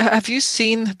 have you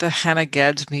seen the Hannah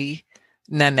Gadsby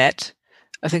Nanette?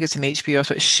 I think it's an HBO.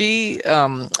 So she,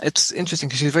 it's interesting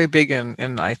because she's very big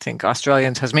in I think Australia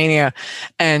and Tasmania,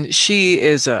 and she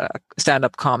is a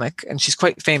stand-up comic, and she's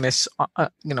quite famous,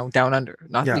 down under.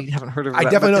 You haven't heard of her. I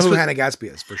definitely know who Hannah Gadsby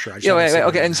is for sure.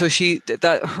 Okay. And so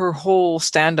her whole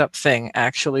stand-up thing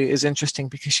actually is interesting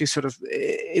because she's sort of,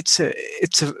 it's a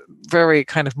very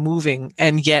kind of moving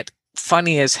and yet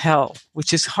funny as hell,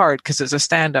 which is hard because it's a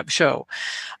stand-up show.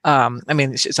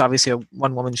 It's obviously a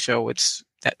one-woman show. It's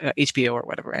HBO or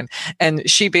whatever, and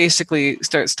she basically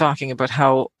starts talking about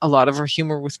how a lot of her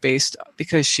humor was based,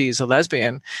 because she's a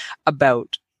lesbian,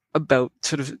 about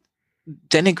sort of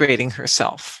denigrating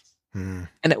herself. And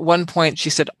at one point she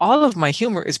said, all of my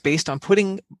humor is based on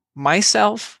putting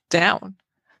myself down.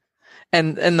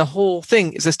 And the whole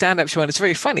thing is a stand-up show, and it's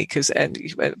very funny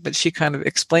but she kind of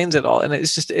explains it all, and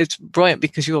it's brilliant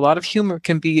because a lot of humor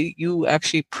can be you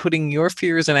actually putting your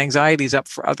fears and anxieties up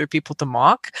for other people to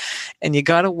mock, and you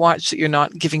got to watch that you're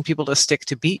not giving people a stick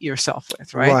to beat yourself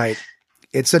with, right? Right.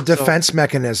 It's a defense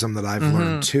mechanism that I've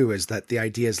learned too, is that the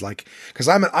idea is like, cause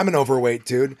I'm an overweight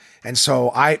dude. And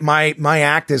so my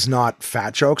act is not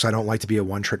fat jokes. I don't like to be a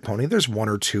one trick pony. There's one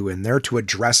or two in there to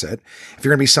address it. If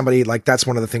you're going to be somebody like, that's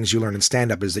one of the things you learn in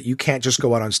stand up, is that you can't just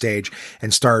go out on stage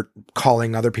and start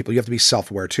calling other people. You have to be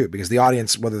self-aware too, because the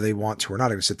audience, whether they want to or not,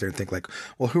 are going to sit there and think like,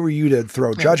 well, who are you to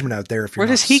throw judgment out there if you're Where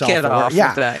does he get off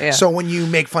with that? Yeah. So when you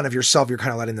make fun of yourself, you're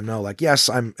kind of letting them know like, yes,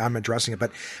 I'm addressing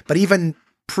it. But even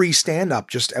pre-stand-up,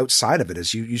 just outside of it,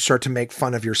 is you start to make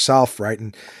fun of yourself, right?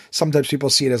 And sometimes people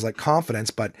see it as like confidence,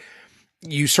 but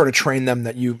you sort of train them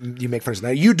that you make fun of. Now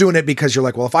you doing it because you're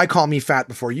like, well, if I call me fat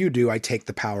before you do, I take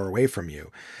the power away from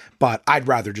you. But I'd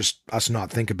rather just us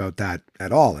not think about that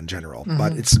at all in general.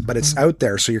 Mm-hmm. But it's out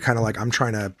there. So you're kind of like, I'm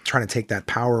trying to take that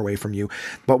power away from you.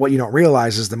 But what you don't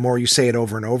realize is the more you say it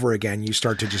over and over again, you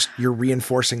start to you're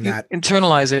reinforcing that.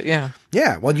 Internalize it. Yeah.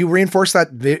 Yeah. Well, you reinforce that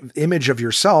image of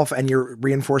yourself, and you're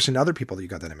reinforcing to other people that you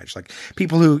got that image. Like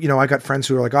people who, I got friends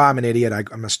who are like, oh, I'm an idiot.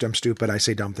 I'm stupid. I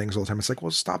say dumb things all the time. It's like, well,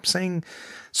 stop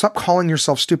calling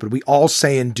yourself stupid. We all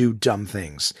say and do dumb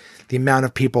things. The amount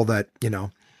of people that,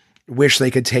 wish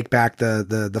they could take back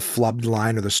the flubbed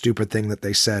line or the stupid thing that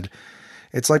they said.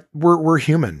 It's like, we're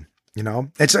human,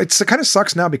 it kind of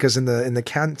sucks now because in the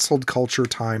canceled culture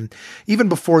time, even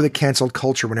before the canceled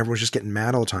culture, when everyone's just getting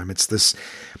mad all the time, it's this,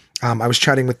 I was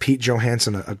chatting with Pete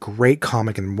Johansson, a great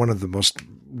comic and one of the most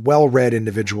well-read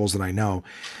individuals that I know.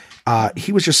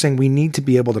 He was just saying, we need to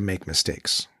be able to make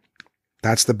mistakes.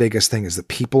 That's the biggest thing, is that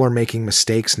people are making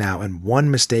mistakes now, and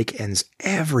one mistake ends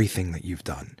everything that you've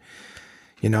done.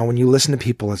 When you listen to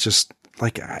people, it's just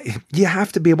like, you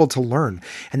have to be able to learn.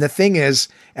 And the thing is,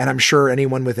 and I'm sure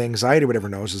anyone with anxiety or whatever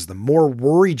knows, is the more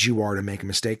worried you are to make a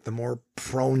mistake, the more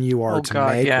prone you are to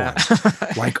make one.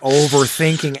 Like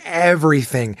overthinking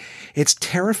everything. It's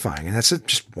terrifying. And that's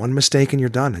just one mistake and you're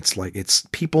done. It's like,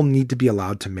 people need to be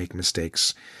allowed to make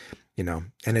mistakes.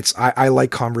 And I like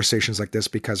conversations like this,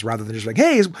 because rather than just like,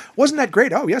 hey, wasn't that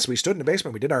great? Oh yes, we stood in the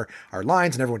basement, we did our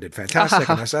lines and everyone did fantastic.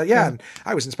 And I said, yeah, and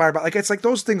I was inspired by, it's like,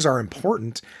 those things are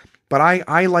important, but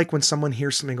I like when someone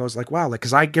hears something and goes like, wow,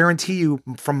 cause I guarantee you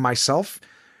from myself,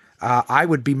 I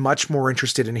would be much more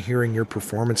interested in hearing your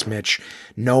performance, Mitch,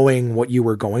 knowing what you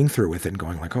were going through with it and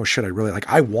going like, oh shit,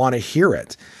 I want to hear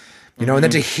it. And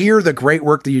then to hear the great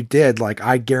work that you did,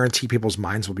 I guarantee people's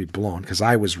minds will be blown, because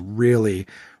I was really,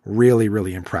 really,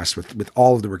 really impressed with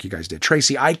all of the work you guys did.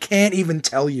 Tracy, I can't even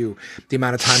tell you the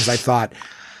amount of times I thought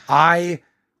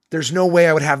there's no way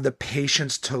I would have the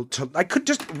patience to I could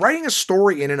just writing a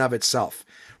story in and of itself,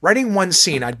 writing one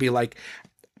scene, I'd be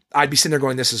sitting there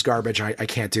going, this is garbage. I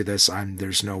can't do this.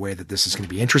 There's no way that this is going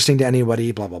to be interesting to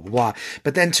anybody, blah, blah, blah, blah.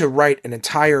 But then to write an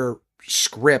entire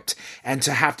script and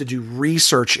to have to do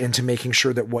research into making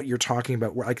sure that what you're talking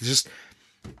about,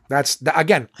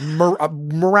 again,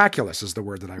 miraculous is the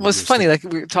word that I would use. It's funny,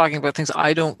 we're talking about things.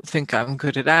 I don't think I'm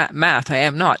good at math. I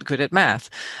am not good at math.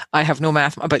 I have no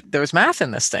math, but there's math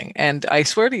in this thing. And I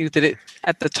swear to you that it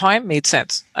at the time made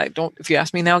sense. If you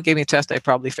ask me now, gave me a test, I'd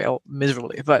probably fail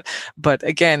miserably. But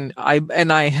again,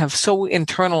 I have so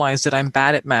internalized that I'm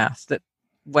bad at math that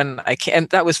when I can, and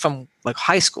that was from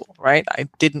high school, right? I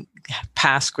didn't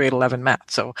pass grade 11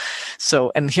 math.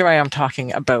 So, and here I am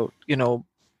talking about,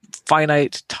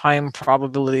 finite time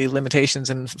probability limitations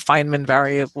and Feynman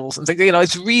variables and things.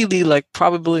 It's really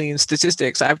probability and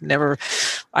statistics. I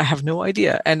have no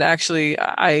idea. And actually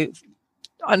I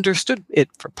understood it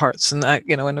for parts, and and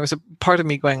there was a part of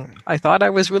me going, I thought I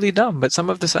was really dumb, but some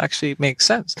of this actually makes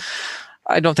sense.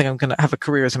 I don't think I'm going to have a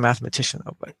career as a mathematician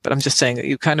though, but I'm just saying that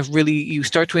you kind of you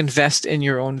start to invest in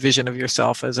your own vision of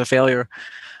yourself as a failure.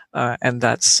 And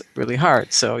that's really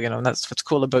hard. So, and that's what's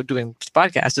cool about doing this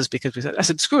podcast, is because I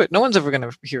said, screw it. No one's ever going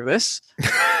to hear this.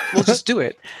 We'll just do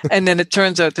it. And then it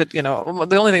turns out that, the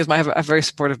only thing is I have a very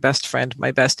supportive best friend,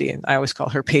 my bestie, and I always call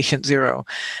her Patient Zero.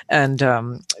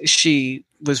 And she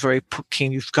was very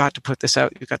keen. You've got to put this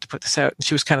out. You've got to put this out. And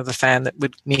she was kind of the fan that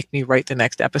would make me write the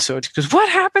next episode. She goes, what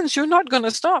happens? You're not going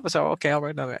to stop. So, okay, I'll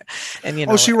write another.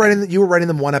 And, so you were writing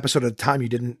them one episode at a time. You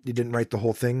didn't write the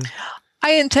whole thing?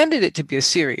 I intended it to be a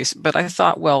series, but I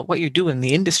thought, well, what you do in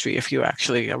the industry, if you're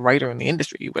actually a writer in the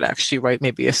industry, you would actually write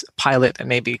maybe a pilot and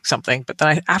maybe something. But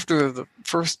then after the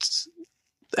first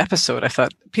episode, I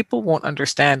thought people won't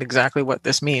understand exactly what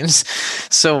this means.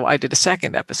 So I did a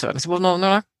second episode. I said, well, no,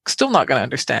 they're still not going to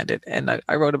understand it. And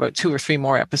I wrote about 2 or 3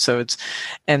 more episodes.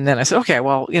 And then I said, okay,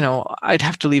 well, I'd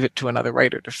have to leave it to another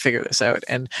writer to figure this out.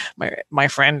 And my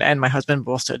friend and my husband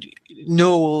both said,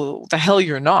 no, the hell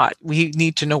you're not. We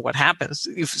need to know what happens.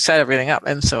 You've set everything up.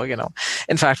 And so,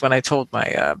 in fact, when I told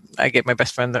I gave my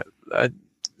best friend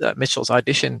Mitchell's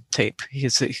audition tape,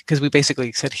 because we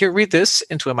basically said, here, read this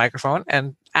into a microphone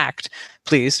and act,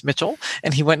 please, Mitchell.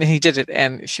 And he went and he did it.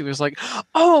 And she was like,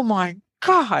 oh my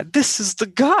God, this is the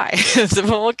guy. I said,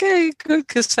 well, okay, good,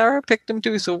 because Sarah picked him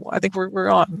too. So I think we're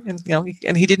on. And,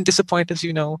 and he didn't disappoint, as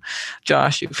you know,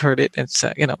 Josh, you've heard it. It's,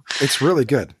 it's really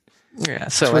good. Yeah,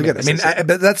 so it's really good. I mean,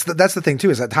 but that's the thing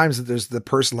too, is at times that there's the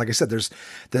person, like I said, there's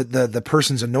the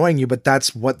person's annoying you, but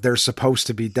that's what they're supposed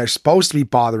to be. They're supposed to be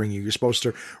bothering you. You're supposed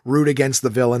to root against the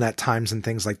villain at times and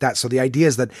things like that. So the idea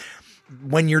is that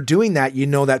when you're doing that, you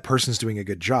know that person's doing a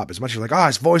good job. As much as you're like, oh,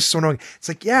 his voice is so annoying. It's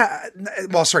like, yeah,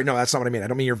 well, sorry, no, that's not what I mean. I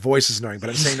don't mean your voice is annoying, but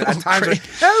I'm saying that at times, like,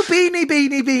 oh,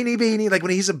 Beanie, like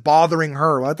when he's bothering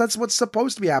her. Well, that's what's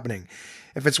supposed to be happening.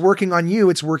 If it's working on you,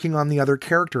 it's working on the other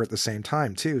character at the same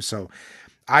time too. So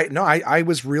I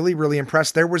was really, really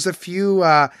impressed. There was a few,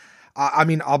 I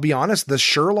mean, I'll be honest, the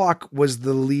Sherlock was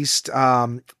the least,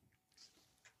 I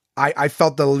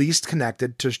felt the least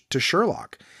connected to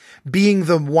Sherlock. Being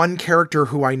the one character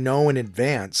who I know in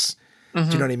advance, do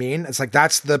you know what I mean? It's like,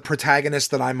 that's the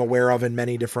protagonist that I'm aware of in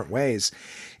many different ways,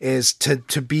 is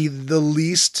to be the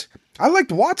least. I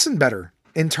liked Watson better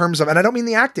in terms of, and I don't mean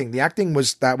the acting. The acting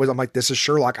I'm like, this is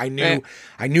Sherlock. I knew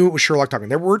it was Sherlock talking.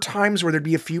 There were times where there'd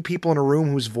be a few people in a room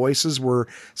whose voices were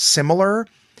similar,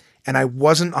 and I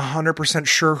wasn't 100%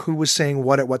 sure who was saying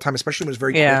what at what time, especially when it was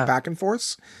very quick back and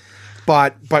forths.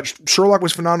 But Sherlock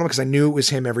was phenomenal because I knew it was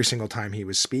him every single time he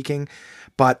was speaking.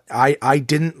 But I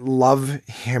didn't love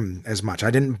him as much. I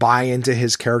didn't buy into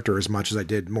his character as much as I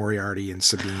did Moriarty and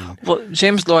Sabine. Well,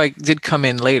 James Loy did come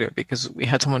in later because we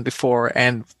had someone before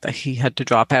and he had to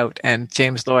drop out. And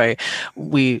James Loy,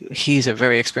 he's a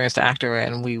very experienced actor,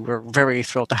 and we were very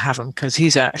thrilled to have him because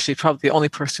he's actually probably the only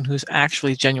person who's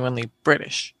actually genuinely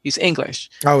British. He's English.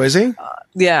 Oh, is he?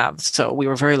 Yeah. So we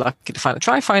were very lucky to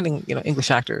try finding English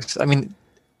actors. I mean,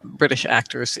 British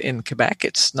actors in Quebec.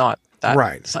 It's not.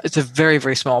 Right. It's a very,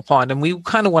 very small pond. And we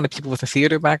kind of wanted people with a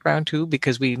theater background too,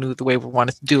 because we knew the way we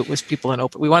wanted to do it was people in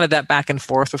open. We wanted that back and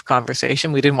forth of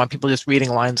conversation. We didn't want people just reading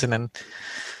lines and then,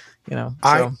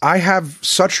 So. I have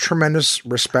such tremendous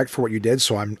respect for what you did.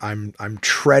 So I'm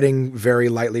treading very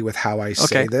lightly with how I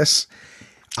say this.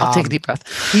 I'll take a deep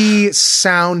breath. He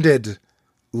sounded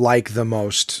like the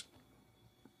most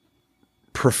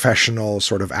professional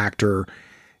sort of actor,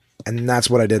 and that's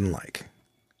what I didn't like.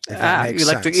 You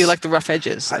like the rough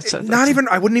edges.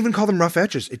 I wouldn't even call them rough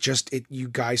edges. You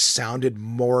guys sounded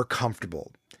more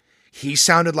comfortable. He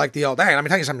sounded like the old, hey, let me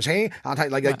tell you something. Hey, I'll tell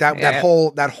you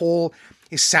that whole.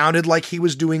 He sounded like he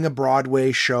was doing a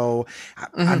Broadway show.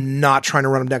 I'm not trying to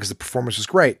run him down because the performance was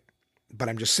great, but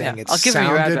I'm just saying I'll give him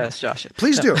your address, Josh.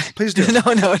 Please do.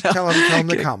 No. Tell him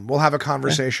to come. We'll have a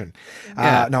conversation.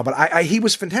 No, but he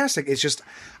was fantastic. It's just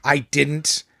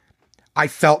I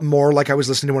felt more like I was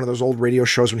listening to one of those old radio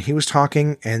shows when he was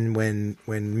talking, and when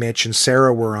Mitch and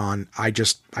Sarah were on, I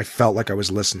felt like I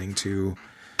was listening to,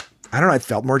 I don't know, I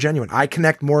felt more genuine. I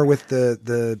connect more with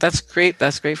the That's great.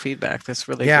 That's great feedback. That's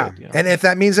really good. And if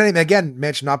that means anything, again,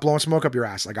 Mitch, not blowing smoke up your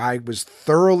ass. Like, I was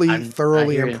thoroughly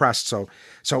impressed. So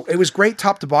it was great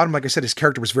top to bottom. Like I said, his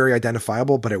character was very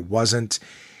identifiable, but I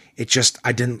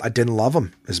didn't love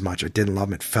him as much. I didn't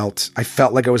love him. I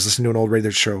felt like I was listening to an old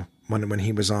radio show when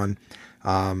he was on.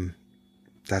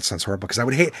 That sounds horrible because I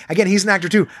would hate, again, he's an actor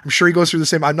too. I'm sure he goes through the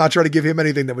same. I'm not trying to give him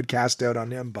anything that would cast doubt on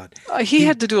him, but he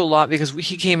had to do a lot because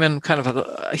he came in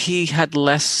he had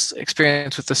less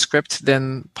experience with the script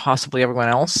than possibly everyone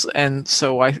else. And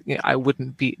so I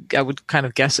would kind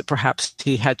of guess that perhaps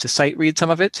he had to sight read some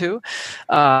of it too.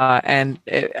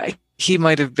 He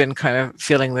might have been kind of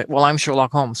feeling that, well, I'm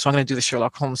Sherlock Holmes, so I'm going to do the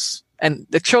Sherlock Holmes. And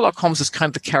the Sherlock Holmes is kind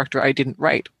of the character I didn't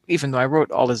write, even though I wrote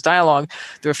all his dialogue.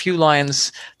 There are a few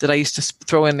lines that I used to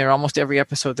throw in there. Almost every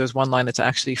episode, there's one line that's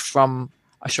actually from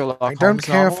a Sherlock Holmes novel. I don't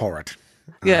care for it.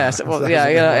 Yes,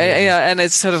 and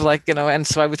it's sort of like, and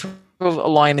so I would throw a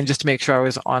line in just to make sure I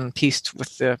was on piece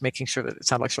with making sure that it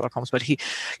sounded like Sherlock Holmes. But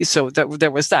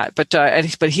there was that.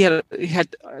 But he had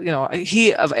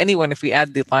of anyone, if we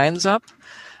add the lines up,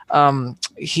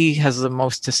 he has the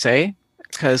most to say.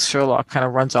 Because Sherlock kind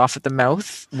of runs off at the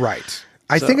mouth. Right.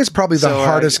 I think it's probably the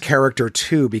hardest character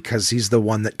too, because he's the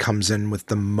one that comes in with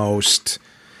the most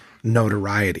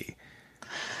notoriety.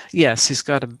 Yes, he's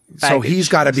got so he's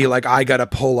got to be like, I got to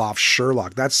pull off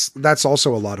Sherlock. That's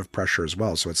also a lot of pressure as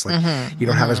well. So it's like you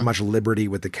don't have as much liberty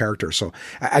with the character. So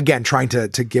again, trying to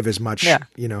give as much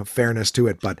fairness to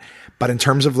it. But in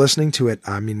terms of listening to it,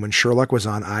 I mean, when Sherlock was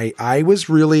on, I was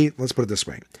really, let's put it this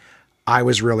way, I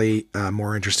was really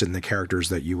more interested in the characters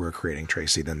that you were creating,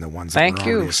 Tracy, than the ones that were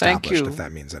already established, if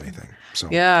that means anything. So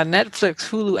yeah, Netflix,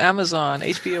 Hulu, Amazon,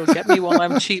 HBO, get me while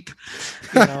I'm cheap.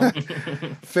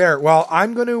 Fair. Well,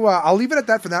 I'm going to, I'll leave it at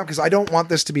that for now because I don't want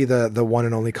this to be the one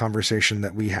and only conversation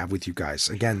that we have with you guys.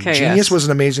 Again, Genius was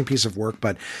an amazing piece of work,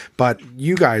 but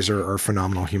you guys are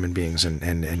phenomenal human beings and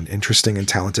interesting and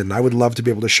talented. And I would love to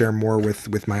be able to share more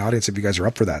with my audience if you guys are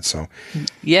up for that. So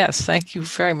yes, thank you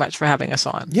very much for having us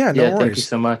on. Yeah, no worries. Thank you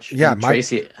so much. Yeah,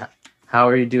 Tracy, how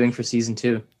are you doing for season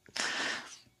 2?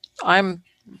 I'm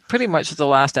pretty much the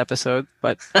last episode,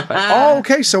 but oh,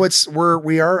 okay. So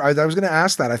we are. I was going to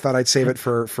ask that. I thought I'd save it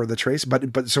for the Trace,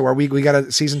 but so are we? We got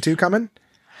a season 2 coming.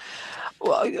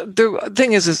 Well, the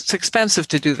thing is, it's expensive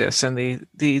to do this, and the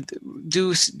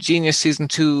Do Genius Season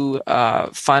 2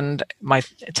 fund, my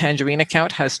Tangerine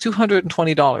account has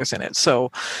 $220 in it,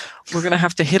 so we're going to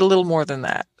have to hit a little more than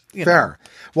that. Fair.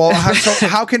 Well, so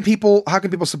how can people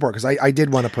support? Because I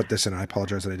did want to put this in. I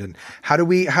apologize that I didn't. How do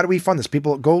we fund this?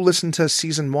 People go listen to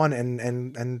season 1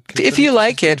 and if you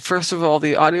like it. First of all,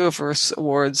 the Audioverse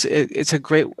Awards. It's a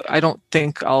great. I don't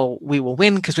think we will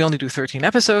win because we only do 13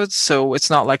 episodes, so it's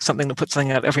not like something to put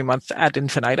something out every month ad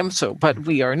infinitum. So, but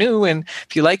we are new, and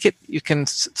if you like it, you can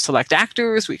select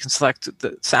actors. We can select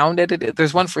the sound edit.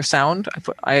 There's one for sound.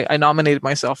 I nominated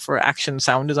myself for action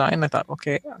sound design. I thought,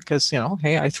 okay, because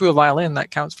hey, I threw a violin,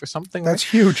 that counts for something. That's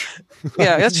huge.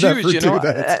 Yeah, that's huge.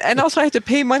 And also I had to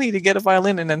pay money to get a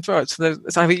violin and then throw it. So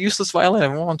I have a useless violin. If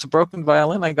I want a broken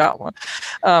violin, I got one.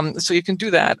 So you can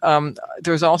do that.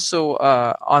 There's also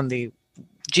on the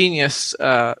Genius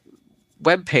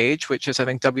webpage, which is I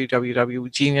think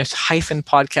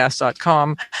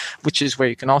www.genius-podcast.com, which is where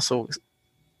you can also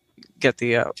get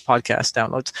the podcast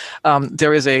downloads.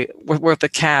 There is we're at the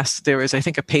cast. There is, I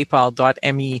think, a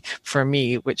PayPal.me for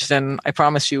me, which then I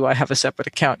promise you I have a separate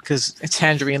account because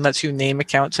Tangerine lets you name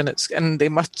accounts, and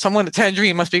someone at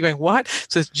Tangerine must be going, what?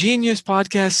 It says Genius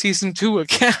Podcast Season 2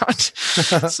 account.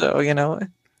 So, I don't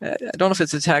know if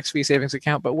it's a tax-free savings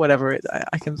account, but whatever.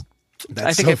 I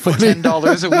think I put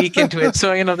 $10 a week into it.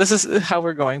 So, this is how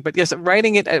we're going. But yes,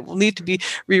 writing it will need to be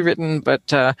rewritten,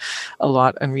 but a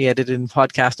lot, and re-edited and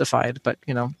podcastified. But,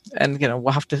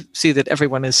 we'll have to see that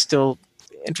everyone is still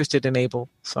interested and able.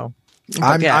 So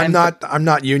I'm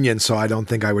not union, so I don't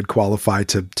think I would qualify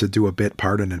to do a bit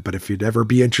part in it. But if you'd ever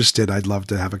be interested, I'd love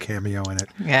to have a cameo in it.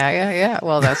 Yeah.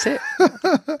 Well, that's it.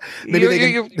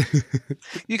 You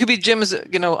could be Jim's,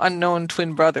 unknown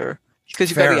twin brother. Because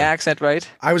you got the accent right.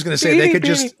 I was going to say they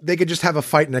could just have a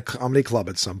fight in a comedy club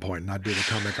at some point, and I'd be the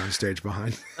comic on stage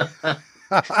behind.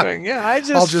 Yeah, I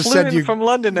just flew in from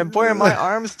London, and boy, are my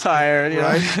arms tired.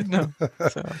 Right? No,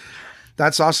 so.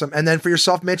 That's awesome. And then for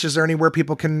yourself, Mitch, is there anywhere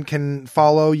people can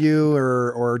follow you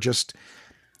or just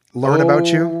learn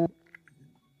about you?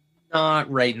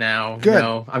 Not right now. Good.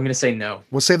 No, I'm going to say no.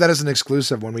 We'll save that as an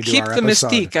exclusive when we do Keep our the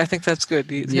episode. mystique. I think that's good.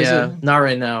 Not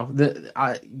right now.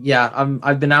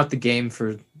 I've been out the game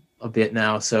for a bit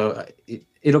now, so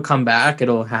it'll come back.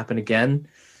 It'll happen again,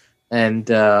 and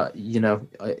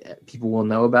people will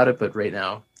know about it. But right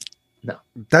now, no.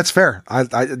 That's fair. I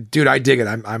dig it.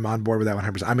 I'm on board with that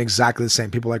 100%. I'm exactly the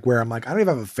same. People I'm like, I don't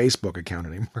even have a Facebook account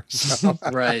anymore. So.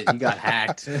 Right, you got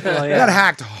hacked. Well, yeah. I got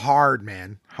hacked hard,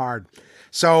 man, hard.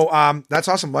 So that's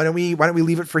awesome. Why don't we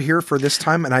leave it for here for this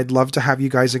time? And I'd love to have you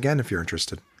guys again if you're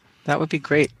interested. That would be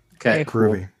great. Okay,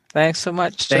 groovy. Cool. Thanks so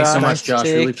much, Josh. Thanks so much, Josh.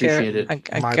 Really Take care. appreciate it.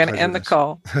 I'm going to end the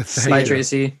call. Bye,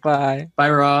 Tracy. Bye. Bye,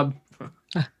 Rob.